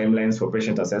set timelines for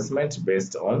patient assessment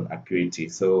based on acuity.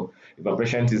 So if a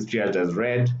patient is triaged as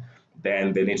red,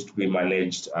 then they need to be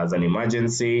managed as an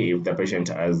emergency. If the patient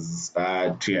is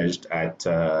triaged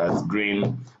as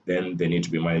green, then they need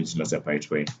to be managed in a separate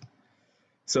way.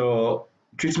 So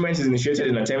treatment is initiated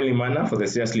in a timely manner for the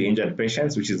seriously injured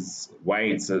patients, which is why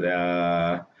it's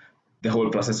the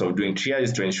whole process of doing triage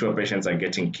is to ensure patients are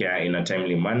getting care in a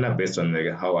timely manner based on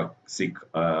how sick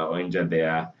or injured they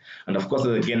are. And of course,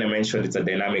 as again I mentioned, it's a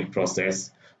dynamic process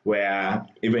where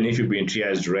even if you've been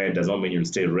triaged red, does not mean you'll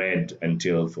stay red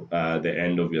until the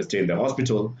end of your stay in the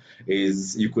hospital.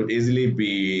 You could easily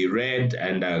be red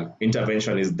and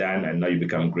intervention is done and now you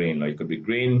become green, or you could be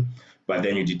green, but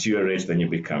then you deteriorate, then you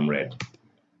become red.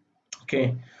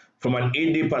 Okay. From an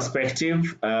ED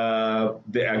perspective,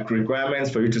 the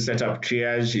requirements for you to set up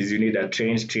triage is you need a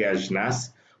trained triage nurse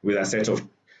with a set of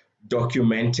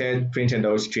documented, printed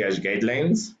out triage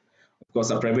guidelines. Of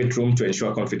course, a private room to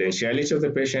ensure confidentiality of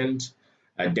the patient,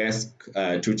 a desk,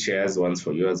 2 chairs, one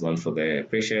for yours, one for the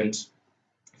patient.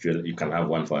 You can have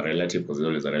one for a relative because there's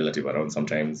always a relative around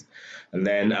sometimes. And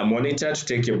then a monitor to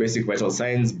take your basic vital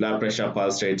signs, blood pressure,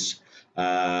 pulse rate,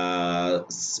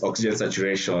 oxygen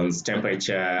saturations,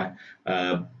 temperature,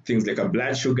 things like a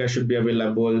blood sugar should be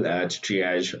available to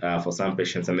triage for some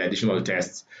patients, and the additional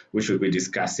tests which we'll be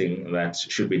discussing that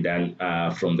should be done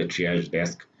from the triage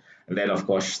desk. And then of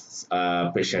course,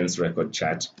 patient's record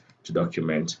chart to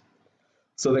document.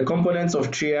 So the components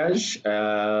of triage,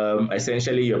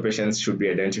 essentially your patients should be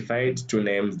identified, 2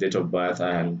 names, date of birth,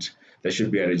 and there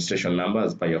should be a registration number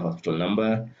as per your hospital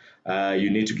number. You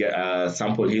need to get a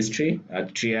sample history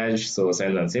at triage, so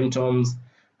signs and symptoms,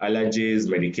 allergies,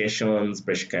 medications,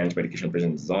 current medication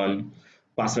patient is on,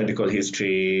 past medical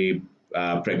history,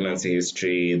 pregnancy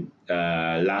history,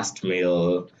 last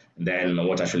meal, then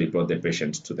what actually brought the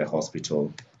patient to the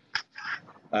hospital.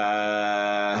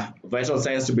 Vital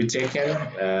signs to be taken.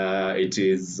 It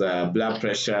is blood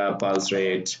pressure, pulse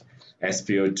rate,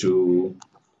 SpO2,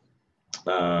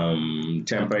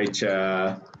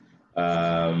 temperature,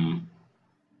 um,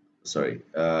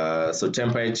 so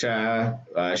temperature,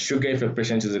 sugar if a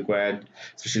patient is required,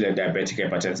 especially a diabetic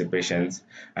hypertensive patients,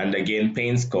 and again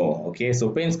pain score. Okay, so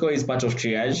pain score is part of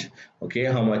triage. Okay,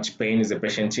 how much pain is the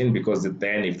patient in, because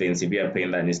then if they're in severe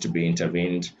pain, that needs to be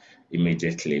intervened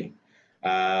immediately.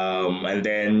 And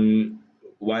then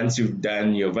once you've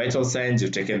done your vital signs,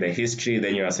 you've taken the history,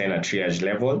 then you assign a triage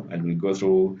level, and we'll go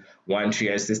through one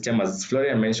triage system. As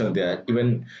Florian mentioned, there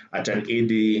even at an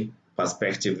ED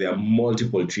perspective, there are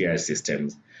multiple triage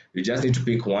systems. You just need to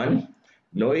pick one,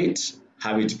 know it,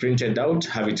 have it printed out,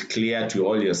 have it clear to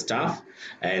all your staff,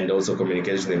 and also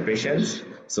communicate to the patients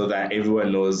so that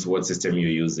everyone knows what system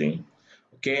you're using.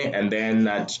 Okay, and then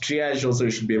at triage also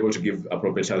you should be able to give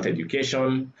appropriate health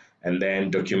education and then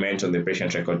document on the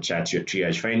patient record chart your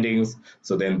triage findings.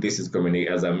 So then this is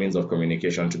as a means of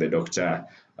communication to the doctor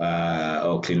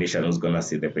or clinician who's gonna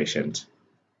see the patient.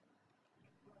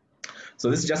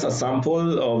 So this is just a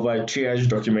sample of a triage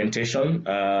documentation.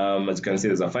 As you can see,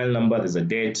 there's a file number, there's a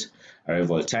date,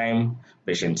 arrival time,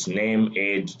 patient's name,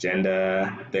 age,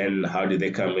 gender, then how did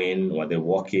they come in, were they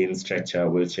walking, stretcher,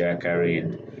 wheelchair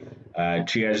carried,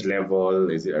 triage level,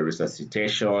 is it a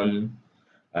resuscitation?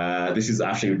 This is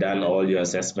after you've done all your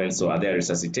assessments. So are there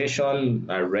resuscitation?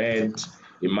 Red,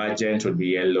 emergent would be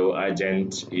yellow,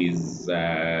 urgent is,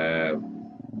 emergent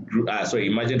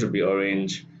would be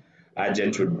orange,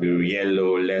 urgent would be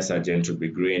yellow, less urgent would be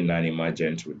green,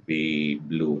 non-emergent would be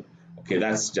blue. Okay,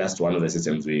 that's just one of the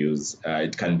systems we use.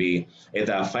 It can be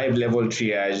either a 5-level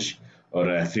triage or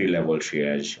a 3-level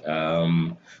triage.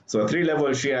 So a 3-level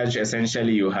triage,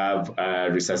 essentially you have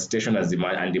resuscitation as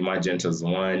and emergent as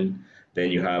one, then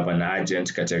you have an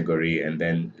urgent category, and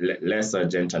then less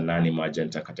urgent and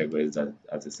non-emergent categories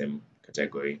as the same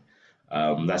category.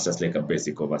 That's just like a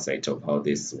basic oversight of how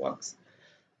this works.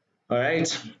 All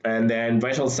right, and then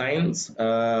vital signs,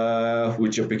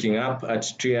 which you're picking up at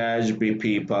triage: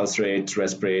 BP, pulse rate,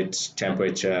 respirate,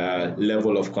 temperature,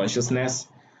 level of consciousness.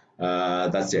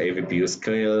 That's the AVPU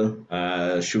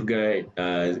scale, sugar,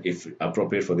 if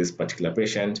appropriate for this particular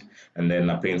patient, and then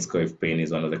a pain score if pain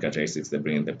is one of the characteristics they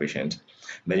bring in the patient.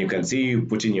 Then you can see you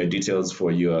put in your details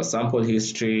for your sample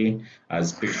history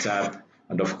as picked up,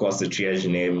 and of course the triage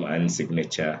name and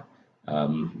signature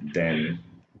then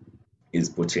is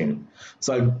put in.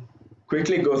 So I'll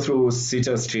quickly go through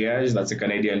CITA's triage, that's a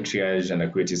Canadian triage and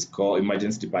acuity score,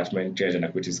 emergency department triage and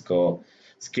acuity score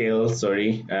scale,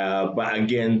 but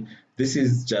again, this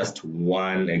is just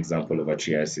one example of a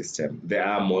triage system. There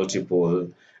are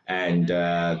multiple, and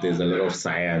there's a lot of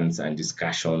science and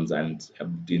discussions, and I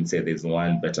didn't say there's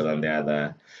one better than the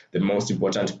other. The most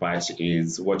important part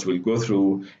is what we'll go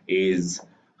through is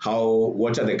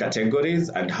what are the categories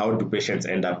and how do patients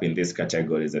end up in these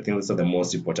categories. I think those are the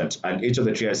most important, and each of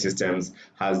the triage systems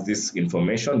has this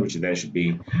information which then should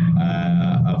be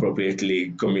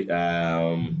appropriately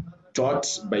taught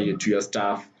to your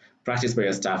staff, practiced by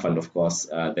your staff, and of course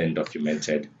then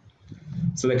documented.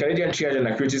 So the Canadian Triage and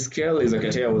Acuity Scale is a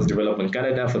criteria that was developed in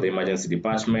Canada for the emergency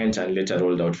department and later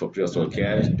rolled out for pre-hospital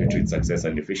care due to its success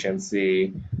and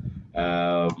efficiency.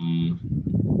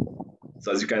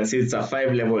 So as you can see, it's a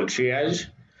 5-level triage,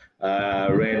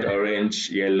 red, orange,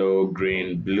 yellow,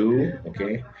 green, blue,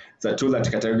 okay? It's a tool that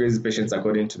categorizes patients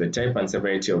according to the type and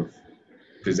severity of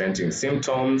presenting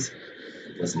symptoms.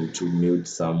 Just need to mute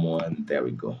someone, there we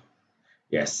go.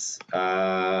 Yes,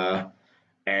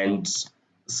 and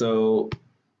so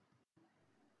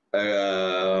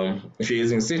if you're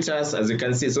using CITAS, as you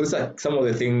can see, so these are some of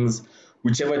the things,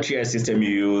 whichever triage system you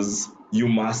use, you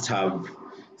must have.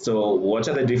 So what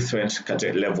are the different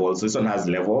levels? This one has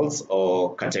levels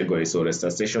or categories. So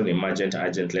resuscitation, emergent,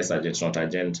 urgent, less urgent, not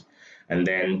urgent. And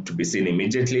then to be seen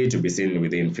immediately, to be seen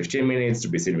within 15 minutes, to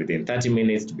be seen within 30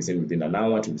 minutes, to be seen within an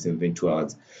hour, to be seen within 2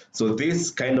 hours. So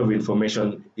this kind of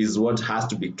information is what has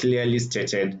to be clearly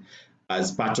stated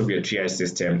as part of your triage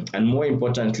system, and more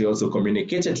importantly also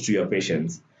communicated to your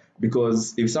patients.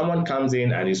 Because if someone comes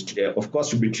in and is, of course,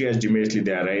 should be triaged immediately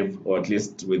they arrive, or at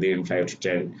least within 5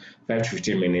 to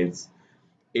 15 minutes.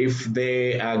 If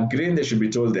they are green, they should be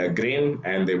told they are green,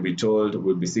 and they'll be told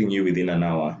we'll be seeing you within an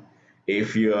hour.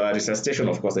 If you are resuscitation,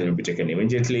 of course, then you'll be taken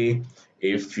immediately.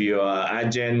 If you're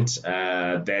urgent,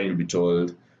 then you'll be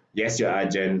told, yes, you're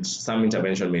urgent. Some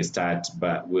intervention may start,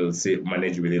 but we'll see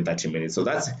manage within 30 minutes. So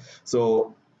that's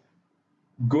so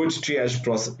good triage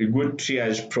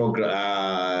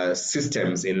program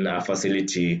systems in a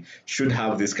facility should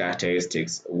have these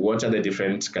characteristics. What are the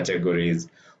different categories?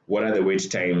 What are the wait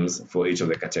times for each of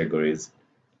the categories?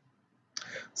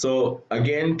 So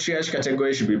again, triage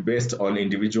category should be based on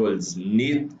individuals'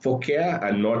 need for care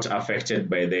and not affected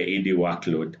by the ED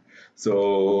workload.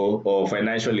 So, or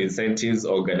financial incentives,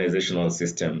 organizational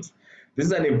systems. This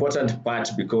is an important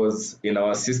part because in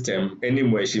our system, any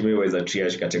Mheshimiwa is a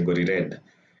triage category red,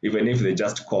 even if they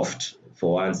just coughed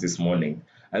for once this morning.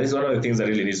 And this is one of the things that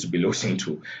really needs to be looked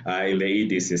into in the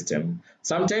ED system.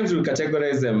 Sometimes we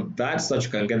categorize them that so that you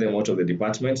can get them out of the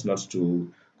department, not to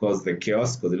cause the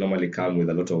chaos, because they normally come with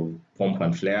a lot of pomp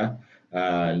and flair,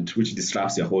 and which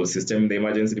disrupts your whole system in the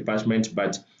emergency department.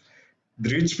 But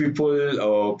rich people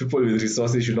or people with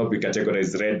resources should not be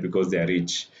categorized red because they are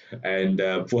rich, and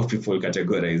poor people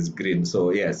categorized green.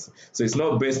 So yes, so it's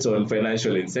not based on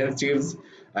financial incentives.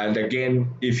 And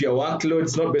again, if your workload,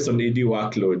 it's not based on ED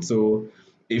workload. So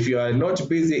if you are not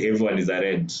busy, everyone is a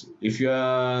red. If you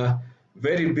are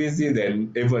very busy,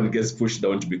 then everyone gets pushed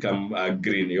down to become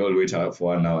green. You all wait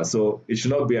for 1 hour. So it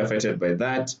should not be affected by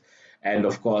that. And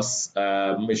of course,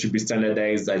 it should be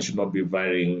standardized and should not be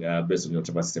varying based on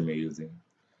whatever system you're using.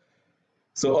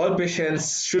 So all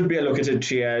patients should be allocated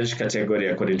triage category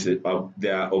according to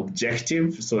their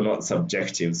objective, so not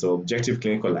subjective. So objective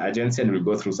clinical urgency, and we'll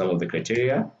go through some of the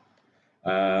criteria.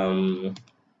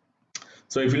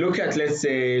 So if you look at, let's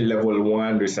say, level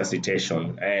 1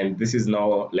 resuscitation, and this is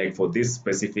now like for this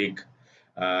specific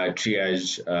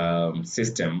triage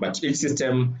system, but each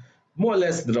system more or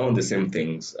less around the same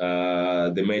things.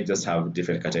 They may just have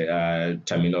different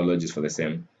terminologies for the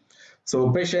same.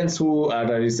 So patients who are at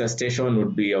resuscitation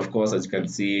would be, of course, as you can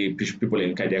see, people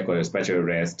in cardiac or respiratory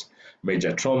arrest,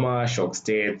 major trauma, shock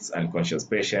states, unconscious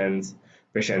patients,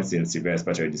 patients in severe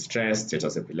respiratory distress,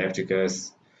 status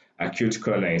epilepticus, acute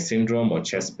coronary syndrome or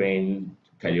chest pain,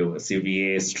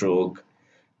 CVA, stroke,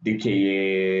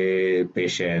 DKA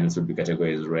patients would be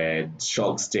categorized red,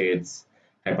 shock states,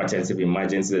 hypertensive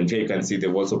emergencies, and here you can see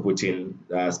they've also put in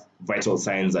vital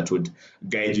signs that would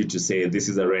guide you to say this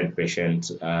is a red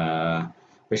patient.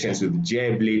 Patients with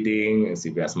GI bleeding,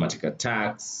 severe asthmatic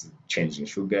attacks, changing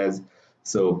sugars.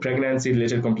 So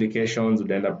pregnancy-related complications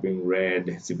would end up being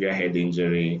red, severe head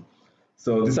injury.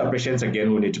 So these are patients, again,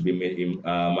 who need to be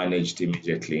managed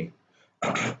immediately.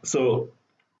 So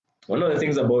one of the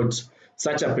things about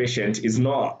such a patient is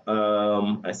not,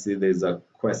 I see there's a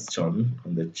question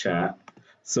on the chat.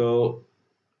 So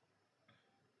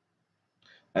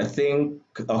I think,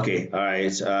 okay, all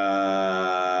right.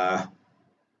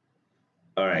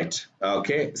 All right,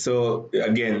 okay. So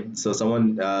again, so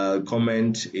someone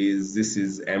comment is this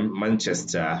is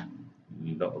Manchester.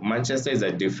 No, Manchester is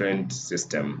a different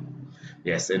system.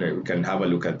 Yes, anyway, we can have a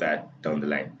look at that down the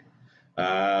line.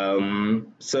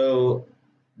 So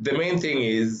the main thing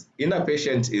is inner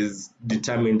patient is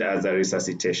determined as a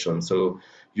resuscitation. So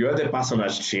you're the person at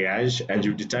triage and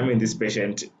you determine this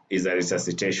patient is a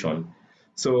resuscitation.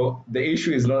 So the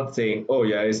issue is not saying, oh,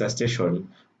 you're a resuscitation,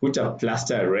 put a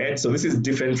plaster red. So this is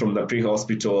different from the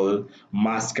pre-hospital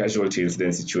mass casualty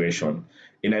incident situation.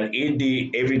 In an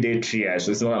ED everyday triage,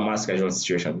 so it's not a mass casualty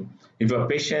situation. If a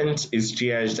patient is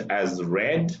triaged as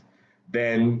red,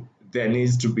 then there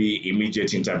needs to be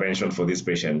immediate intervention for this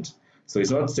patient. So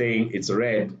it's not saying it's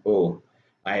red, oh,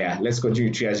 yeah, let's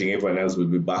continue triaging, everyone else will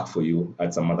be back for you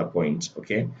at some other point,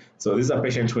 okay? So this is a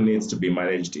patient who needs to be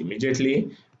managed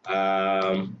immediately.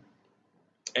 And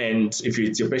if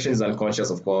it's your patient is unconscious,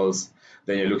 of course,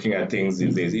 then you're looking at things,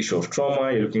 if there's issue of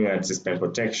trauma, you're looking at chest pain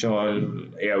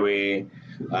protection, airway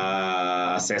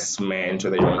assessment,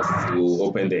 whether you want to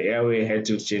open the airway, head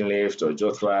to chin lift or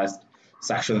jaw thrust,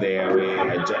 suction the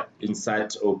airway,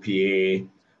 insert OPA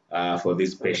for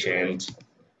this patient.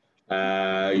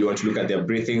 You want to look at their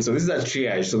breathing. So this is a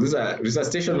triage. So this is a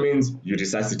resuscitation means you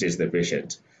resuscitate the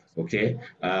patient. Okay.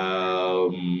 Are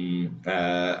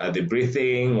they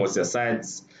breathing? What's their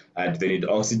sides? Do they need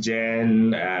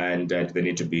oxygen? And do they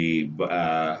need to be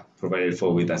provided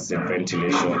for with assisted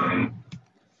ventilation?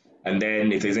 And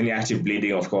then if there's any active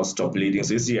bleeding, of course, stop bleeding.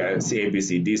 So you see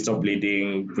ABCD, stop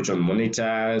bleeding, put on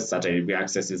monitor, start IV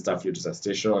access, stuff you to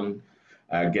resuscitation.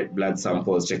 Get blood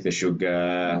samples, check the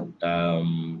sugar,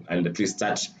 and at least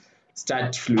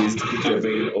start fluids to keep the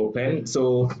vein open.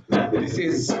 So this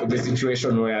is the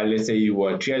situation where, let's say you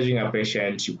were triaging a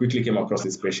patient, you quickly came across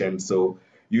this patient, so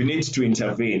you need to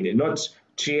intervene, not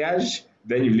triage,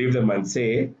 then you leave them and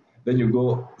say, Then you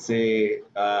go say,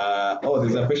 oh,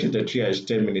 there's a patient at triage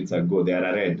 10 minutes ago. They are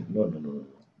a red. No, no, no, no.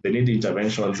 They need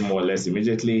interventions more or less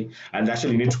immediately. And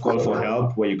actually, you need to call for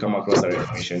help where you come across a red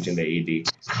patient in the ED.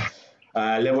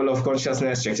 Level of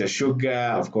consciousness, check the sugar,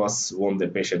 of course, warm the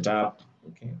patient up.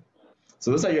 Okay.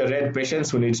 So those are your red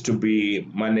patients who need to be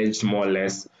managed more or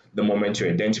less. The moment you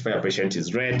identify a patient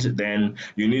is red, then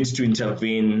you need to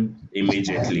intervene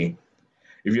immediately.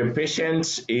 If your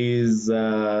patient is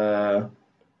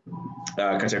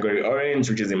category orange,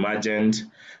 which is emergent,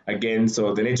 again,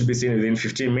 so they need to be seen within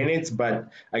 15 minutes. But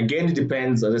again, it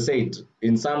depends. As I said,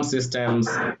 in some systems,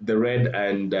 the red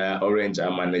and orange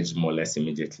are managed more or less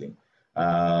immediately.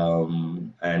 So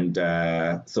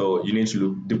you need to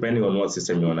look depending on what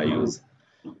system you want to use.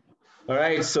 All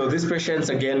right, so these patients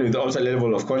again with altered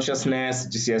level of consciousness,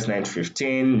 GCS 9 to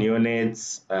 15,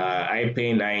 neonates, eye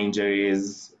pain, eye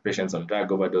injuries, patients on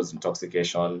drug overdose,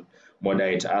 intoxication,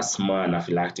 moderate asthma,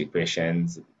 anaphylactic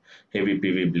patients, heavy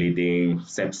PV bleeding,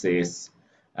 sepsis,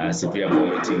 severe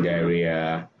vomiting,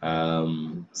 diarrhea,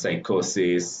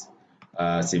 psychosis,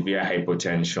 severe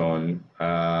hypotension,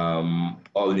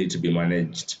 all need to be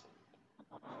managed.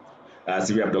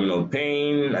 Severe abdominal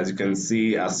pain, as you can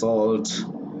see, assault,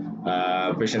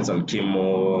 patients on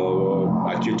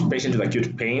chemo, patients with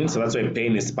acute pain. So that's why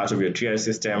pain is part of your triage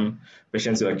system.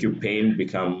 Patients with acute pain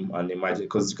become an emergency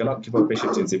because you cannot keep a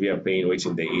patient in severe pain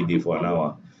waiting in the ED for an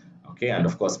hour. Okay, and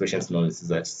of course, patients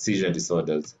with seizure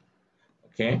disorders.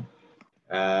 Okay.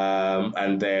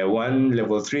 And the one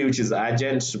level 3, which is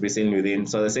urgent, to be seen within.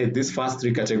 So as I said, these first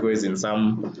 3 categories in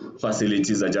some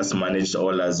facilities are just managed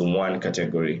all as one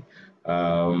category.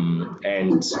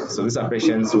 And so these are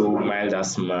patients who mild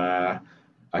asthma,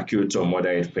 acute or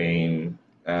moderate pain,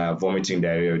 vomiting,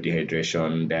 diarrhea,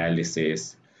 dehydration,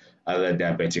 dialysis, other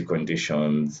diabetic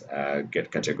conditions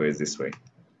get categorized this way.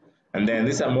 And then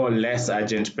these are more or less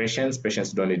urgent patients.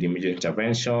 Patients don't need immediate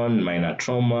intervention, minor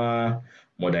trauma,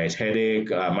 moderate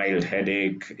headache, mild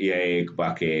headache, earache,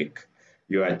 backache,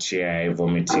 URTI,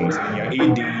 vomiting. So in your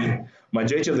ED,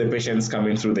 majority of the patients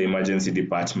coming through the emergency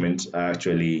department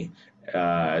actually,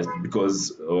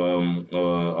 because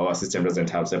our system doesn't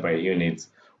have separate units,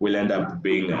 will end up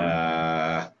being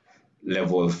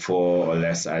level 4 or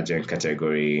less urgent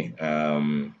category.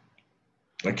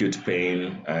 Acute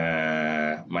pain,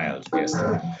 mild, yes.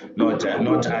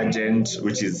 Not urgent,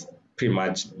 which is pretty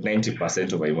much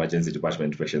 90% of our emergency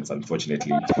department patients,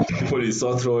 unfortunately. People with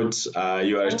sore throat,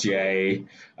 URTI,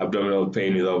 abdominal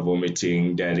pain without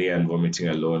vomiting, diarrhea and vomiting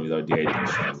alone without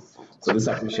dehydration. So these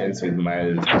are patients with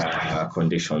mild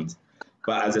conditions.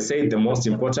 But as I said, the most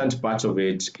important part of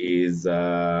it is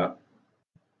the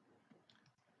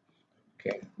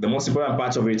most important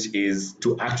part of it is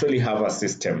to actually have a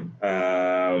system.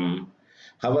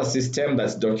 Have a system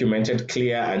that's documented,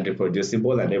 clear, and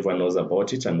reproducible, and everyone knows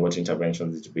about it and what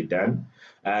interventions need to be done.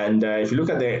 And if you look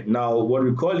at what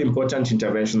we call important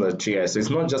interventions at triage, so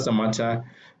it's not just a matter,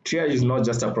 triage is not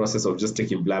just a process of just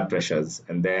taking blood pressures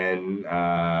and then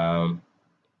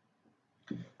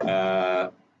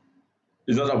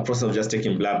it's not a process of just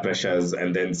taking blood pressures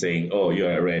and then saying, oh, you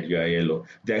are red, you are yellow.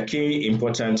 There are key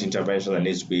important interventions that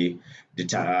need to be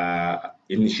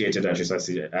initiated at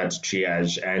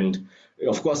triage. And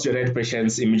of course, your red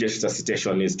patients, immediate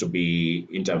resuscitation needs to be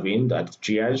intervened at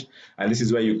triage. And this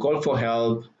is where you call for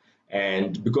help.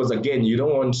 And because again, you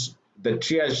don't want the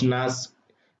triage nurse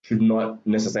should not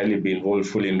necessarily be involved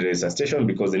fully in resuscitation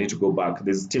because they need to go back.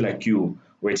 There's still a queue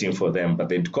waiting for them, but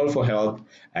they'd call for help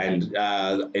and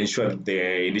ensure that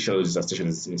the initial resuscitation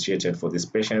is initiated for these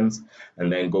patients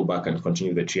and then go back and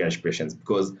continue the triage patients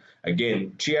because,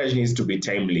 again, triage needs to be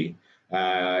timely.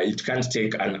 It can't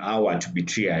take an hour to be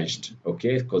triaged,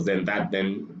 okay? Because then that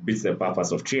beats the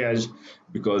purpose of triage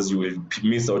because you will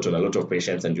miss out on a lot of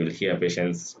patients and you'll hear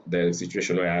the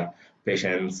situation where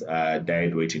patients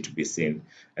died waiting to be seen.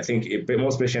 I think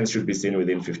most patients should be seen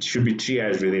should be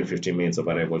triaged within 15 minutes of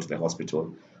arrival to the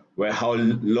hospital. Where how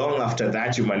long after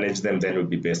that you manage them then will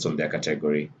be based on their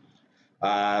category.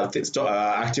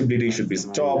 Active bleeding should be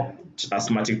stopped.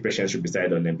 Asthmatic patients should be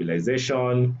started on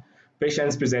nebulization.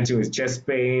 Patients presenting with chest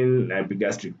pain,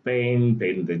 epigastric pain,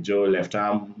 pain in the jaw, left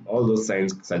arm, all those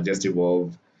signs suggestive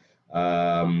of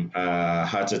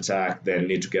heart attack, then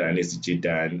need to get an ECG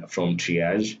done from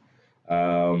triage.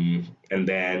 And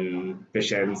then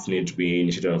patients need to be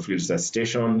initiated on fluid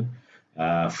resuscitation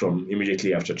from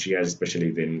immediately after triage, especially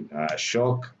within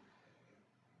shock.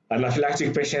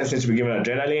 Anaphylactic patients need to be given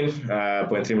adrenaline,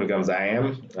 0.3 milligrams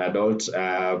IM. Adult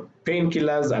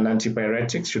painkillers and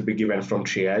antipyretics should be given from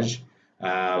triage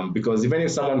because even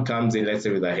if someone comes in, let's say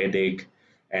with a headache,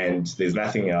 and there's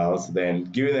nothing else, then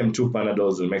giving them 2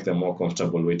 Panadols will make them more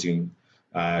comfortable waiting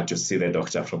to see the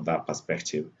doctor from that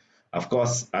perspective. Of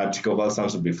course,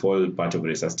 anticonvulsants will be full part of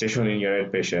resuscitation in your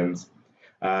red patients.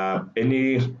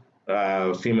 Any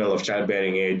female of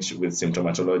childbearing age with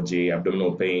symptomatology,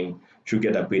 abdominal pain, should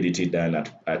get a PDT done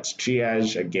at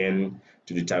triage again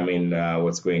to determine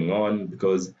what's going on,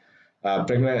 because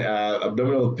pregnant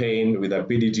abdominal pain with a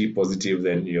PDT positive,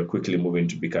 then you're quickly moving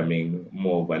to becoming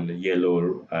more of a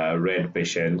yellow red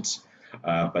patient.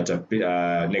 But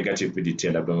a negative PDT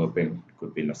and abdominal pain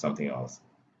could be something else.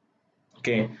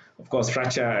 Okay, of course,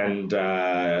 fracture and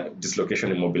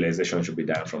dislocation immobilization should be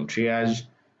done from triage.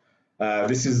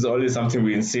 This is always something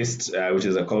we insist, which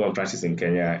is a common practice in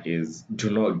Kenya, is do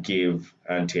not give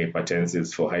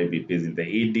antihypertensives for high BPs in the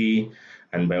ED,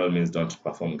 and by all means don't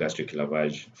perform gastric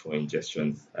lavage for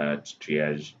ingestions at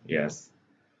triage. Yes.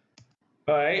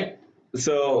 All right.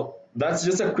 So that's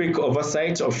just a quick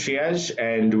oversight of triage,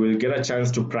 and we'll get a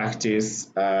chance to practice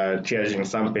triaging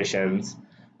some patients,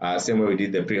 same way we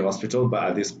did the pre-hospital. But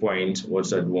at this point,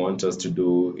 what I'd want us to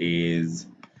do is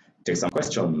take some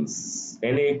questions.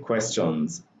 Any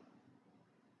questions?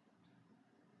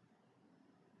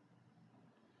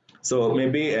 So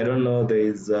maybe, I don't know,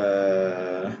 there's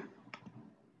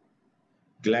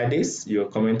Gladys, you're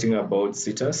commenting about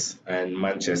Citus and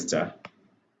Manchester.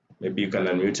 Maybe you can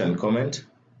unmute and comment.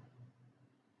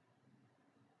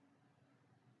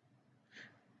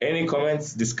 Any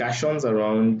comments, discussions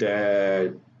around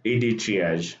ED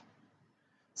triage?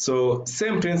 So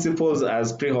same principles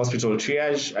as pre-hospital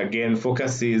triage. Again,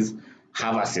 focus is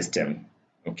have a system,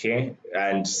 okay?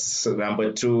 And so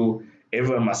number 2,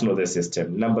 everyone must know the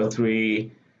system. Number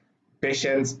 3,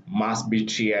 patients must be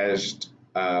triaged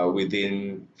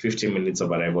within 15 minutes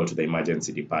of arrival to the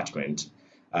emergency department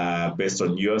based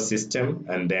on your system,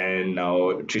 and then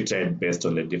now treated based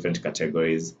on the different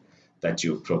categories that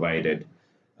you've provided.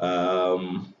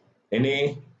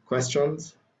 Any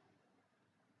questions?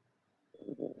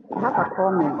 I have a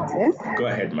comment. Go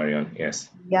ahead, Marion. Yes.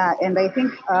 Yeah, and I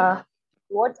think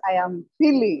what I am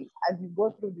feeling as we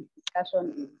go through this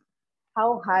discussion is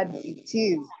how hard it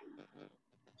is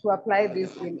to apply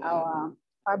this in our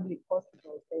public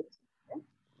hospital setting.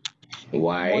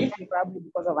 Why? Mostly probably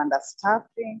because of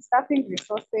understaffing, staffing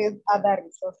resources, other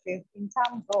resources. In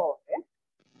terms of,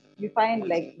 you find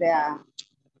like there are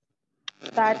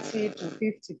 30 to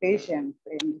 50 patients,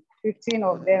 and 15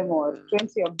 of them or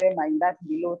 20 of them are in that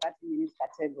below 30 minutes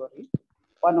category,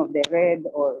 one of the red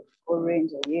or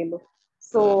orange or yellow.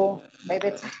 So by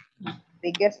the time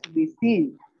they get to be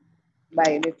seen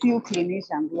by the few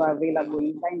clinicians who are available,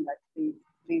 you find that they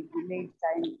delayed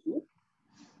time to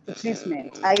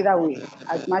treatment. Either way,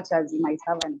 as much as you might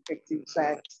have an effective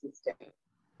triage system,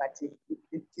 but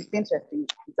it's interesting.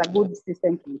 It's a good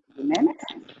system to implement.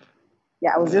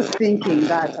 Yeah, I was just thinking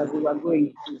that as we were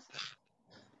going through.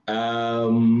 A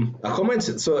comment.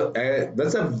 So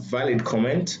that's a valid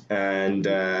comment, and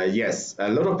yes, a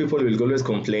lot of people will always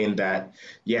complain that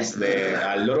yes, there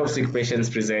are a lot of sick patients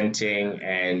presenting,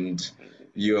 and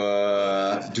you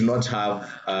do not have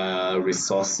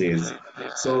resources.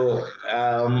 So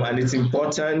and it's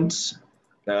important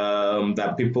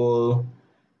that people.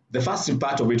 The first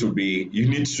part of it would be you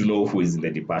need to know who is in the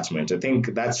department. I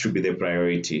think that should be the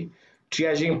priority.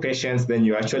 Triaging patients, then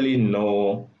you actually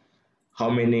know how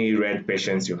many red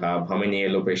patients you have, how many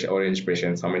yellow patient, orange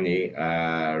patients, how many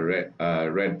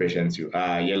red patients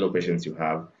yellow patients you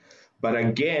have. But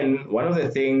again, one of the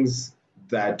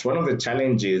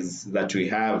challenges that we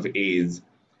have is,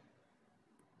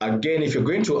 again, if you're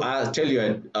going to tell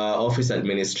your office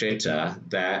administrator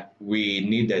that we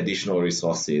need additional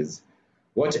resources,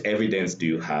 what evidence do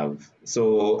you have?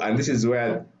 So, and this is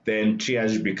where then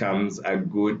triage becomes a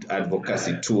good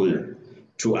advocacy tool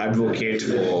to advocate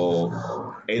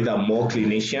for either more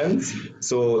clinicians.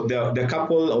 So there are a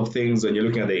couple of things when you're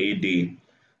looking at the ED.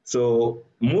 So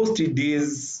most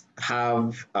EDs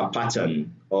have a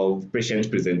pattern of patient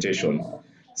presentation.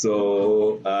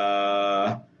 So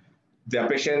the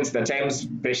times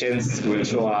patients will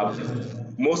show up,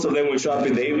 most of them will show up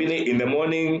in the evening, in the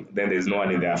morning, then there's no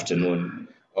one in the afternoon.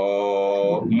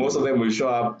 Or most of them will show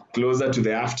up closer to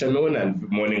the afternoon, and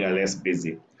morning are less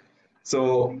busy.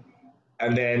 So,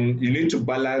 and then you need to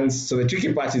balance. So the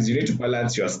tricky part is you need to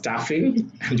balance your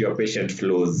staffing and your patient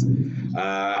flows.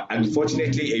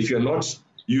 Unfortunately, if you're not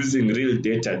using real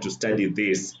data to study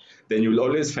this, then you'll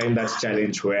always find that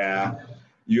challenge where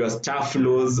your staff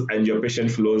flows and your patient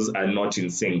flows are not in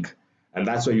sync. And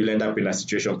that's where you'll end up in a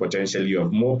situation potentially you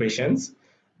have more patients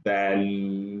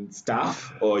than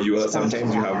staff, or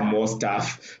sometimes you have more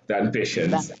staff than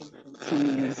patients.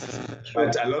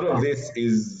 But a lot of this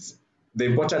is, the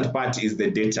important part is the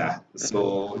data.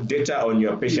 So data on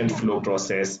your patient flow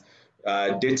process,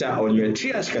 data on your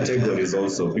triage categories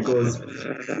also, because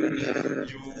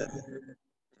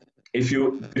if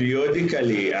you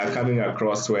periodically are coming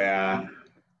across where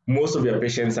most of your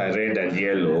patients are red and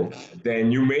yellow,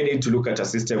 then you may need to look at a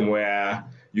system where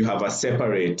you have a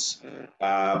separate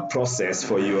process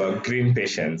for your green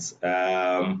patients.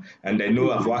 And I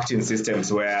know I've worked in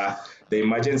systems where the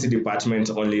emergency department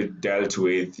only dealt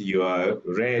with your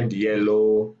red,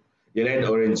 yellow, your red,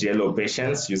 orange, yellow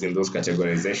patients using those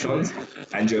categorizations,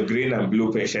 and your green and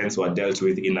blue patients were dealt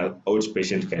with in an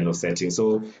outpatient kind of setting.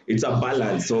 So it's a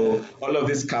balance. So all of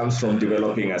this comes from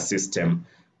developing a system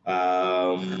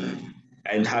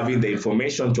and having the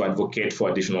information to advocate for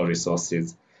additional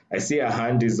resources. I see a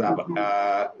hand is up.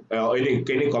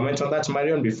 Any comment on that,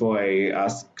 Marion, before I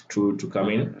ask to come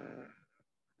in?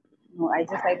 No, I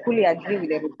fully agree with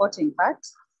the reporting part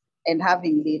and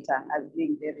having data as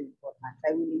being very important.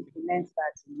 I will implement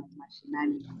that in my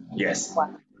machinani. Yes.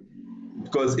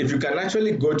 Because if you can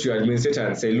actually go to your administrator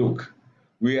and say, look,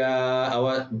 we are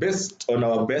on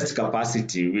our best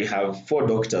capacity, we have 4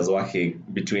 doctors working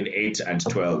between 8 and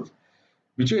 12.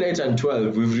 Between 8 and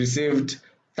 12, we've received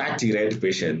 30 red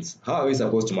patients. How are we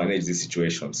supposed to manage this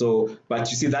situation? So, but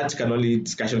you see,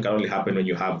 discussion can only happen when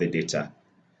you have the data.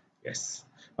 Yes.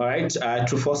 All right,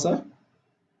 Trufosa?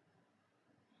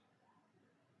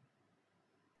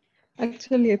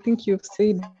 Actually, I think you've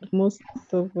said most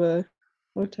of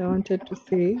what I wanted to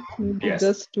say. Maybe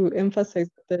just to emphasize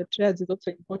that triage is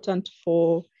also important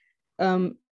for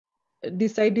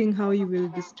deciding how you will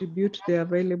distribute the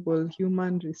available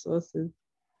human resources.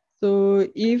 So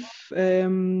if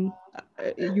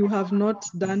you have not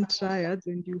done triage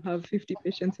and you have 50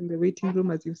 patients in the waiting room,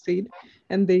 as you said,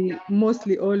 and they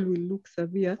mostly all will look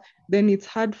severe, then it's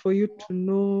hard for you to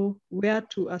know where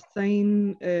to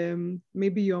assign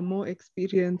maybe your more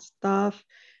experienced staff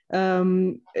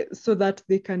so that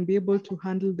they can be able to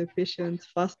handle the patients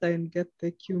faster and get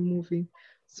the queue moving.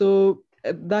 So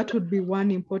that would be one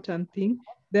important thing.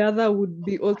 The other would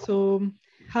be also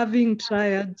having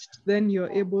triaged, then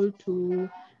you're able to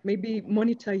maybe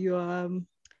monitor your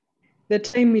the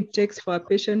time it takes for a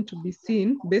patient to be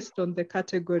seen based on the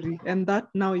category. And that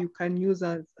now you can use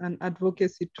as an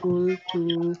advocacy tool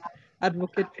to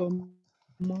advocate for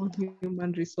more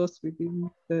human resource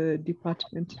within the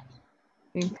department.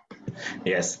 Thanks.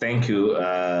 Yes, thank you,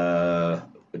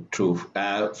 True.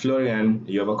 Florian,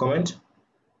 you have a comment?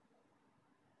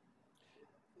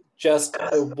 Just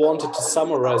wanted to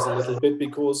summarize a little bit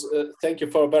because thank you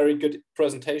for a very good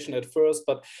presentation at first,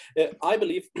 but I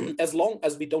believe as long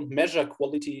as we don't measure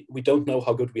quality, we don't know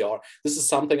how good we are. This is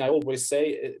something I always say.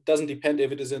 It doesn't depend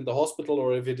if it is in the hospital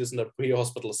or if it is in a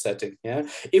pre-hospital setting. Yeah?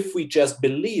 If we just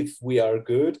believe we are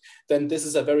good, then this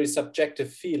is a very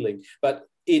subjective feeling, but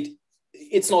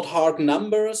it's not hard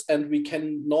numbers and we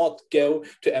cannot go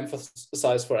to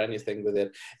emphasize for anything with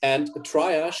it. And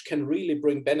triage can really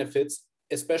bring benefits,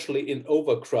 especially in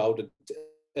overcrowded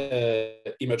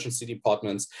emergency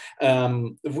departments.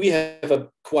 We have a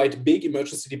quite big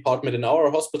emergency department in our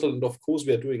hospital, and of course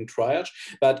we are doing triage.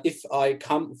 But if I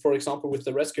come, for example, with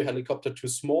the rescue helicopter to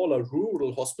smaller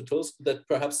rural hospitals that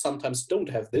perhaps sometimes don't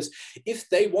have this, if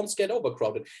they once get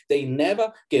overcrowded, they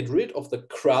never get rid of the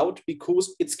crowd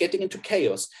because it's getting into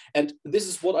chaos. And this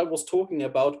is what I was talking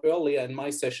about earlier in my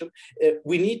session.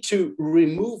 We need to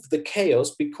remove the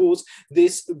chaos because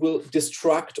this will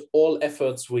distract all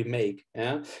efforts we make.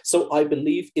 Yeah? So I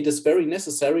believe it is very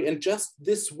necessary. And just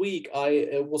this week,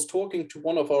 I was talking to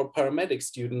one of our paramedic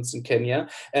students in Kenya,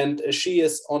 and she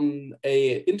is on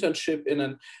an internship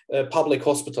in a public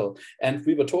hospital. And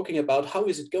we were talking about how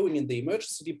is it going in the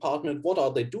emergency department? What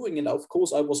are they doing? And of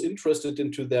course, I was interested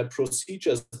into their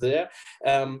procedures there.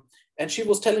 And she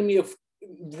was telling me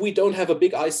we don't have a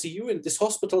big ICU in this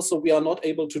hospital, so we are not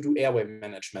able to do airway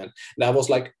management. And I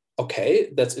was like, okay,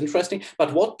 that's interesting.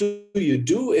 But what do you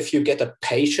do if you get a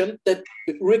patient that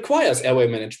requires airway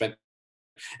management?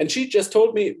 And she just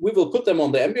told me, we will put them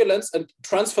on the ambulance and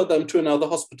transfer them to another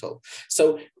hospital.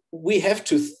 So we have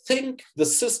to think the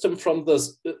system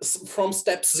from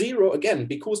step 0 again,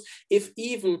 because if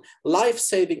even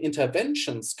life-saving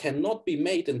interventions cannot be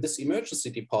made in this emergency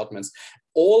departments,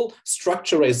 all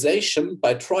structurization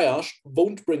by triage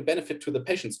won't bring benefit to the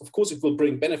patients. Of course, it will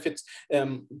bring benefits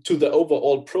to the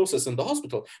overall process in the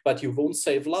hospital, but you won't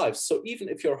save lives. So even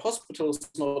if your hospital is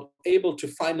not able to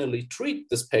finally treat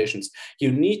these patients,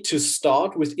 you need to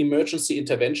start with emergency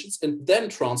interventions and then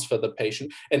transfer the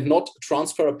patient, and not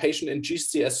transfer a patient in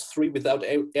GCS3 without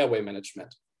airway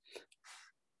management.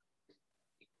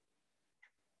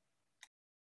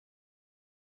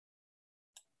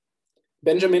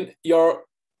 Benjamin, you're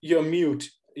mute.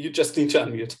 You just need to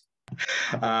unmute.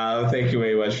 Thank you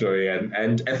very much, Florian.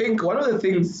 And I think one of the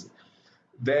things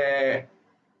there,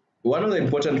 one of the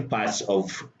important parts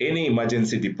of any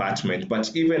emergency department,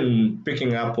 but even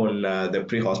picking up on the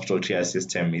pre-hospital triage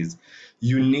system, is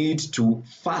you need to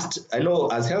first, I know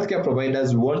as healthcare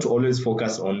providers, we want to always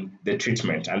focus on the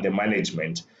treatment and the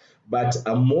management, but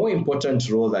a more important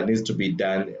role that needs to be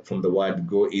done from the word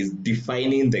go is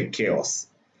defining the chaos.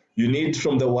 You need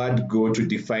from the word go to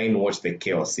define what the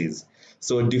chaos is.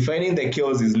 So defining the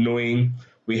chaos is knowing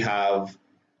our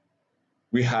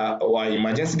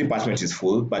emergency department is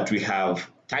full, but we have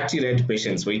 30 red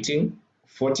patients waiting,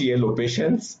 40 yellow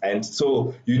patients. And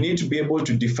so you need to be able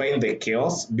to define the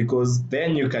chaos, because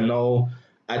then you can now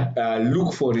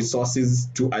look for resources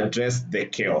to address the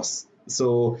chaos.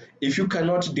 So if you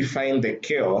cannot define the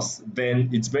chaos, then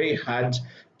it's very hard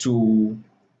to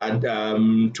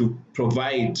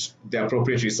provide the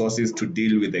appropriate resources to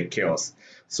deal with the chaos.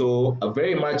 So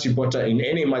very much important in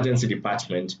any emergency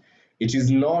department, it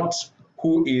is not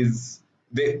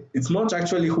it's not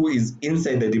actually who is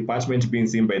inside the department being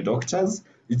seen by doctors,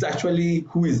 it's actually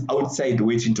who is outside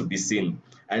waiting to be seen.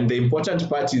 And the important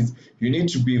part is you need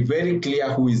to be very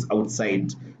clear who is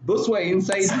outside. Those who are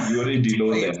inside, you already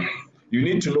know them. You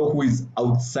need to know who is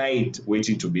outside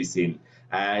waiting to be seen.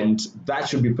 And that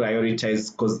should be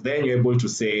prioritized, because then you're able to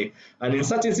say, and in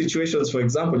certain situations, for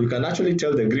example, you can actually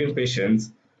tell the green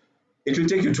patients, it will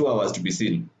take you 2 hours to be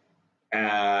seen.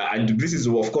 And this is,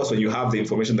 of course, when you have the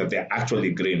information that they're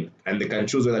actually green and they can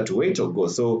choose whether to wait or go.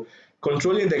 So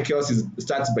controlling the chaos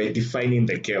starts by defining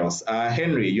the chaos.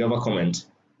 Henry, you have a comment?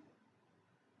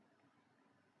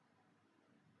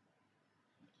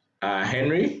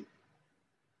 Henry?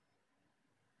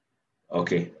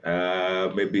 Okay,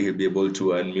 maybe he'll be able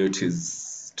to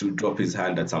drop his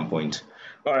hand at some point.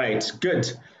 All right,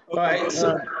 good. All right,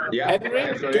 so, yeah.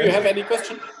 Henry, do you have any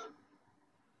question?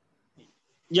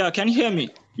 Yeah, can you hear me?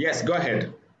 Yes, go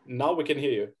ahead. Now we can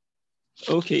hear you.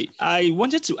 Okay, I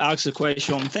wanted to ask a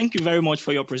question. Thank you very much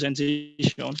for your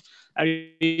presentation.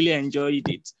 I really enjoyed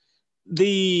it.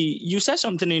 You said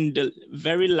something in the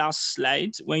very last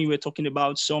slide when you were talking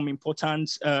about some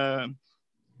important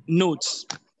notes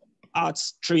at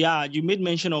triage. You made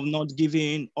mention of not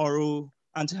giving oral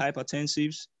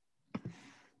antihypertensives.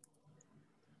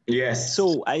 Yes.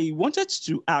 So I wanted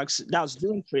to ask, that's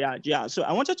during triage, yeah. So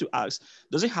I wanted to ask,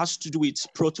 does it have to do with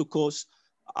protocols,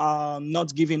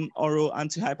 not giving oral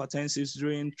antihypertensives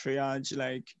during triage?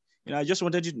 Like, I just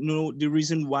wanted to know the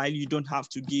reason why you don't have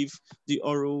to give the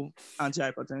oral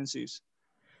antihypertensives.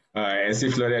 I see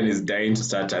Florian is dying to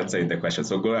start answering the question.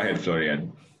 So go ahead,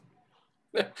 Florian.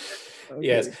 Okay.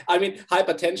 Yes, I mean,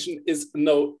 hypertension is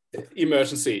no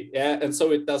emergency, yeah, and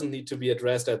so it doesn't need to be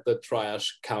addressed at the triage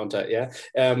counter, yeah.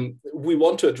 We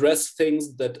want to address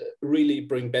things that really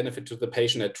bring benefit to the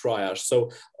patient at triage. So,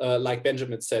 like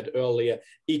Benjamin said earlier,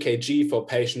 EKG for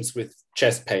patients with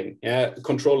chest pain, yeah,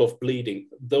 control of bleeding,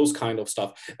 those kind of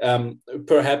stuff.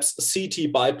 Perhaps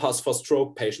CT bypass for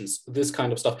stroke patients, this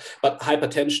kind of stuff. But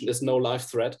hypertension is no life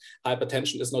threat.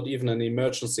 Hypertension is not even an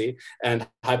emergency, and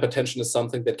hypertension is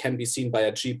something that can be seen by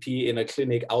a GP in a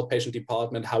clinic outpatient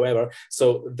department. However,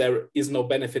 so there is no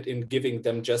benefit in giving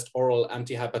them just oral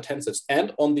antihypertensives.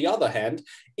 And on the other hand,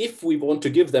 if we want to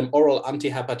give them oral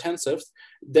antihypertensives,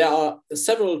 there are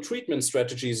several treatment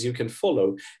strategies you can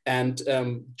follow, and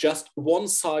just one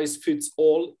size fits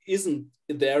all isn't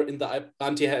there in the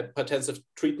antihypertensive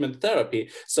treatment therapy.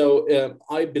 So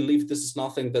I believe this is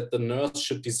nothing that the nurse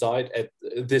should decide at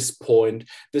this point.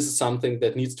 This is something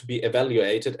that needs to be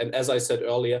evaluated. And as I said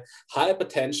earlier,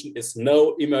 hypertension is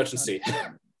no emergency.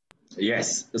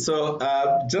 Yes. So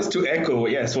just to echo,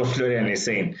 yes, what Florian is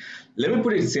saying, let me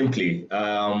put it simply.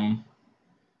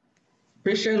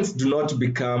 Patients do not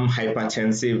become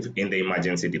hypertensive in the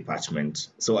emergency department.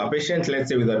 So a patient, let's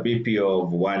say with a BP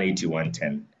of 180,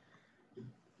 110,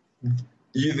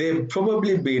 they've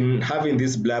probably been having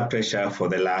this blood pressure for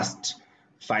the last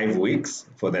 5 weeks,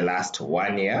 for the last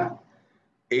 1 year.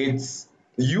 It's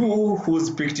you who's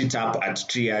picked it up at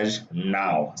triage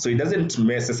now. So it doesn't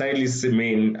necessarily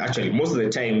mean, actually, most of the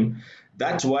time,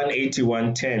 that 180,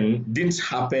 110 didn't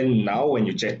happen now when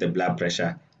you check the blood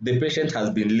pressure. The patient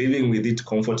has been living with it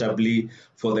comfortably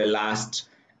for the last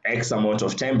X amount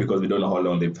of time, because we don't know how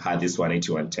long they've had this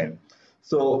 180, 110.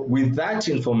 So with that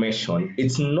information,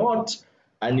 it's not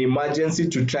an emergency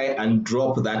to try and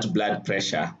drop that blood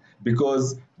pressure,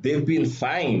 because they've been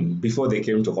fine before they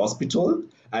came to hospital.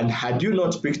 And had you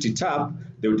not picked it up,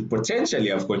 they would potentially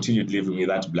have continued living with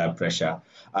that blood pressure.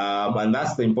 And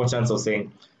that's the importance of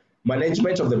saying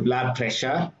management of the blood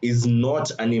pressure is not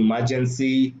an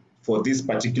emergency for this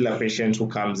particular patient who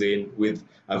comes in with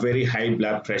a very high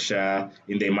blood pressure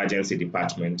in the emergency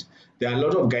department. There are a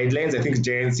lot of guidelines. I think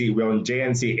we're on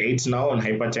JNC 8 now on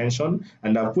hypertension,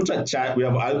 and I've put a chart. We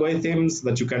have algorithms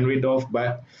that you can read off,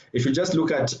 but if you just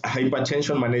look at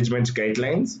hypertension management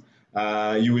guidelines,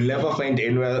 you will never find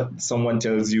anywhere someone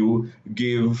tells you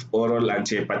give oral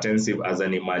antihypertensive as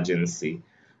an emergency.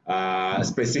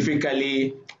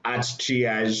 Specifically at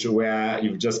triage, where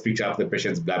you've just picked up the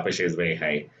patient's blood pressure is very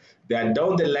high. They are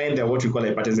down the line, they're what we call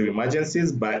hypertensive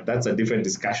emergencies, but that's a different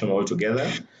discussion altogether.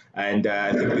 And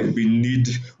I think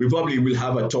that we probably will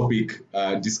have a topic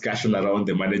discussion around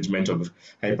the management of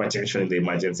hypertension in the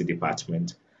emergency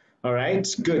department. All right,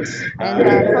 good.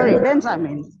 And sorry,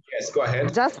 Benjamin. Yes, go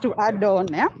ahead. Just to add on,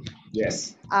 yeah?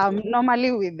 Yes.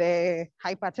 Normally with the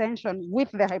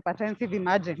hypertensive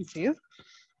emergencies,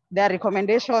 there are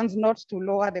recommendations not to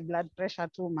lower the blood pressure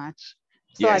too much.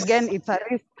 So Yes. again, it's a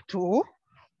risk to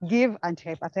give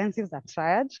antihypertensives at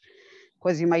triage,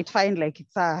 because you might find like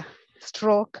it's a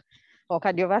stroke or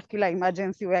cardiovascular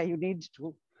emergency where you need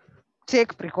to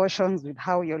take precautions with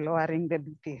how you're lowering the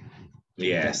BP.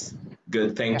 Yes,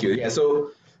 good, thank you. Yeah, so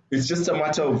it's just a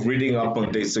matter of reading up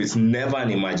on this, so it's never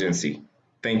an emergency.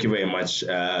 Thank you very much.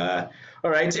 All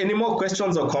right, any more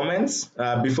questions or comments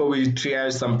before we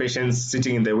triage some patients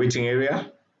sitting in the waiting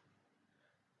area?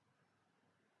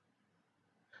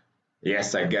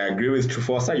 Yes, I agree with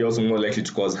Trufosa. You're also more likely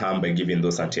to cause harm by giving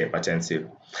those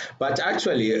antihypertensive. But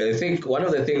actually, I think one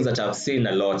of the things that I've seen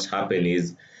a lot happen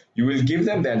is you will give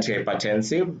them the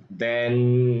antihypertensive,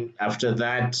 then after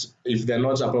that, if they're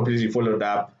not appropriately followed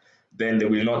up, then they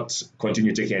will not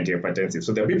continue taking antihypertensive.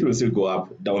 So their BP will still go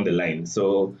up down the line.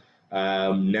 So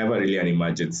never really an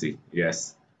emergency.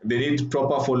 Yes, they need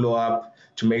proper follow-up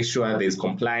to make sure there's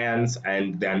compliance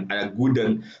and then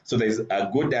so there's a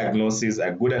good diagnosis,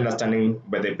 a good understanding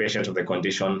by the patient of the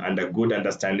condition, and a good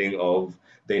understanding of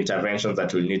the interventions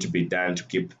that will need to be done to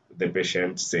keep the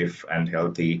patient safe and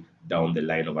healthy down the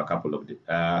line of a couple of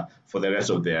for the rest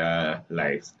of their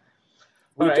lives.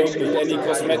 We All don't right. need any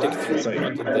cosmetic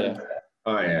treatment in there.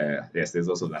 Oh yeah. Yes, there's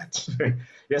also that.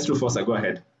 Yes, Trufosa, go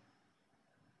ahead.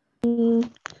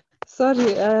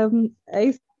 Sorry,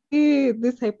 I see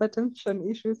this hypertension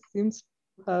issue seems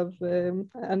to have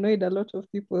annoyed a lot of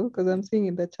people, because I'm seeing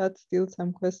in the chat still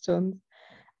some questions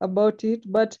about it.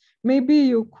 But maybe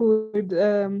you could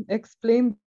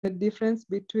explain the difference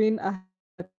between a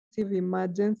hypertensive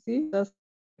emergency. I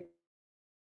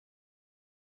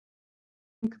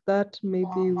think that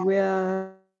maybe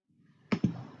where.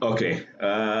 Okay,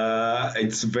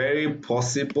 it's very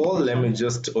possible. Let me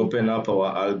just open up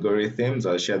our algorithms.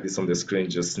 I'll share this on the screen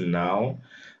just now.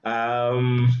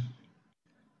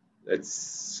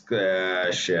 Let's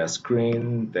share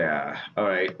screen there. All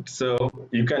right, so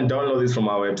you can download this from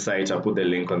our website. I'll put the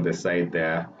link on the side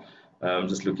there. I'm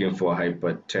just looking for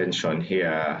hypertension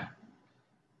here.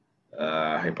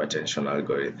 Hypertension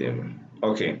algorithm.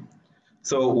 Okay,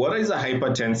 so what is a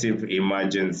hypertensive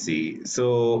emergency?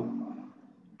 So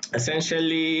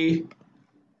essentially,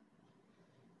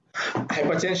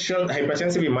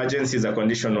 hypertensive emergency is a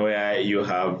condition where you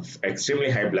have extremely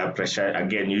high blood pressure,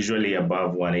 again, usually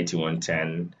above 180,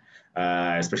 110,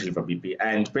 especially for BP.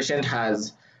 And patient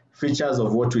has features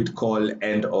of what we'd call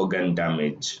end organ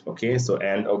damage. Okay, so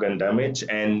end organ damage.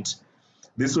 And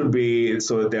this would be,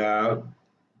 so there are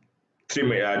two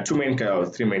main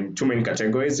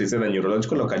categories. It's either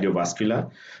neurological or cardiovascular.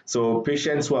 So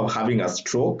patients who are having a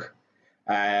stroke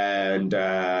and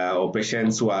or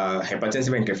patients who are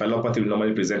hypertensive encephalopathy will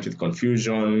normally present with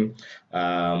confusion.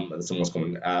 That's the most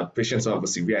common. Patients who have a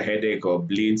severe headache or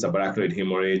bleeds, subarachnoid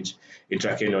hemorrhage,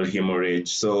 intracranial hemorrhage.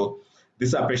 So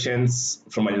these are patients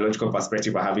from a neurological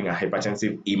perspective are having a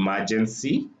hypertensive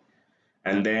emergency.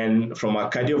 And then from a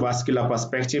cardiovascular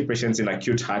perspective, patients in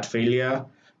acute heart failure,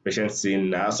 patients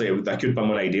in with acute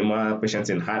pulmonary edema, patients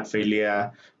in heart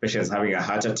failure, patients having a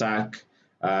heart attack,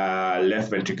 left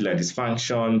ventricular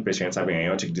dysfunction, patients having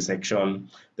aortic dissection.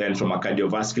 Then from a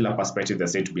cardiovascular perspective, they're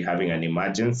said to be having an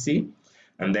emergency.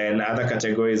 And then other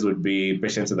categories would be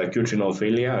patients with acute renal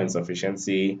failure,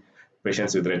 insufficiency,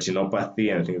 patients with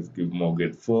retinopathy, and I think it's more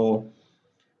grade 4.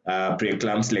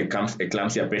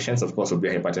 Pre-eclampsia patients, of course, would be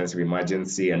a hypertensive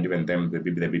emergency, and even them, the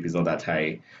BP is not that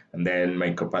high. And then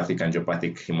micropathic,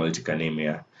 angiopathic, hemolytic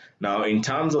anemia. Now, in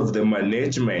terms of the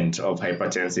management of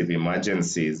hypertensive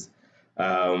emergencies,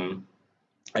 again,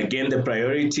 the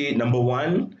priority, number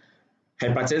one,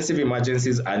 hypertensive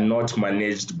emergencies are not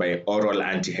managed by oral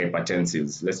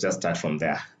antihypertensives. Let's just start from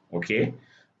there, okay?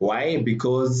 Why?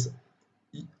 Because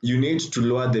you need to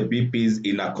lower the BPs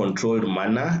in a controlled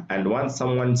manner, and once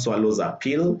someone swallows a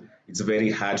pill, it's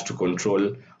very hard to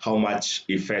control how much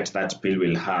effect that pill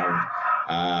will have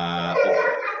over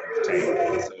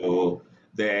time. So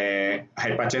the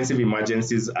hypertensive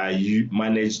emergencies are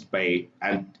managed by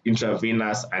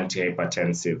intravenous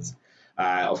antihypertensives,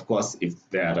 of course, if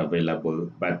they are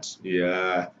available. But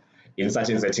in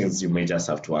certain settings, you may just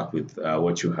have to work with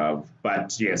what you have.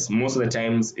 But yes, most of the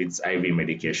times it's IV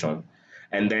medication.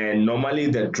 And then normally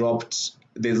they're dropped.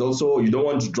 There's also, you don't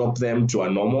want to drop them to a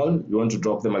normal. You want to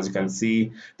drop them, as you can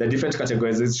see, the different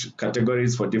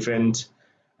categories for different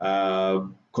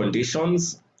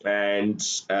conditions. And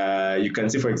you can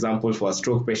see, for example, for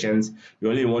stroke patients, you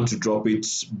only want to drop it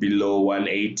below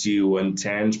 180,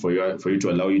 110 for you to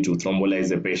allow you to thrombolize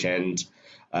the patient.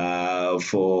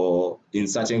 For in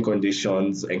certain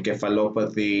conditions,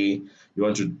 encephalopathy, you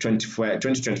want to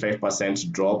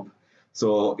 20-25% drop.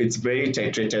 So it's very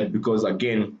titrated because,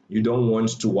 again, you don't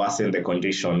want to worsen the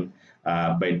condition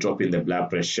by dropping the blood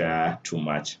pressure too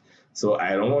much. So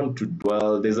I don't want to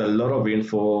dwell. There's a lot of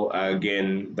info,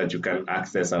 again, that you can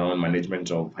access around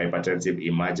management of hypertensive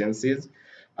emergencies.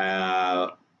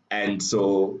 And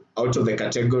so out of the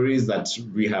categories that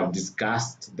we have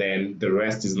discussed, then the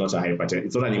rest is not a hypertension.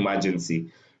 It's not an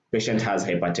emergency. Patient has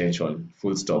hypertension,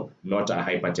 full stop, not a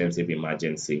hypertensive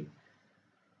emergency.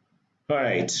 All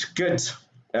right, good.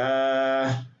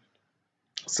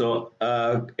 So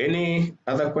any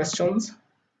other questions?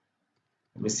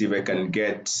 Let me see if I can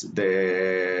get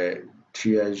the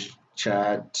triage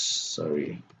chat.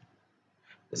 Sorry,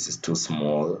 this is too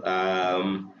small.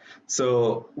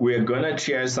 So we're gonna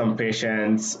triage some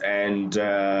patients, and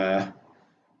let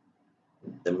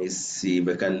me see if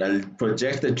I can. I'll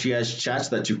project the triage chat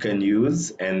that you can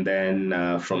use, and then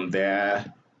from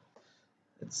there,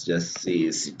 let's just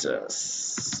see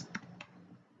sitters.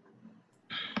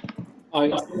 I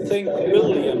think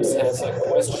Williams has a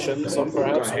question, so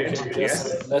perhaps we can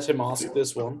just let him ask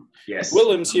this one. Yes.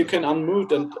 Williams, you can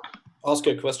unmute and ask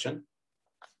your question.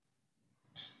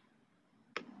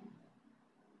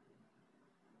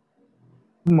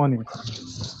 Good morning.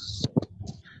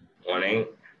 Morning.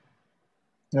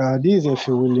 This is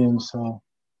Effie Williams.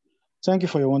 Thank you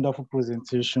for your wonderful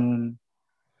presentation.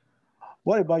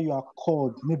 What about you are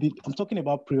called, maybe I'm talking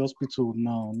about pre-hospital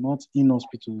now, not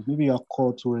in-hospital. Maybe you are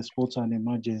called to respond to an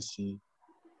emergency.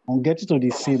 On getting to the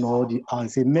scene or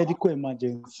it's a medical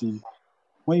emergency,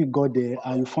 when you got there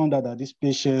and you found out that this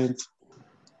patient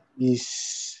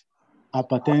is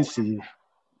hypertensive,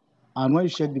 and when you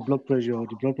check the blood pressure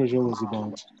was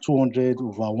about 200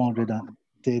 over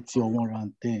 130 or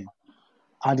 110.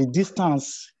 And the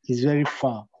distance is very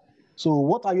far. So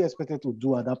what are you expected to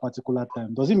do at that particular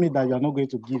time? Does it mean that you are not going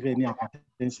to give any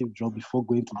hypertensive drug before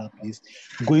going to that place,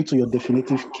 going to your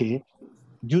definitive care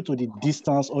due to the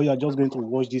distance, or you are just going to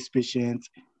watch this patient,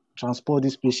 transport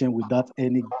this patient without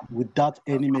any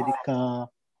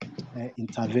medical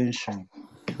intervention?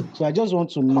 So I just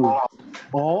want to know,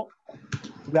 or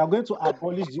we are going to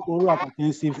abolish the oral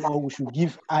hypertensive, or we should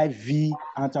give IV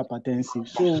antihypertensive.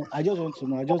 So I just want to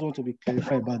know, I just want to be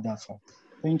clarified about that, sir.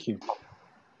 Thank you.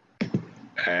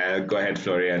 Go ahead,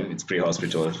 Florian. It's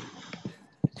pre-hospital.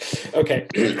 Okay,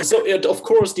 so it of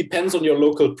course depends on your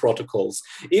local protocols.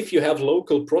 If you have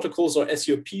local protocols or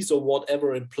SOPs or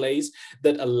whatever in place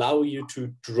that allow you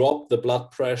to drop the blood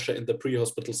pressure in the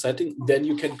pre-hospital setting, then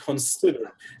you can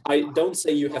consider. I don't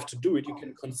say you have to do it, you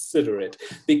can consider it.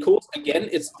 Because again,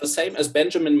 it's the same as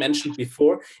Benjamin mentioned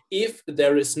before. If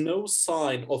there is no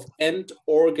sign of end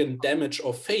organ damage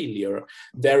or failure,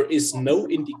 there is no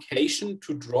indication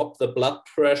to drop the blood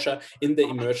pressure in the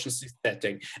emergency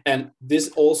setting. And this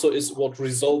also is what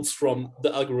results from the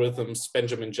algorithms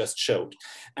Benjamin just showed.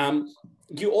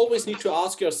 You always need to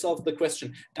ask yourself the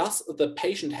question, does the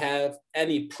patient have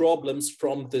any problems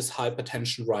from this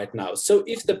hypertension right now? So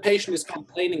if the patient is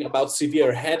complaining about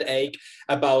severe headache,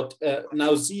 about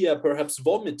nausea, perhaps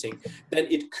vomiting, then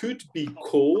it could be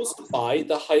caused by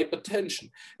the hypertension.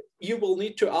 You will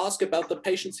need to ask about the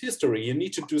patient's history. You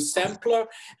need to do sampler,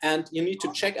 and you need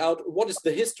to check out what is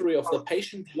the history of the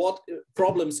patient, what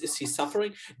problems is he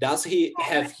suffering, does he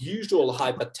have usual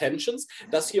hypertensions,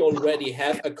 does he already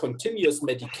have a continuous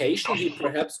medication he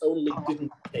perhaps only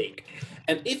didn't take.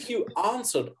 And if you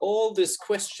answered all these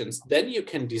questions, then you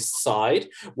can decide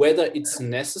whether it's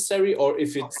necessary or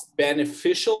if it's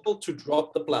beneficial to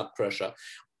drop the blood pressure.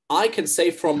 I can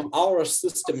say from our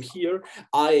system here,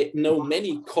 I know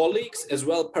many colleagues as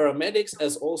well, paramedics,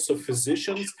 as also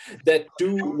physicians that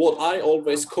do what I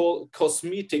always call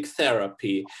cosmetic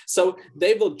therapy. So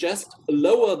they will just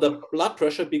lower the blood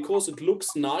pressure because it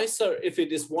looks nicer if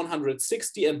it is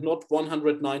 160 and not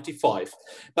 195.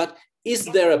 But is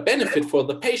there a benefit for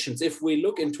the patients? If we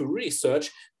look into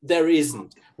research, there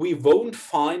isn't. We won't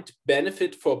find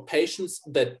benefit for patients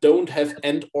that don't have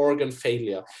end organ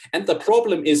failure. And the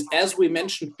problem is, as we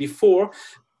mentioned before,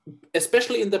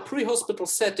 especially in the pre-hospital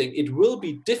setting, it will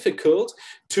be difficult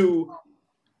to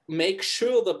make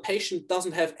sure the patient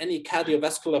doesn't have any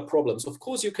cardiovascular problems. Of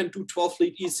course, you can do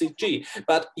 12-lead ECG,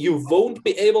 but you won't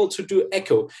be able to do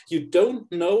echo. You don't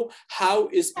know how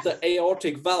is the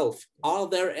aortic valve. Are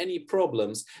there any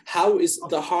problems? How is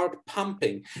the heart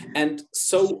pumping? And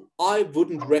so I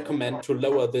wouldn't recommend to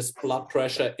lower this blood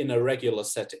pressure in a regular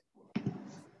setting.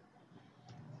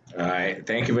 All right,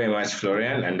 thank you very much,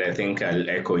 Florian. And I think I'll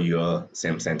echo your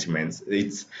same sentiments.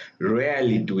 It's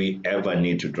rarely do we ever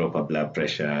need to drop a blood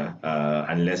pressure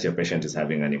unless your patient is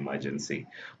having an emergency.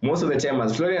 Most of the time,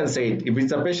 as Florian said, if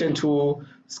it's a patient who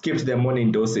skipped their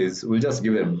morning doses, we'll just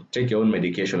give them, take your own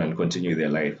medication and continue their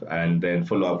life, and then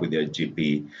follow up with your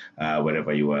GP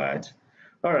wherever you are at.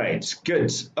 All right, good.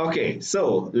 Okay,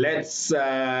 so let's,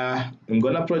 I'm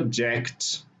gonna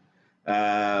project.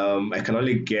 I can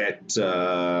only get,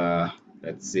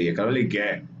 let's see, I can only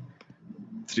get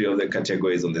 3 of the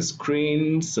categories on the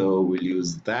screen, so we'll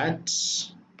use that.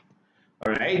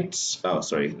 All right. Oh,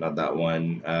 sorry, not that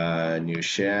one. New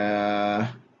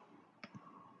share.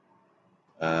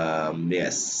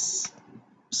 Yes.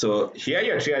 So here are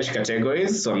your triage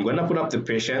categories. So I'm going to put up the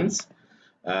patients,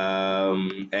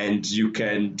 and you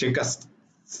can take a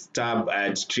stab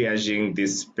at triaging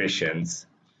these patients.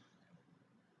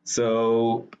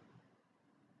 So,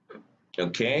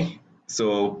 okay,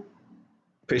 so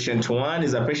patient 1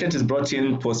 is a patient is brought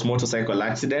in post-motorcycle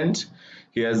accident.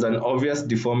 He has an obvious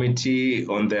deformity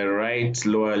on the right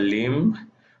lower limb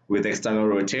with external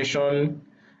rotation.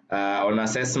 On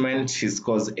assessment, he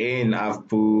scores A in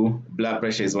AVPU, blood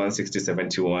pressure is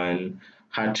 160/71,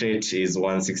 heart rate is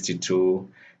 162.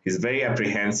 He's very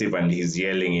apprehensive and he's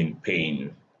yelling in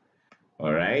pain.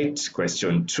 All right,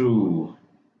 question 2.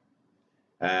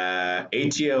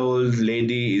 80-year-old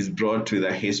lady is brought with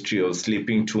a history of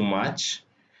sleeping too much,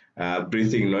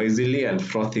 breathing noisily and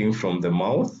frothing from the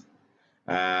mouth.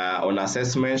 On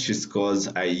assessment, she scores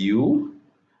a U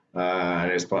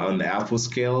on the APU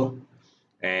scale,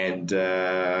 and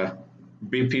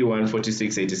BP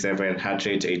 146/87, heart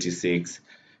rate 86,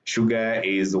 sugar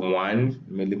is 1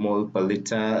 millimole per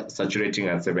liter, saturating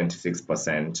at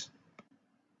 76%.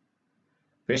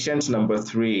 Patient number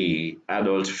 3,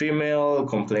 adult female,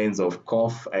 complains of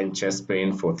cough and chest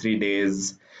pain for 3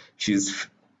 days. She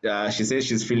says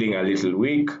she's feeling a little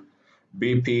weak.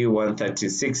 BP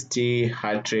 130/60,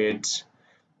 heart rate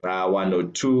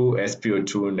 102,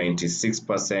 SpO2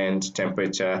 96%,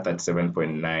 temperature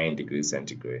 37.9 degrees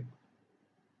centigrade.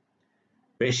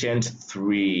 Patient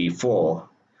 4,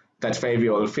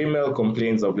 35-year-old female,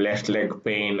 complains of left leg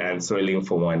pain and swelling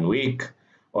for 1 week.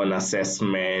 On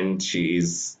assessment, she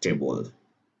is stable.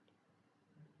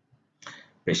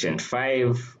 Patient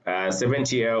 5,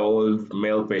 70-year-old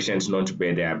male patient known to be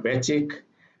diabetic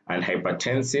and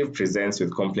hypertensive, presents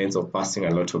with complaints of passing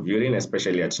a lot of urine,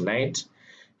 especially at night.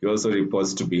 He also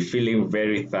reports to be feeling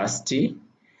very thirsty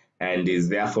and is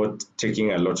therefore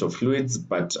taking a lot of fluids,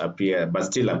 but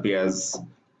still appears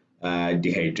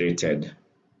dehydrated.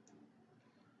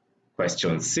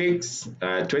 Question 6,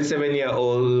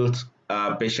 27-year-old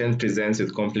patient presents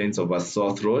with complaints of a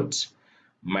sore throat,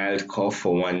 mild cough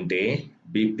for 1 day,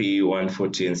 BP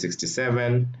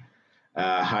 114/67,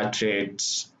 heart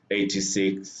rate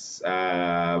 86,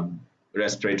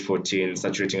 rest rate 14,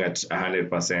 saturating at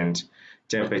 100%,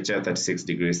 temperature 36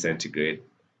 degrees centigrade.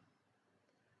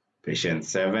 Patient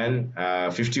 7,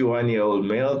 51-year-old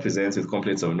male, presents with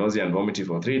complaints of nausea and vomiting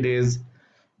for 3 days,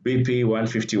 BP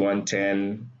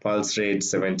 150/110, pulse rate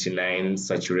 79,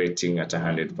 saturating at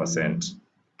 100%.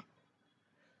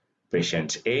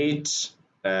 Patient 8,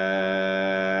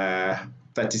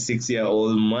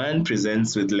 36-year-old man,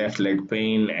 presents with left leg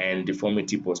pain and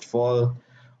deformity post-fall.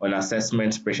 On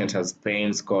assessment, patient has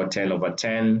pain, score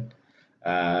 10/10,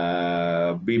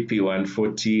 BP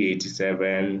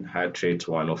 140/87, heart rate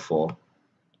 104.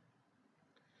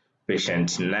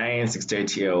 Patient 9,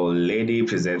 68-year-old lady,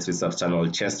 presents with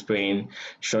substernal chest pain,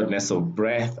 shortness of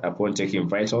breath. Upon taking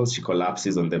vitals, she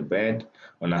collapses on the bed.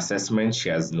 On assessment, she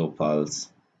has no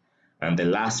pulse. And the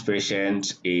last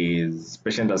patient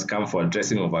has come for a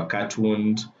dressing of a cut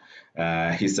wound.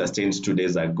 He sustained 2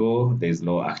 days ago. There is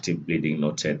no active bleeding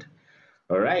noted.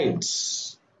 All right.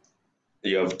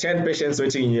 You have 10 patients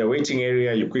waiting in your waiting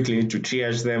area. You quickly need to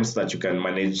triage them so that you can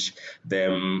manage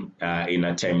them in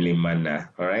a timely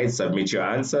manner. All right, submit your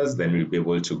answers, then we'll be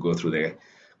able to go through the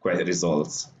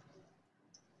results.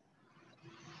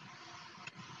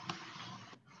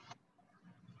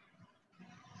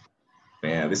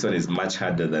 Yeah, this one is much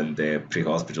harder than the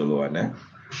pre-hospital one, eh?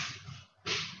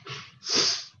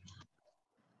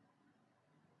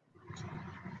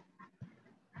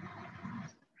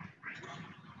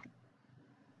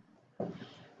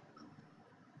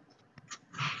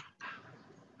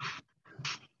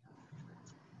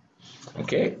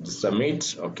 Okay,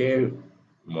 submit. Okay,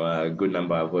 good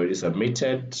number have already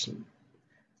submitted.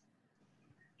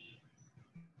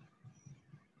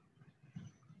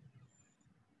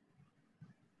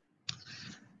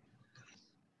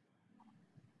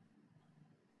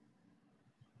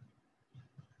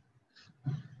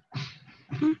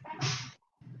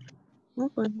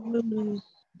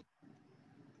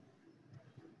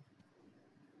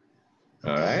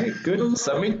 All right, good.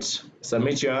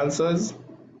 Submit your answers.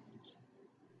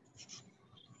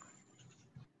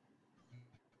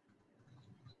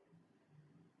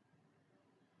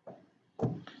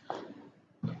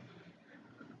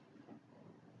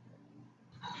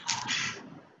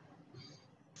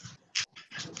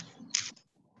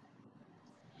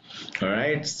 All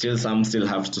right, some still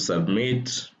have to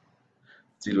submit.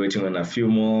 Still waiting on a few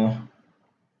more.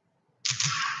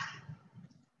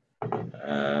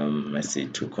 I see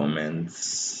 2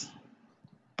 comments.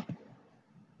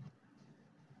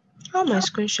 How my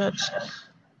screenshots?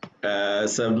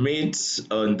 Submit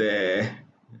on the,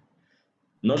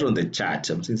 not on the chat.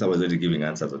 I'm seeing someone's already giving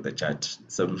answers on the chat.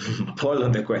 So Paul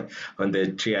on the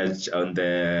triage, on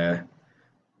the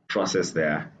process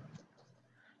there.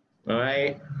 All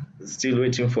right, still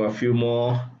waiting for a few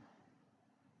more.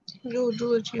 You do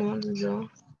what you want to do.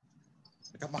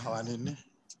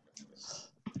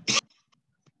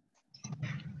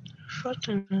 Short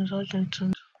and urgent.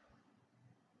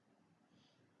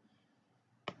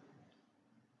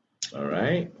 All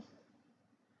right.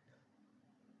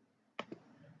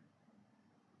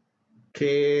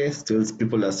 Okay, still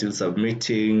people are still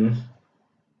submitting.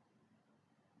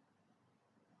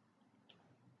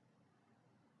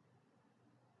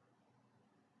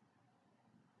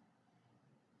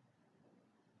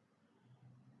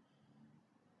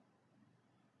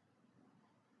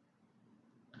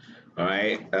 All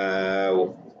right,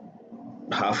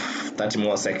 have 30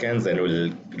 more seconds and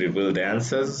we'll reveal the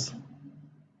answers.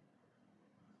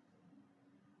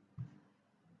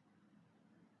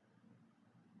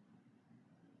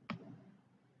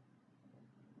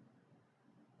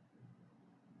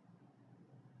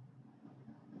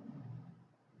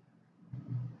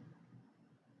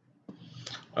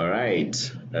 All right,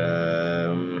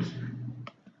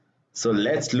 so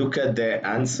let's look at the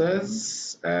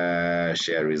answers,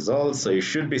 share results. So you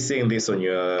should be seeing this on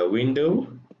your window.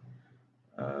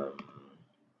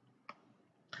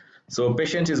 So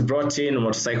patient is brought in,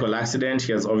 motorcycle accident.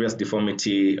 He has obvious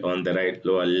deformity on the right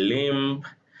lower limb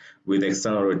with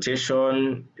external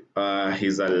rotation.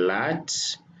 He's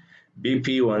alert.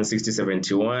 BP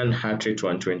 160/71, heart rate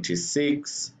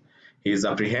 126. He's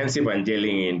apprehensive and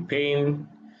yelling in pain.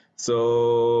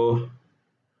 So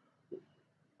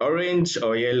orange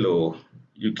or yellow,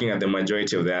 looking at the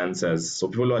majority of the answers. So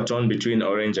people are torn between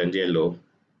orange and yellow.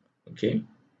 Okay.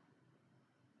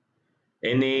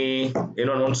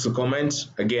 Anyone wants to comment?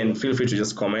 Again, feel free to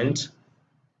just comment.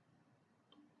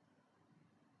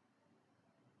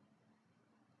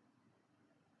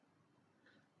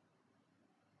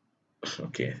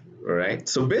 Okay, all right.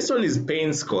 So based on his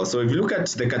pain score, so if you look at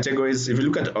the categories, if you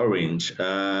look at orange,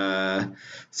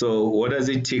 so what does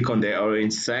it tick on the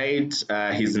orange side?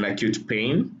 He's in acute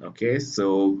pain. Okay,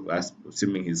 so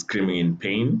assuming he's screaming in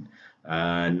pain,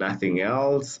 nothing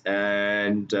else.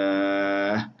 And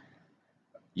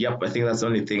yep, I think that's the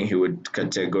only thing he would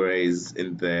categorize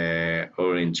in the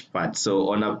orange part. So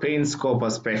on a pain score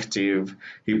perspective,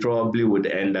 he probably would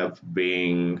end up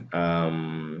being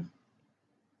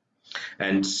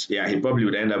he probably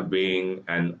would end up being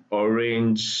an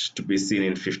orange to be seen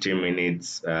in 15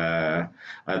 minutes.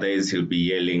 Otherwise, he'll be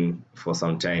yelling for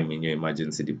some time in your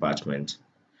emergency department.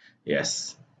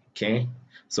 Yes. Okay.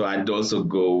 So I'd also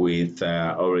go with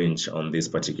orange on this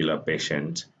particular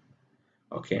patient.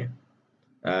 Okay.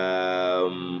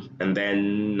 And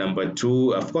then number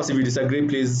 2, of course, if you disagree,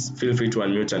 please feel free to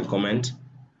unmute and comment.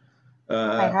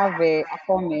 I have a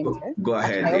comment. Go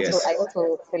ahead. I yes.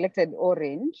 also selected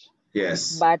orange.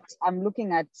 Yes. But I'm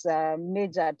looking at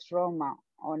major trauma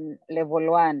on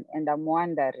level 1, and I'm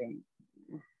wondering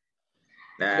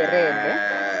the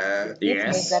red.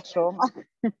 Yes. Major trauma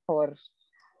or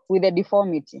with a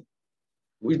deformity.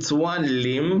 It's one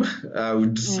limb. I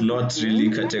would not really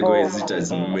categorize it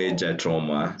as major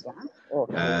trauma.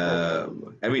 I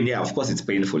mean, yeah, of course, it's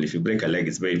painful. If you break a leg,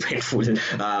 it's very painful.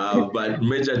 But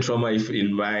major trauma, if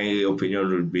in my opinion,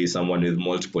 would be someone with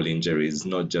multiple injuries,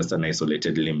 not just an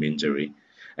isolated limb injury.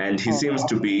 And he seems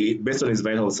to be, based on his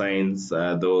vital signs,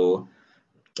 though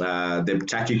the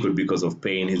tachy could be because of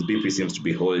pain. His BP seems to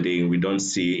be holding. We don't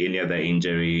see any other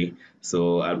injury.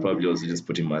 So I'll probably also just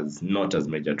put him as not as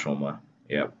major trauma.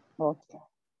 Yeah. Okay.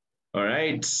 All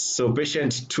right. So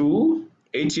patient 2,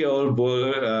 8-year-old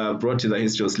boy brought with a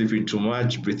history of sleeping too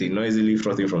much, breathing noisily,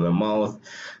 frothing from the mouth.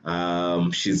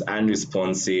 She's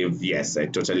unresponsive. Yes, I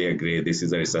totally agree. This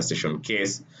is a resuscitation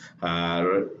case.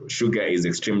 Sugar is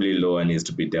extremely low and needs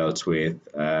to be dealt with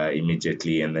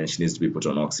immediately, and then she needs to be put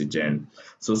on oxygen.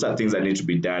 So those are things that need to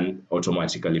be done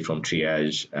automatically from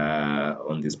triage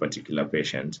on this particular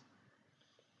patient.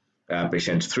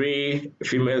 Patient 3,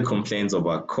 female complains of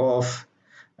a cough,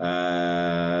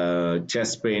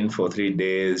 chest pain for 3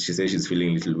 days. She says she's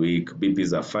feeling a little weak.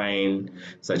 BPs are fine,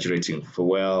 saturating for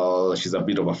well. She's a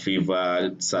bit of a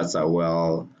fever, SATs are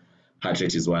well. Heart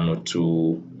rate is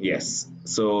 102. Yes.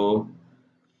 So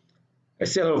I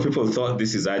see a lot of people thought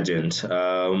this is urgent.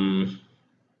 So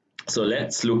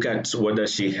let's look at what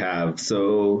does she have.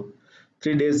 So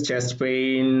 3 days chest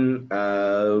pain,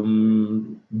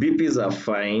 BPs are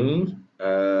fine.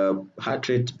 Heart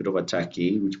rate, bit of a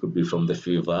tachy, which could be from the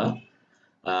fever.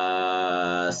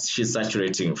 She's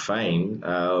saturating fine.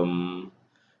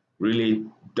 Really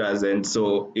doesn't.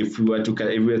 So if we were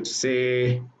to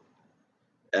say,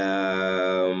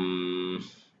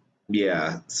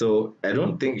 yeah. So I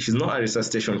don't think she's not a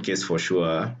resuscitation case for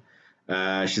sure.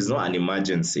 She's not an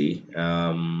emergency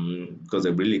because I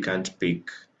really can't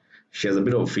pick. She has a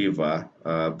bit of fever,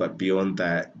 but beyond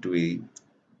that, BP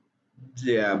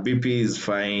is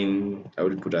fine. I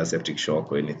wouldn't put her septic shock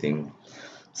or anything.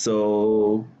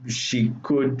 So she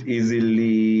could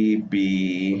easily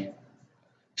be,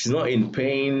 she's not in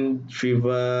pain,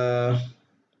 fever.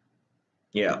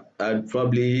 Yeah,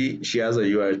 she has a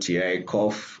URTI,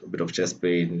 cough, a bit of chest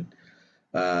pain.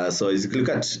 So if you look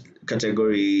at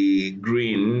category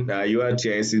green,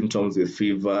 URTI symptoms with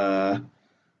fever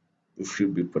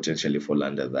should be potentially fall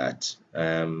under that.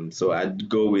 So I'd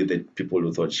go with the people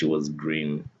who thought she was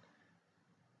green.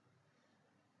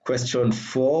 Question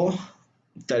 4,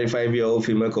 35-year-old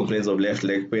female complains of left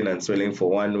leg pain and swelling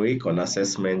for 1 week. On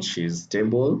assessment, she's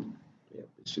stable. Yeah,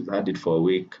 she's had it for a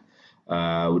week.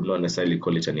 I would not necessarily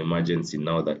call it an emergency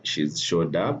now that she's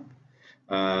showed up.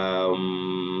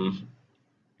 But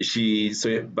she's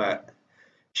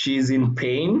in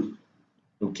pain.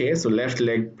 Okay, so left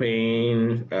leg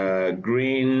pain,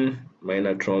 green,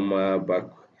 minor trauma, back.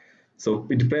 So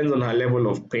it depends on her level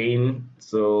of pain.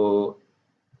 So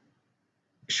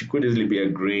she could easily be a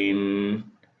green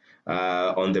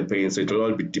on the pain. So it will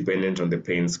all be dependent on the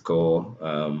pain score.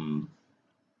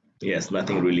 Yes,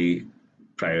 nothing really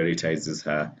prioritizes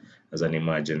her as an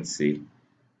emergency.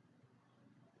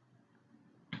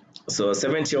 So a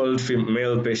 70-year-old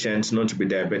female patient known to be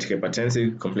diabetic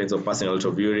hypertensive complains of passing a lot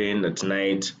of urine at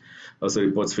night, also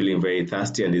reports feeling very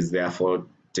thirsty and is therefore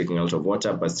taking a lot of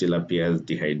water but still appears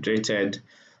dehydrated.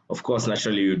 Of course,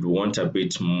 naturally you'd want a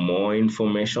bit more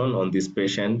information on this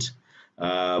patient,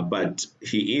 but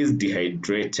he is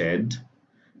dehydrated.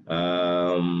 We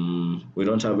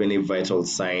don't have any vital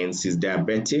signs. He's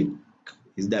diabetic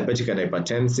and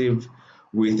hypertensive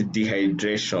with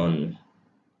dehydration.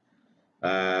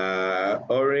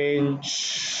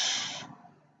 Orange.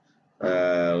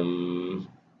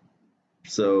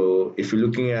 So if you're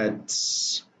looking at,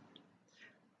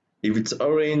 if it's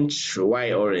orange,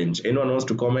 why orange? Anyone wants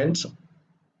to comment?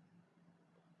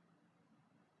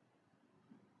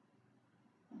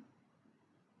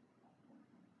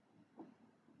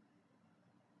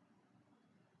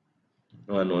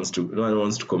 No one wants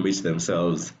to commit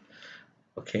themselves.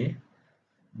 Okay.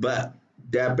 But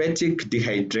diabetic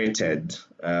dehydrated,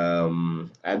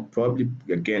 I'd probably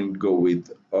again go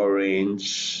with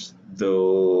orange,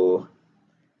 though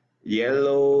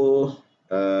yellow,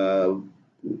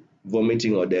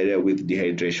 vomiting or diarrhea with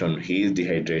dehydration. He is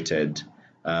dehydrated.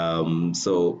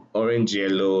 So orange,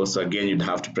 yellow. So again, you'd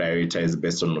have to prioritize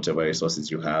based on whatever resources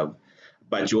you have.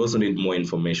 But you also need more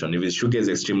information. If his sugar is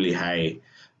extremely high,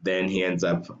 then he ends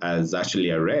up as actually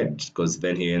a red, because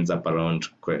then he ends up around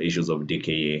issues of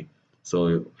DKA.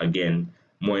 So again,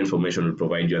 more information will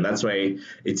provide you, and that's why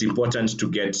it's important to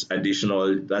get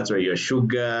additional. That's why your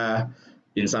sugar,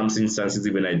 in some instances,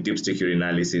 even a dipstick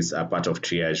urinalysis are part of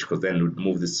triage, because then would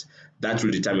move this. That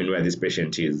will determine where this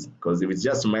patient is. Because if it's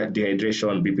just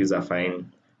dehydration, BPs are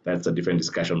fine. That's a different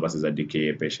discussion versus a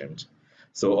DKA patient.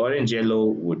 So orange yellow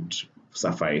would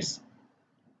suffice.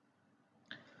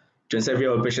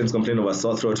 27-year-old patients complain of a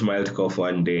sore throat, mild cough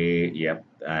one day. Yep,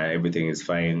 everything is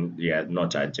fine. Yeah,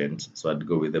 not urgent. So I'd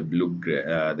go with the blue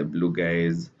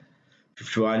guys.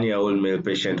 51-year-old male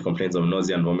patient complains of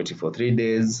nausea and vomiting for 3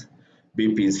 days.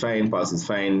 BP is fine, pulse is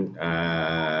fine,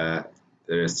 the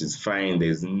rest is fine.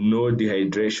 There's no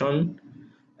dehydration.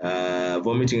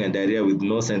 Vomiting and diarrhea with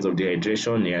no signs of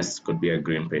dehydration. Yes, could be a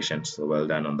green patient. So well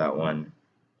done on that one.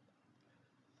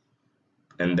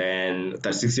 And then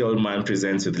 36-year-old man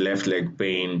presents with left leg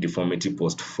pain, deformity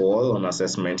post-fall. On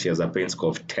assessment, he has a pain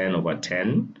score of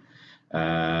 10/10.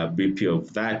 BP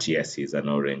of that, yes, he's an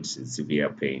orange, severe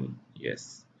pain,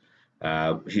 yes.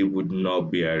 He would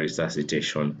not be a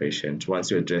resuscitation patient.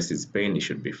 Once you address his pain, he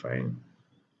should be fine.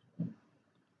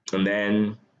 And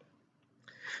then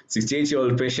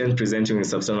 68-year-old patient presenting with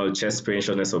substantial chest pain,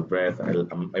 shortness of breath.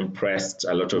 I'm impressed.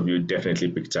 A lot of you definitely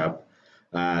picked up.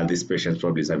 This patient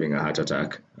probably is having a heart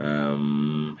attack,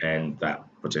 and that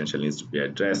potentially needs to be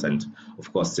addressed. And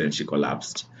of course, then she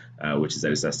collapsed, which is a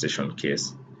resuscitation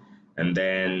case. And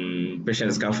then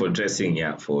patients come for dressing,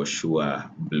 yeah, for sure,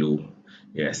 blue.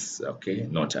 Yes, okay,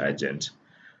 not urgent.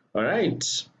 All right.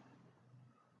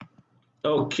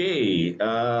 Okay,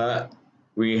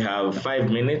 we have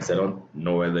 5 minutes. I don't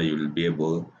know whether you'll be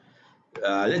able.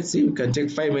 Let's see, we can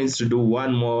take 5 minutes to do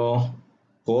one more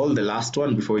poll, the last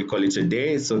one, before we call it a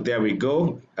day. So there we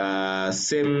go.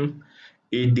 Same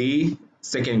ED,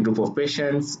 second group of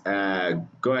patients.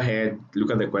 Go ahead, look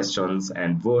at the questions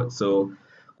and vote. So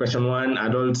question 1,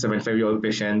 adult 75-year-old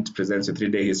patient presents with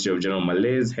 3-day history of general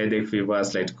malaise, headache, fever,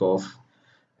 slight cough.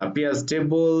 Appears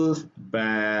stable,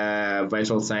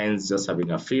 vital signs just having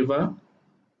a fever.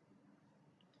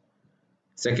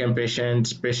 Second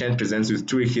patient presents with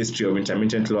 2-week history of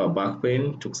intermittent lower back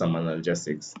pain, took some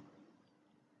analgesics.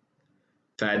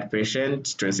 Third patient,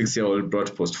 26-year-old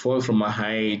brought post-fall from a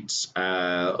height,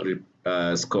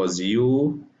 scores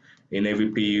U in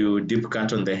AVPU, deep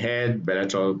cut on the head,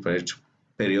 bilateral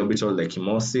periorbital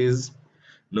ecchymosis,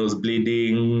 nose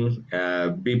bleeding,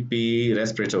 BP,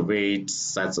 respirator rate,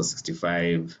 SATs of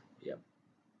 65. Yeah.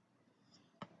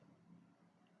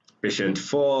 Patient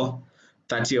 4,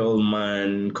 30-year-old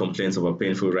man complains of a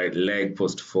painful right leg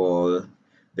post-fall.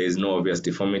 There is no obvious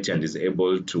deformity and is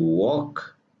able to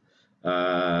walk. There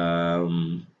are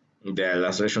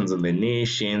lacerations on the knee,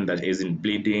 shin that isn't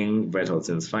bleeding. Vital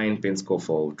signs fine. Pain score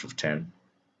 4/10.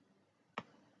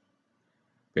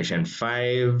 Patient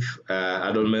 5,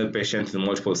 adult male patient with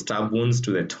multiple stab wounds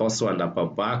to the torso and upper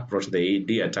back, brought to the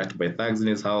ED, attacked by thugs in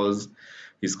his house.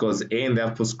 He scores A in the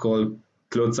upper skull.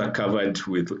 Clothes are covered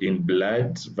in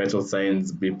blood. Vital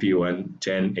signs BP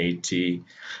 110/80,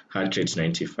 heart rate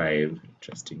 95.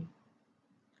 Interesting.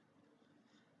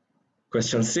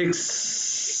 Question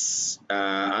 6.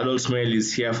 Adult male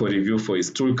is here for review for his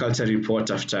stool culture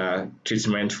report after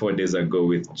treatment 4 days ago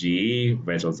with GE.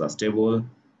 Vitals are stable.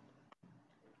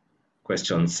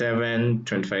 Question 7.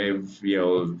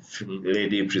 25-year-old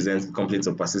lady presents with complaints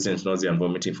of persistent nausea and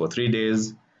vomiting for 3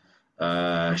 days.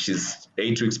 She's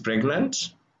 8 weeks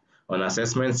pregnant. On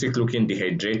assessment, sick looking,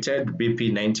 dehydrated,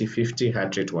 BP 90/50,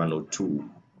 heart rate 102.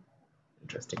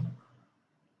 Interesting.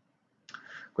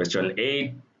 Question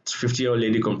 8. 50-year-old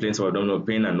lady complains of abdominal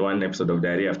pain and 1 episode of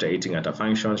diarrhea after eating at a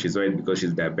function. She's worried because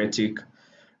she's diabetic.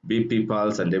 BP,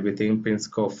 pulse, and everything. Pain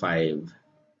score 5.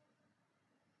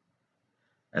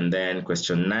 And then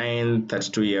question 9.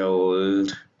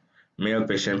 32-year-old male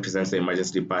patient presents to the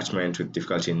emergency department with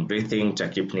difficulty in breathing,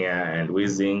 tachypnea, and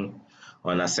wheezing.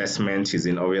 On assessment, he's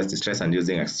in obvious distress and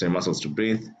using extreme muscles to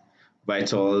breathe.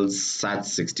 Vitals, SAT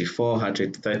 64, heart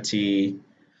rate 30,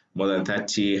 more than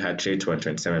 30, heart rate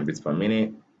 127 beats per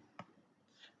minute.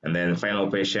 And then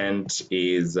final patient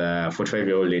is a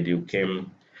 45-year-old lady who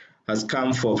has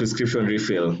come for prescription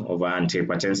refill of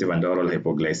antihypertensive and oral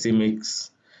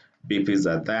hypoglycemics. BPs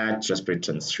are that,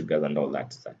 respiratory sugars and all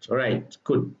that. All right,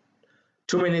 good.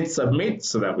 2 minutes submit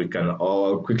so that we can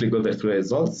all quickly go through the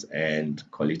results and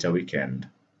call it a weekend.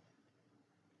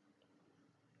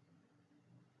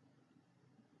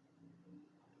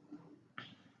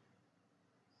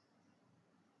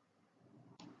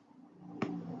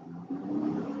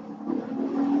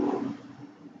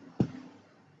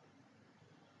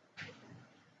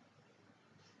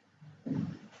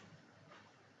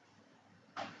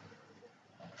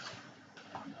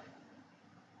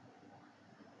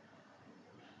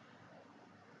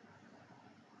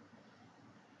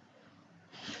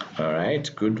 All right,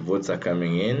 good. Votes are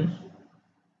coming in.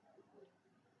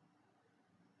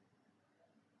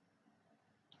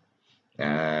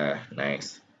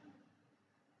 Nice.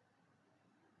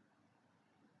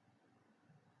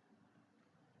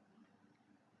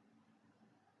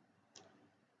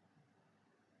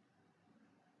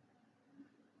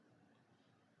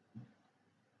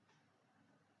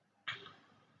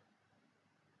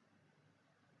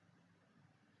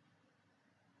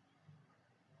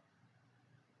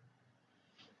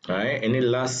 All right, any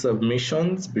last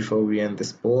submissions before we end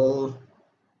this poll?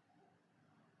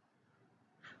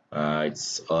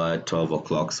 It's 12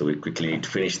 o'clock, so we quickly need to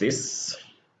finish this.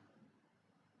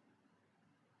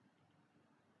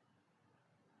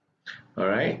 All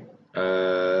right.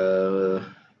 I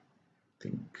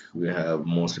think we have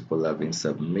most people have been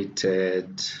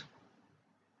submitted.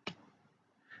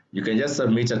 You can just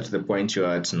submit it to the point you're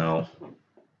at now.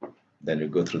 Then we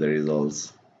go through the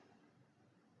results.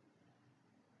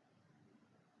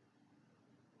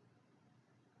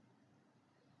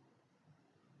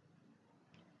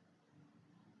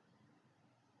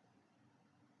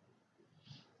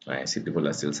 I see people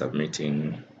are still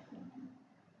submitting.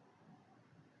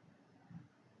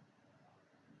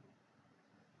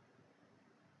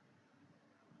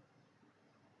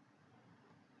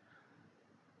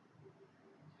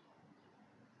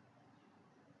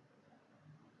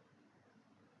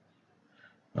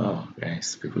 Oh,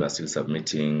 guys, people are still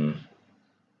submitting.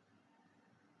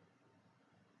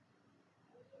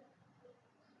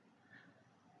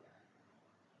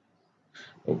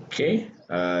 Okay,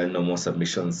 no more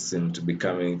submissions seem to be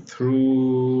coming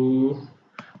through.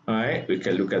 All right, we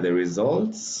can look at the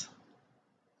results.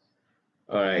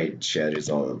 All right, share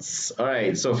results. All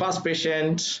right, so first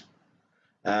patient,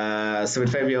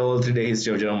 75-year-old, 3-day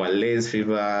history of general malaise,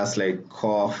 fever, slight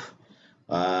cough,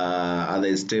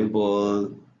 other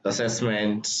stable,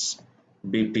 assessment,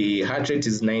 BP, heart rate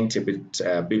is 90, but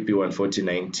BP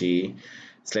 140/90,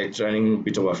 slight running,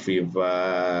 bit of a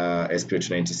fever, SpO2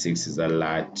 96 is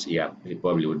alert. Yeah, it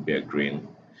probably would be a green.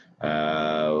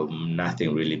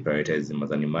 Nothing really prioritized him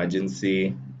as an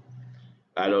emergency.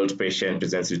 Adult patient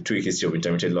presents with 2-week history of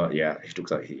intermittent loss. Yeah, he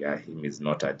looks like him is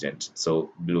not urgent.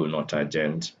 So blue, not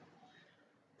urgent.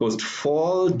 Post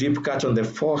fall, deep cut on the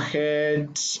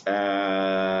forehead.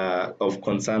 Of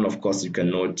concern, of course, you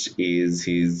can note is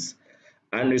his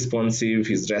unresponsive.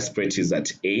 His respiratory is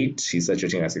at 8. He's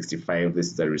saturating at 65.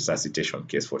 This is a resuscitation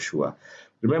case for sure.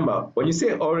 Remember, when you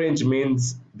say orange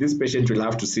means this patient will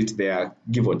have to sit there,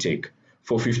 give or take,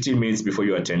 for 15 minutes before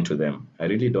you attend to them. I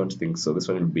really don't think so. This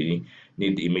one will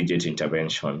need immediate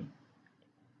intervention.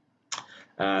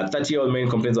 30-year-old man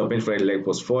complains of painful right leg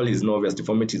post fall. He's no obvious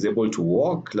deformity. He's able to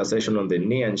walk. Laceration on the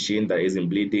knee and shin that isn't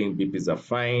bleeding. BPs are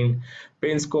fine.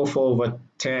 Pain score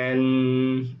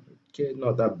 4/10. Okay,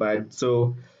 not that bad.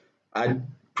 So I'd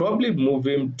probably move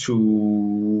him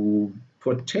to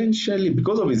potentially,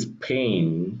 because of his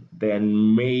pain,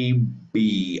 then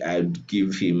maybe I'd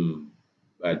give him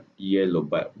a yellow,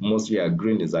 but mostly a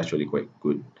green is actually quite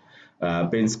good.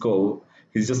 Pain score,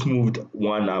 he's just moved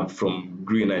one up from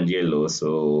green and yellow,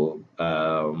 so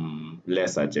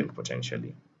less urgent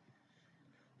potentially.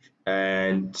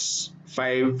 And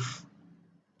 5,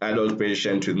 adult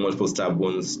patient with multiple stab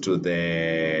wounds to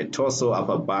the torso,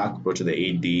 upper back, brought to the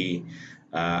ED,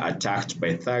 attacked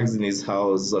by thugs in his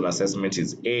house. On assessment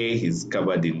is A, he's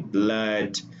covered in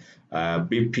blood,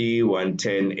 BP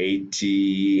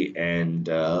 110/80, and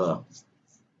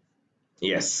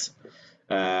yes,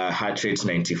 heart rate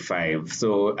 95.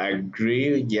 So I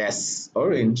agree, yes,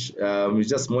 orange. It's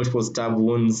just multiple stab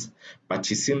wounds, but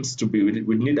he seems to be,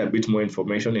 we need a bit more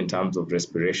information in terms of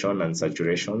respiration and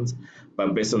saturations.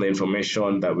 But based on the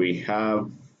information that we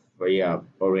have, yeah,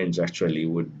 orange actually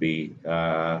would be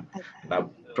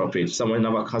appropriate. Someone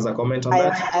has a comment on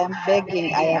that? I am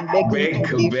begging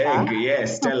to differ. Beg,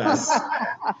 yes, tell us.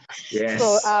 Yes.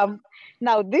 So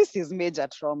now this is major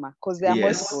trauma because there are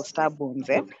multiple stab wounds.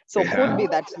 So could be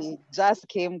that he just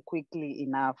came quickly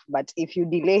enough, but if you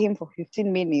delay him for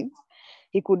 15 minutes,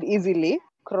 he could easily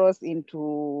cross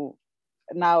into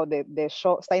now the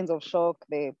shock, signs of shock,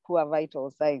 the poor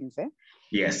vital signs.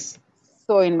 Yes.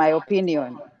 So in my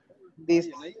opinion, this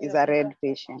is a red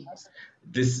patient.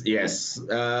 This, yes,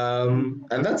 and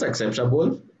that's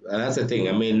acceptable. And that's the thing.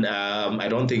 I mean, I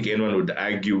don't think anyone would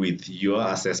argue with your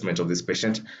assessment of this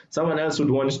patient. Someone else would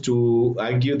want to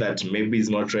argue that maybe it's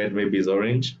not red, maybe it's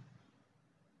orange.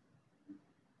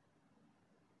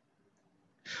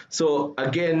 So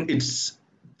again, it's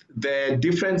the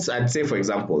difference. I'd say, for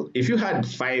example, if you had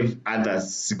 5 other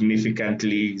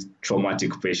significantly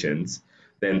traumatic patients,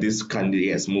 then this can,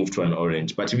 yes, move to an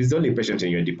orange. But if it's the only patient in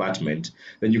your department,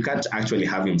 then you can't actually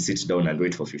have him sit down and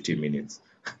wait for 15 minutes.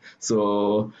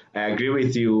 So I agree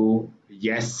with you.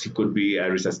 Yes, it could be a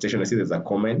resuscitation. I see there's a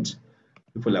comment.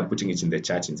 People are putting it in the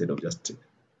chat instead of just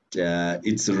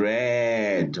it's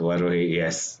red.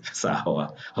 Yes,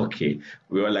 sawa. Okay,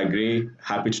 we all agree.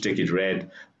 Happy to take it red.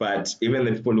 But even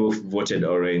the people who voted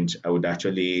orange, I would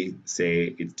actually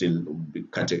say it still would be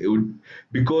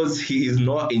because he is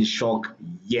not in shock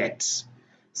yet.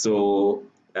 So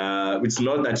It's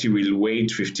not that you will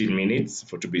wait 15 minutes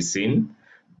for to be seen,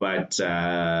 but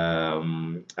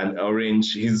an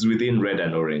orange, he's within red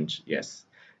and orange, yes.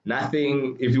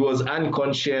 Nothing, if he was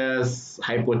unconscious,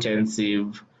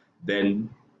 hypotensive, then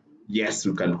yes,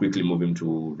 we can quickly move him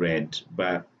to red,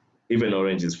 but even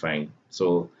orange is fine.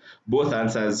 So both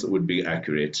answers would be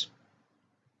accurate.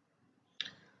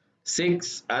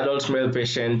 6, adult male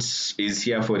patient is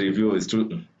here for review. Is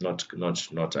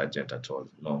not urgent at all.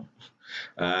 No.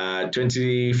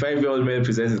 25-year-old male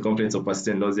presents with complaints of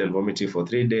persistent nausea and vomiting for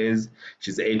 3 days.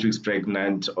 She's 8 weeks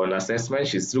pregnant. On assessment,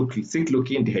 she's sick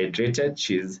looking, dehydrated.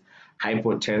 She's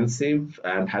hypotensive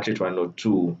and heart rate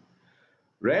 102.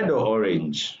 Red or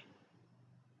orange?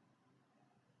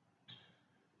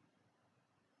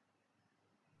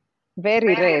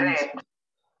 Very red.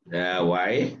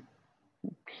 Why?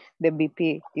 The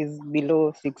BP is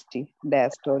below 60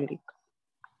 diastolic.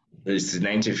 It's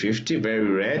 90/50, very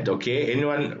red. Okay,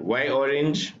 anyone, why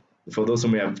orange? For those who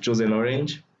may have chosen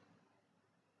orange.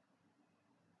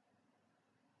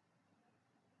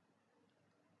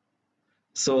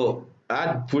 So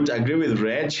I'd agree with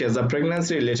red. She has a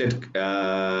pregnancy-related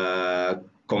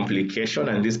complication,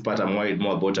 and this part I'm worried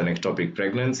more about an ectopic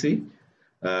pregnancy.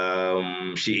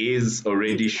 She is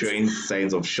already showing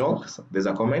signs of shock. There's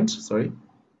a comment, sorry.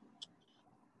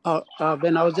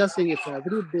 Ben, I was just saying if 3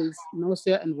 days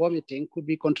nausea and vomiting could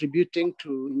be contributing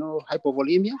to,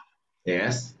 hypovolemia.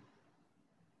 Yes.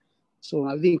 So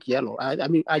I think yellow. I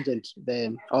mean urgent,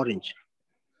 the orange.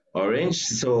 Orange.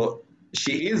 So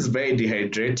she is very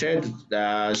dehydrated,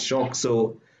 shock.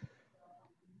 So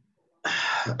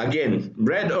again,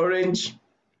 red, orange,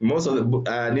 most of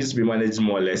the needs to be managed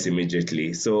more or less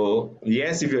immediately. So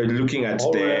yes, if you're looking at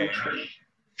orange. The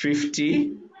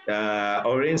 50,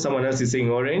 orange, someone else is saying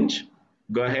orange.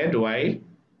 Go ahead, why?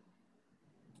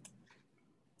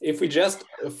 If we just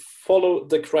follow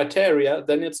the criteria,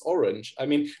 then it's orange. I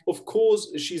mean, of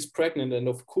course, she's pregnant and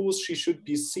of course she should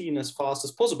be seen as fast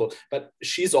as possible, but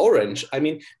she's orange. I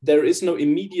mean, there is no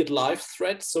immediate life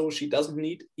threat, so she doesn't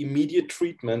need immediate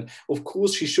treatment. Of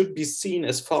course, she should be seen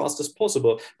as fast as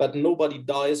possible, but nobody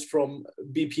dies from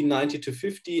BP 90 to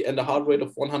 50 and a heart rate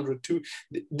of 102.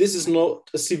 This is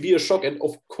not a severe shock. And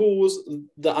of course,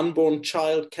 the unborn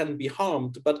child can be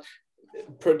harmed, but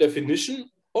per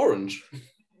definition, orange.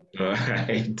 All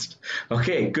right.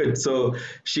 Okay, good. So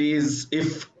she's,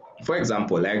 if, for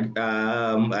example, like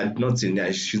I've not seen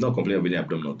that she's not complaining of any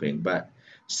abdominal pain, but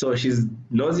so she's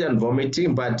nausea and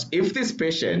vomiting. But if this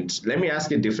patient, let me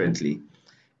ask it differently.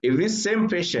 If this same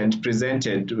patient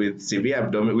presented with severe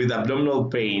abdominal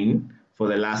pain for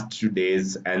the last 2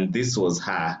 days, and this was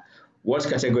her, what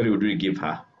category would we give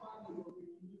her?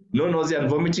 No nausea and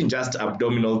vomiting, just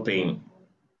abdominal pain.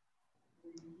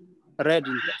 Red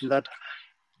in that.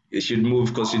 It should move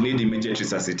because you need immediate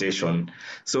resuscitation.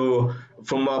 So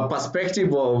from a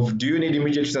perspective of, do you need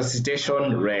immediate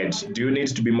resuscitation? Red. Do you need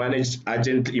to be managed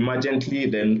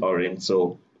emergently? Then orange.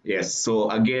 So yes. So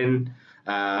again,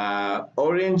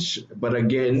 orange, but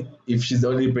again, if she's the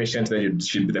only patient, then she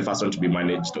should be the first one to be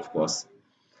managed, of course.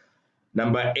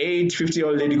 Number 8,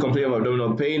 50-year-old lady complaining of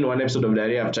abdominal pain, 1 episode of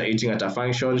diarrhea after eating at a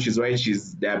function. She's white,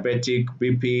 she's diabetic,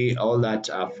 BP, all that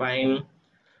are fine.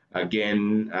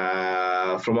 Again,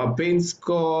 from a pain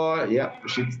score, yeah,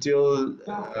 she's still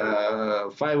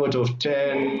 5 out of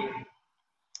 10.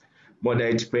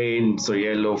 Moderate pain, so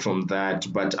yellow from that.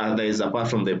 But others, apart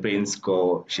from the pain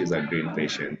score, she's a green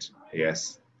patient.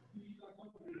 Yes.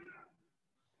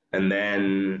 And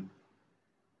then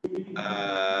 9,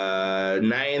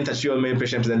 30-year-old male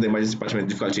patient presents the emergency department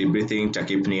with difficulty breathing,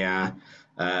 tachypnea.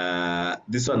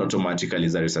 This one automatically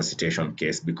is a resuscitation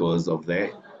case because of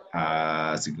the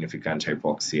significant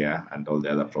hypoxia and all the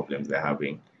other problems they're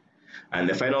having. And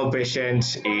the final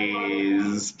patient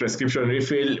is prescription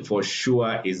refill, for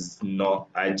sure is not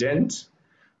urgent.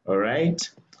 All right.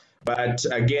 But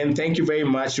again, thank you very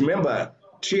much. Remember,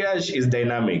 triage is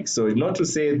dynamic. So not to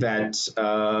say that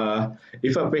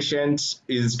if a patient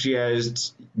is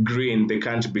triaged green, they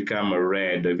can't become a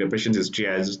red. If a patient is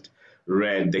triaged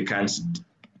red, they can't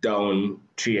down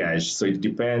triage. So it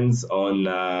depends on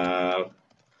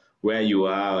where you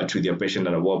are with your patient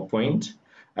and at what point.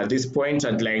 At this point,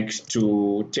 I'd like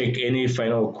to take any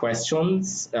final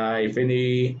questions. If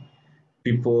any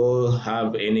people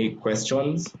have any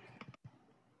questions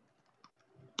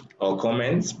or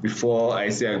comments before I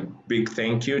say a big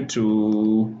thank you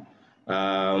to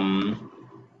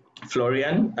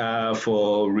Florian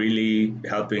for really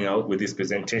helping out with this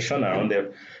presentation around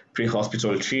the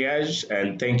pre-hospital triage,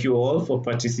 and thank you all for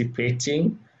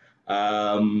participating.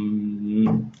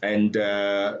 And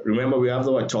remember, we have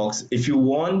our talks. If you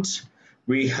want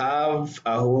We have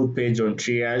a whole page on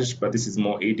triage, but this is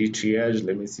more ED triage.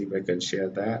 Let me see if I can share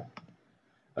that.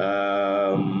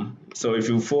 So if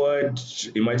you forward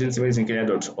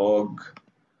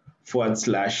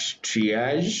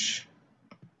emergencymedicinekenya.org/triage,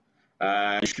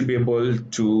 you should be able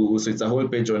to, so it's a whole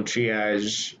page on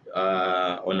triage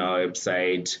on our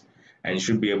website, and you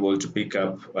should be able to pick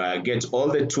up, get all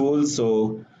the tools.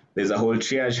 So there's a whole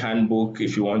triage handbook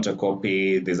if you want a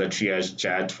copy. There's a triage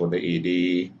chart for the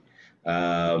ED,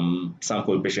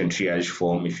 sample patient triage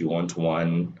form if you want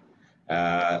one.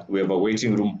 We have a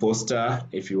waiting room poster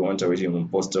if you want a waiting room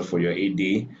poster for your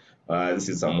ED. This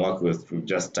is some work we've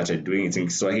just started doing. It's in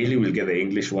Swahili. We'll get the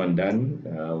English one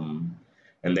done.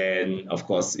 And then, of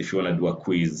course, if you want to do a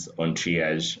quiz on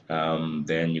triage,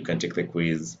 then you can take the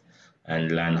quiz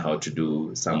and learn how to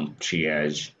do some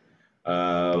triage.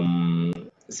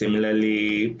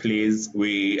 Similarly, please,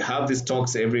 we have these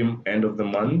talks every end of the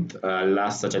month,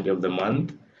 last Saturday of the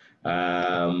month.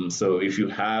 So if you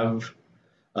have,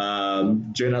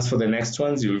 join us for the next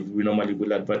ones. We normally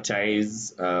will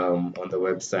advertise on the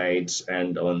website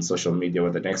and on social media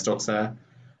where the next talks are.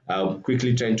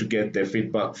 Quickly trying to get the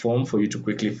feedback form for you to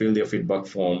quickly fill your feedback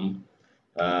form.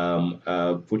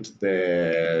 Put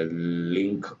the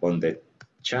link on the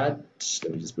chat.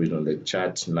 Let me just put it on the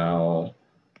chat now.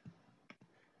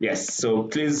 Yes, so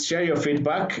please share your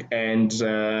feedback and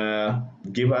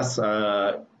give us,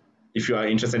 if you are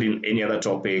interested in any other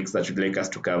topics that you'd like us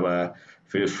to cover,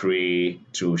 feel free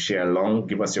to share along,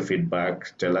 give us your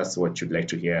feedback, tell us what you'd like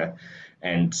to hear.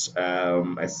 And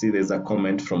I see there's a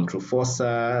comment from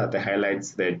Trufosa that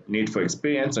highlights the need for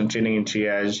experience and training in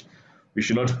triage. We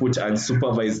should not put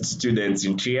unsupervised students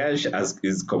in triage as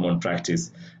is common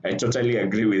practice. I totally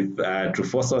agree with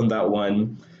Trufosa on that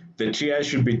one. The triage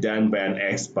should be done by an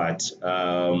expert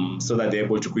so that they're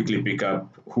able to quickly pick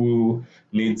up who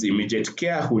needs immediate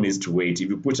care, who needs to wait. If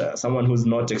you put someone who's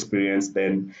not experienced,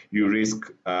 then you risk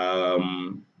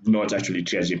not actually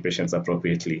triaging patients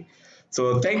appropriately.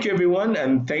 So thank you, everyone,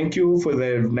 and thank you for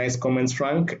the nice comments,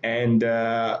 Frank. And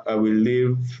I will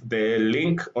leave the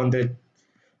link on the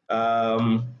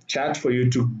chat for you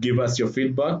to give us your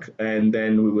feedback, and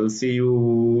then we will see you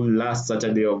last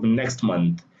Saturday of next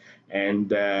month. And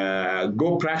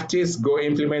go practice, go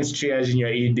implement triage in your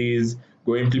EDs,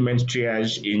 go implement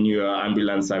triage in your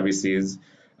ambulance services.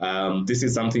 This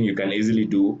is something you can easily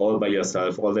do all by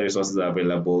yourself. All the resources are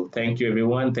available. Thank you,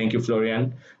 everyone. Thank you,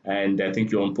 Florian. And I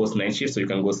think you're on post night shift, so you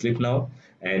can go sleep now.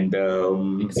 And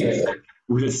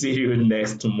we'll see you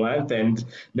next month. And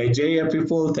Nigeria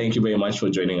people, thank you very much for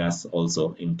joining us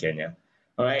also in Kenya.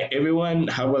 All right, everyone,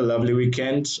 have a lovely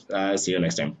weekend. See you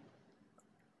next time.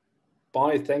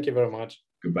 Bye. Thank you very much.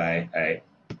 Goodbye. All right.